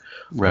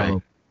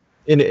 Right.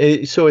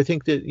 And so I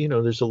think that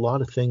there's a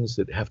lot of things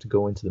that have to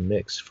go into the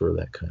mix for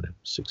that kind of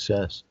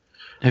success.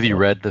 Have you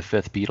read The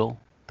Fifth Beatle,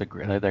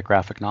 that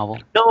graphic novel?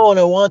 No, and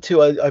I want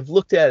to. I've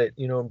looked at it,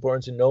 in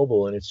Barnes and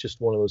Noble, and it's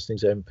just one of those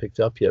things I haven't picked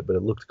up yet. But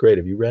it looked great.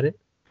 Have you read it?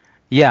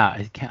 Yeah,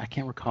 I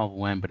can't recall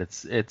when, but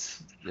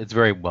it's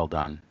very well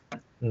done.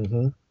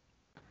 Mm-hmm.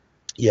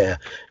 Yeah,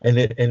 and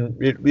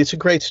it's a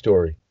great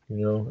story.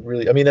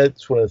 Really. I mean,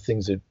 that's one of the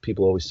things that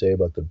people always say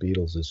about the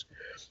Beatles is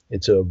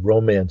it's a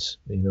romance.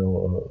 A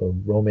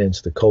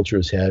romance the culture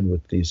has had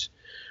with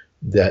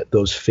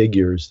those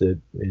figures that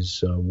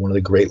is one of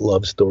the great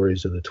love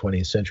stories of the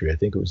 20th century. I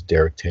think it was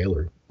Derek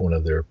Taylor, one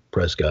of their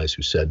press guys,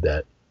 who said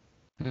that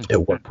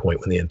at one point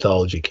when the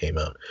anthology came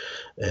out.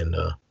 And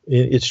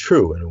it's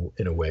true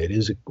in a way. It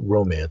is a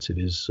romance. It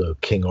is a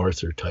King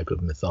Arthur type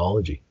of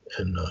mythology.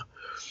 And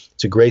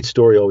it's a great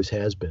story, always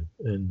has been.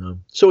 And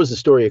so is the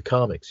story of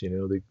comics,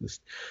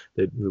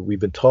 that we've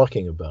been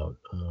talking about.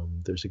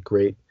 There's a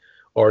great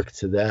arc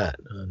to that.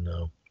 And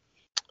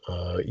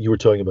you were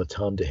talking about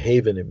Tom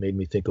DeHaven. It made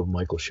me think of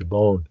Michael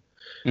Chabon,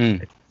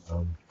 Mm,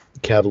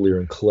 Cavalier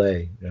and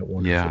Clay. That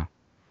wonderful. yeah.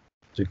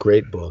 It's a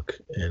great book,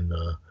 and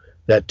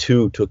that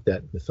too took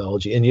that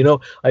mythology. And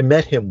I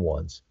met him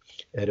once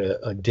at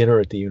a dinner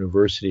at the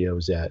university I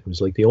was at. It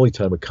was like the only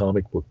time a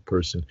comic book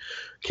person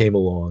came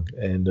along,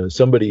 and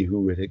somebody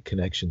who had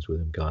connections with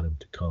him got him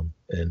to come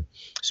and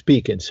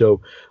speak. And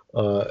so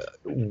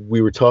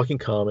we were talking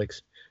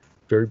comics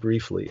very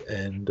briefly,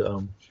 and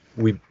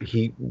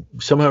he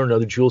somehow or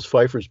another, Jules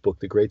Feiffer's book,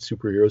 The Great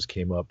Superheroes,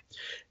 came up,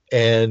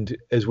 and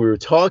as we were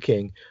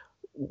talking,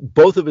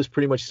 both of us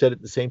pretty much said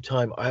at the same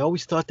time, I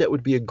always thought that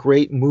would be a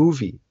great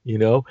movie,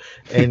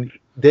 and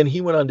then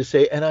he went on to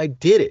say, and I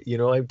did it,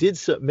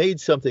 I made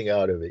something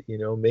out of it,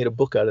 made a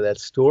book out of that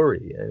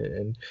story.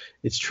 And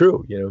it's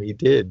true, he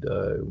did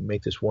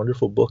make this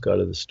wonderful book out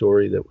of the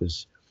story that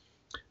was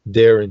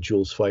there in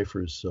Jules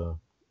Feiffer's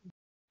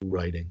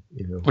writing,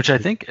 Which I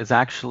think is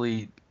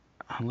actually,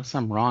 unless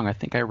I'm wrong, I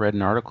think I read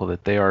an article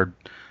that they are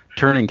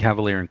turning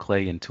Cavalier and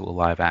Clay into a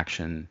live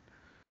action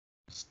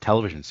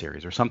television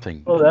series or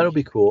something. Oh, that'll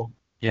be cool.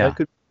 Yeah. That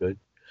could be good.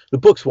 The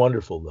book's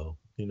wonderful, though.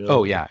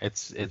 Oh yeah,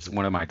 it's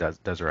one of my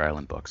Desert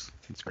Island books.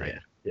 It's great.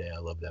 Yeah, I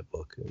love that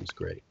book. It was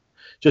great.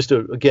 Just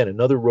again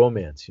another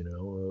romance,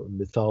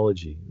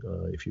 mythology,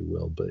 if you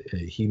will. But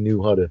he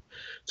knew how to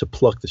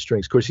pluck the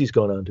strings. Of course, he's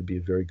gone on to be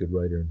a very good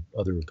writer in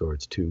other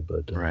regards too.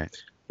 But right.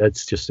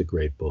 That's just a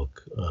great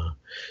book.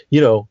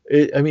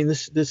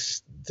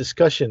 This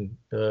discussion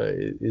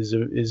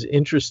is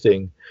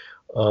interesting.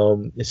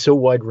 It's so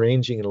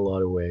wide-ranging in a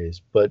lot of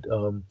ways, but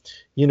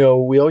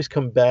we always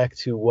come back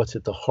to what's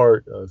at the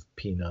heart of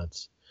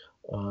Peanuts,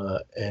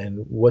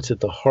 and what's at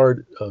the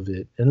heart of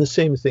it. And the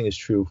same thing is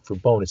true for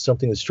Bone. It's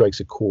something that strikes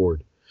a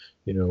chord,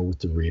 with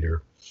the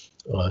reader,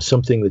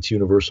 something that's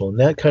universal, and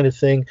that kind of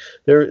thing.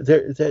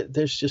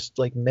 There's just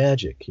like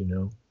magic,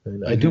 and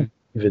I do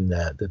believe in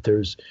that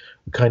there's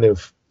a kind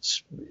of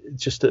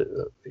just a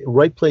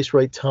right place,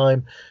 right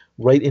time,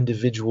 right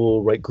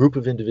individual, right group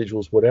of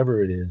individuals,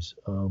 whatever it is.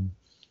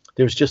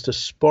 There's just a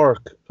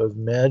spark of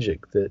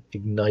magic that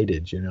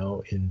ignited,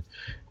 in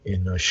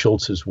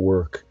Schultz's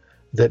work,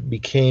 that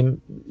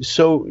became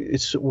so.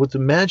 It's what the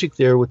magic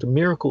there, what the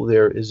miracle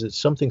there is, that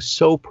something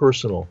so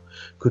personal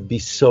could be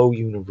so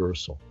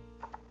universal.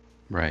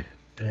 Right.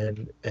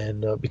 And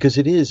because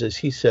it is, as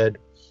he said,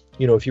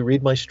 if you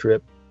read my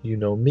strip, you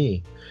know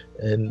me,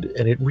 and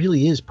it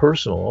really is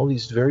personal. All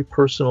these very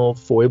personal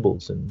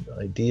foibles and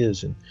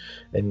ideas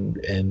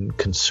and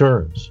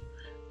concerns,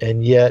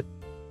 and yet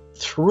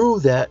through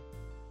that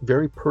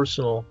very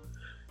personal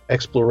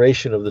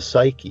exploration of the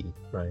psyche,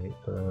 right,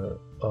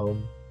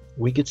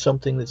 we get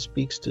something that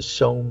speaks to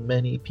so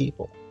many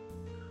people.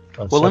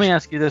 Well, let me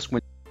ask you this: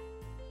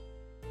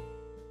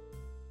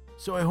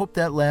 So I hope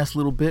that last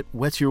little bit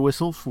wets your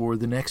whistle for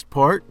the next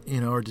part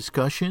in our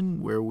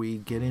discussion, where we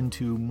get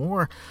into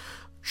more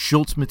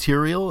Schultz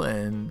material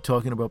and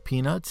talking about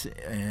Peanuts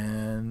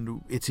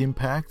and its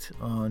impact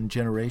on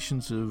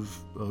generations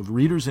of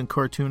readers and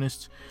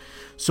cartoonists.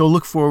 So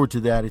look forward to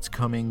that. It's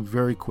coming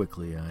very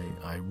quickly.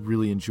 I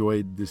really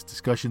enjoyed this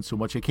discussion so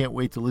much. I can't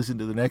wait to listen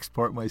to the next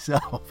part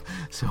myself.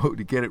 So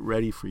to get it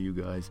ready for you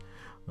guys.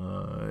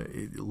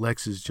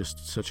 Lex is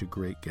just such a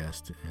great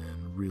guest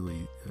and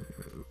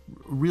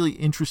really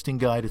interesting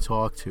guy to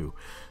talk to.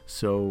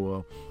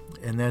 So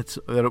and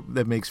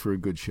that makes for a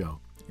good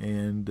show.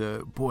 And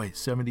boy,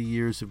 70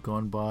 years have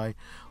gone by.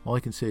 All I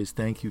can say is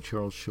thank you,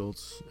 Charles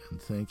Schulz,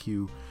 and thank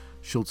you,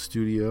 Schulz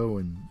Studio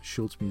and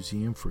Schulz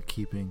Museum, for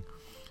keeping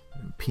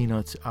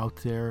Peanuts out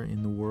there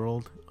in the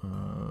world.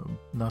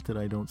 Not that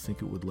I don't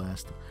think it would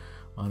last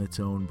on its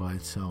own by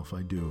itself.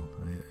 I do.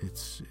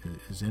 It's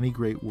as any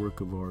great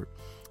work of art,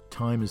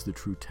 time is the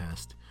true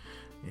test.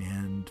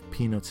 And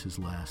Peanuts has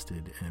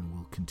lasted and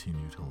will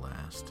continue to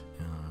last.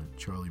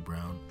 Charlie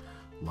Brown,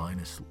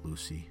 Linus,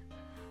 Lucy,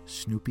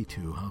 Snoopy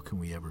too. How can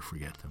we ever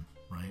forget them,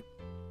 right?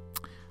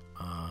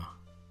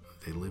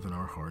 They live in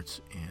our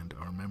hearts and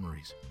our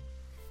memories.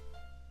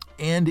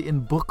 And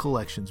in book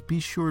collections, be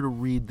sure to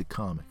read the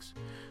comics.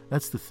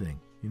 That's the thing,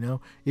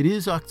 It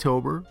is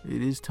October.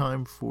 It is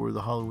time for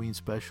the Halloween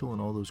special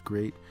and all those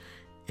great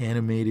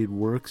animated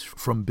works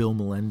from Bill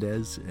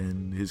Melendez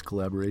and his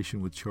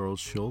collaboration with Charles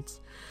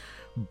Schulz.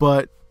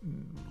 But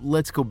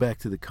let's go back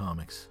to the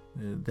comics.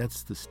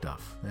 That's the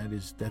stuff.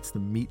 That's the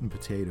meat and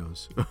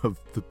potatoes of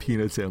the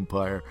Peanuts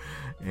empire,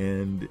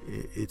 and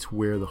it's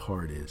where the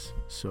heart is.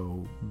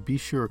 So be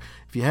sure,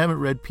 if you haven't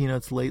read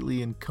Peanuts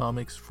lately in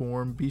comics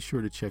form, be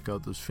sure to check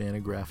out those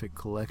Fantagraphic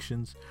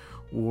collections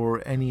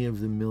or any of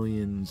the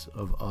millions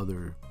of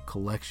other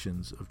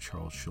collections of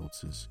Charles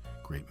Schulz's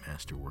great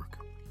masterwork.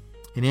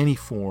 In any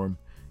form,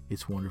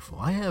 it's wonderful.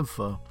 I have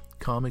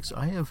comics.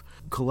 I have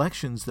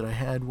collections that I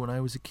had when I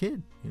was a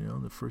kid,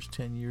 the first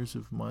 10 years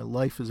of my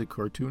life as a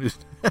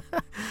cartoonist,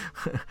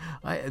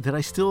 that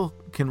I still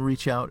can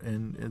reach out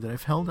and that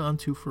I've held on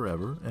to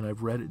forever, and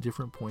I've read at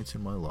different points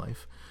in my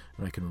life,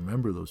 and I can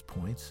remember those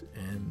points,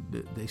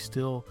 and they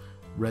still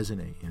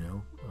resonate,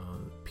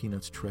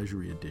 Peanuts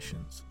Treasury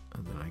editions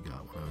that I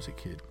got when I was a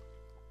kid.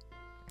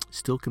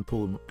 Still can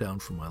pull them down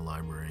from my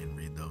library and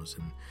read those,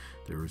 and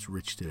they're as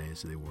rich today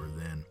as they were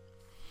then.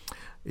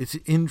 It's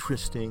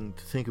interesting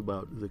to think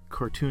about the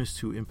cartoonists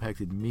who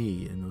impacted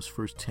me in those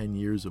first 10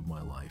 years of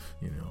my life,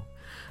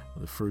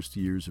 the first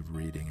years of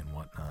reading and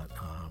whatnot.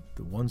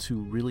 The ones who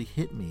really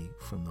hit me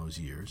from those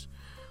years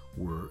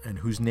were, and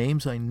whose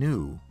names I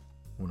knew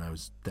when I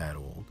was that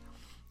old,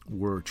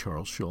 were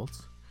Charles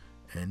Schulz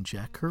and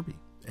Jack Kirby.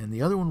 And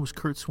the other one was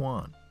Curt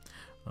Swan,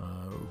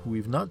 who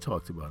we've not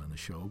talked about on the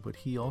show, but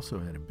he also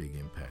had a big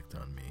impact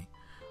on me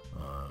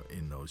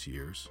in those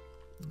years.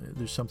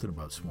 There's something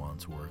about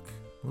Swan's work.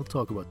 We'll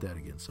talk about that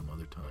again some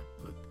other time.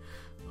 But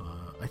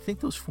I think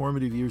those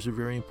formative years are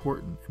very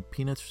important, and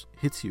Peanuts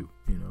hits you,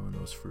 in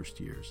those first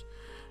years,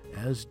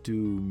 as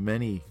do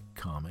many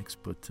comics.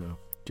 But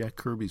Jack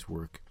Kirby's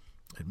work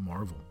at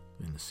Marvel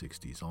in the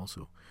 60s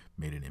also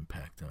made an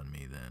impact on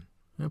me then.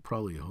 And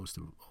probably a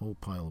whole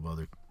pile of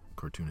other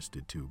cartoonists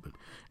did too. But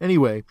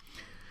anyway,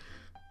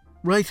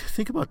 right,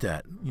 think about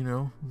that.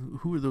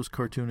 Who are those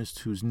cartoonists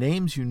whose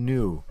names you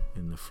knew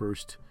in your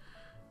first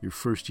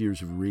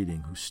years of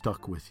reading, who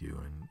stuck with you,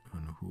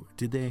 and who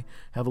did they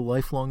have a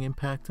lifelong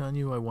impact on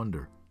you? I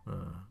wonder.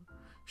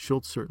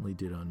 Schulz certainly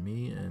did on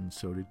me, and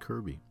so did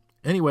Kirby.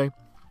 Anyway,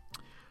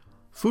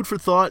 food for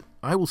thought.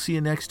 I will see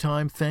you next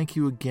time. Thank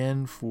you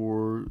again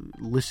for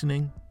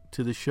listening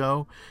to the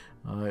show.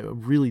 I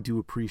really do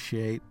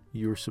appreciate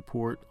your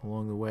support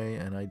along the way,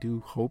 and I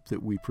do hope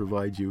that we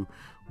provide you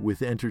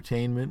with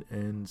entertainment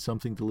and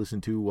something to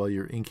listen to while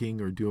you're inking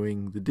or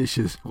doing the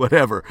dishes,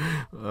 whatever.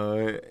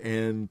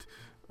 And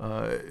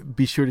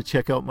be sure to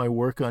check out my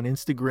work on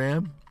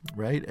Instagram,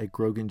 right, at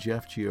Grogan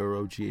Jeff,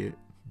 G-R-O-G.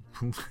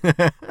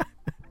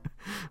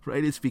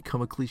 Right, it's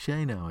become a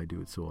cliche now. I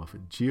do it so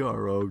often.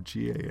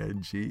 Grogangeoff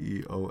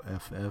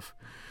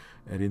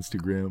at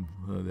Instagram.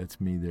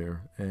 That's me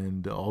there.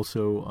 And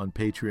also on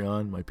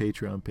Patreon, my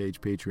Patreon page,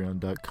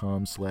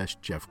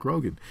 patreon.com/Jeff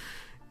Grogan.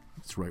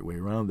 It's the right way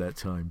around that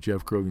time.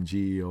 Jeff Grogan,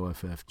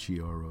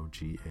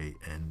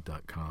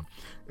 GeoffGrogan.com.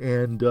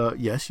 And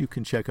yes, you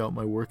can check out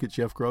my work at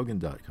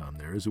jeffgrogan.com.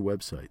 There is a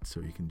website,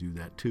 so you can do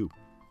that too.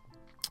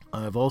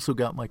 I've also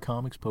got my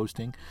comics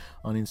posting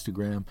on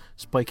Instagram,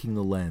 Spiking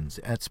the Lens,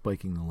 at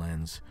Spiking the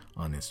Lens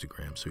on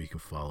Instagram, so you can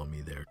follow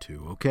me there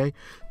too, okay?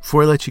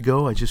 Before I let you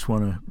go, I just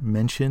want to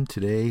mention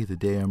today, the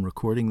day I'm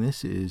recording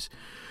this, is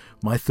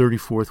my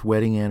 34th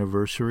wedding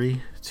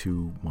anniversary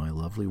to my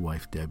lovely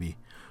wife, Debbie,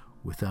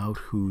 without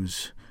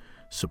whose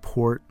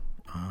support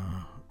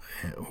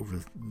over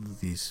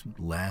these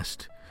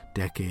last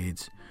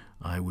decades,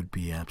 I would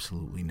be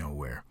absolutely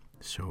nowhere.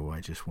 So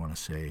I just want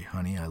to say,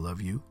 honey, I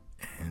love you.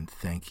 And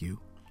thank you.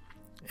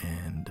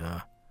 And,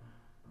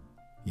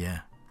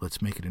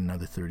 let's make it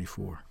another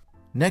 34.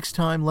 Next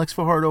time, Lex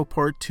Fajardo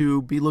Part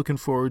 2. Be looking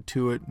forward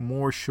to it.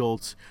 More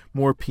Schulz,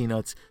 more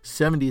Peanuts.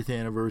 70th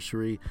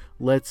anniversary.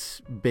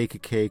 Let's bake a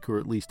cake or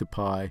at least a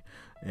pie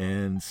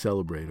and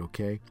celebrate,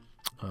 okay?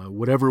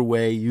 Whatever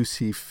way you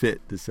see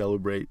fit to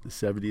celebrate the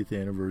 70th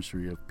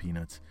anniversary of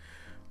Peanuts,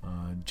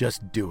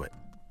 just do it.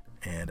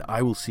 And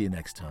I will see you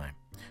next time.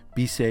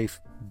 Be safe,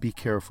 be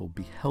careful,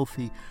 be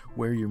healthy,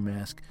 wear your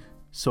mask,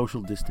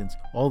 social distance,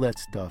 all that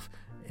stuff,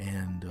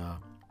 and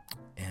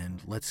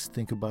let's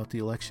think about the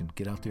election.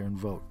 Get out there and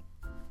vote,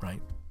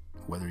 right?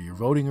 Whether you're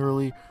voting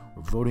early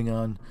or voting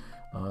on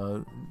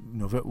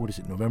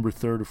November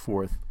 3rd or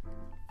 4th,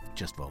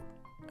 just vote.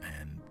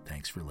 And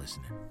thanks for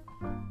listening.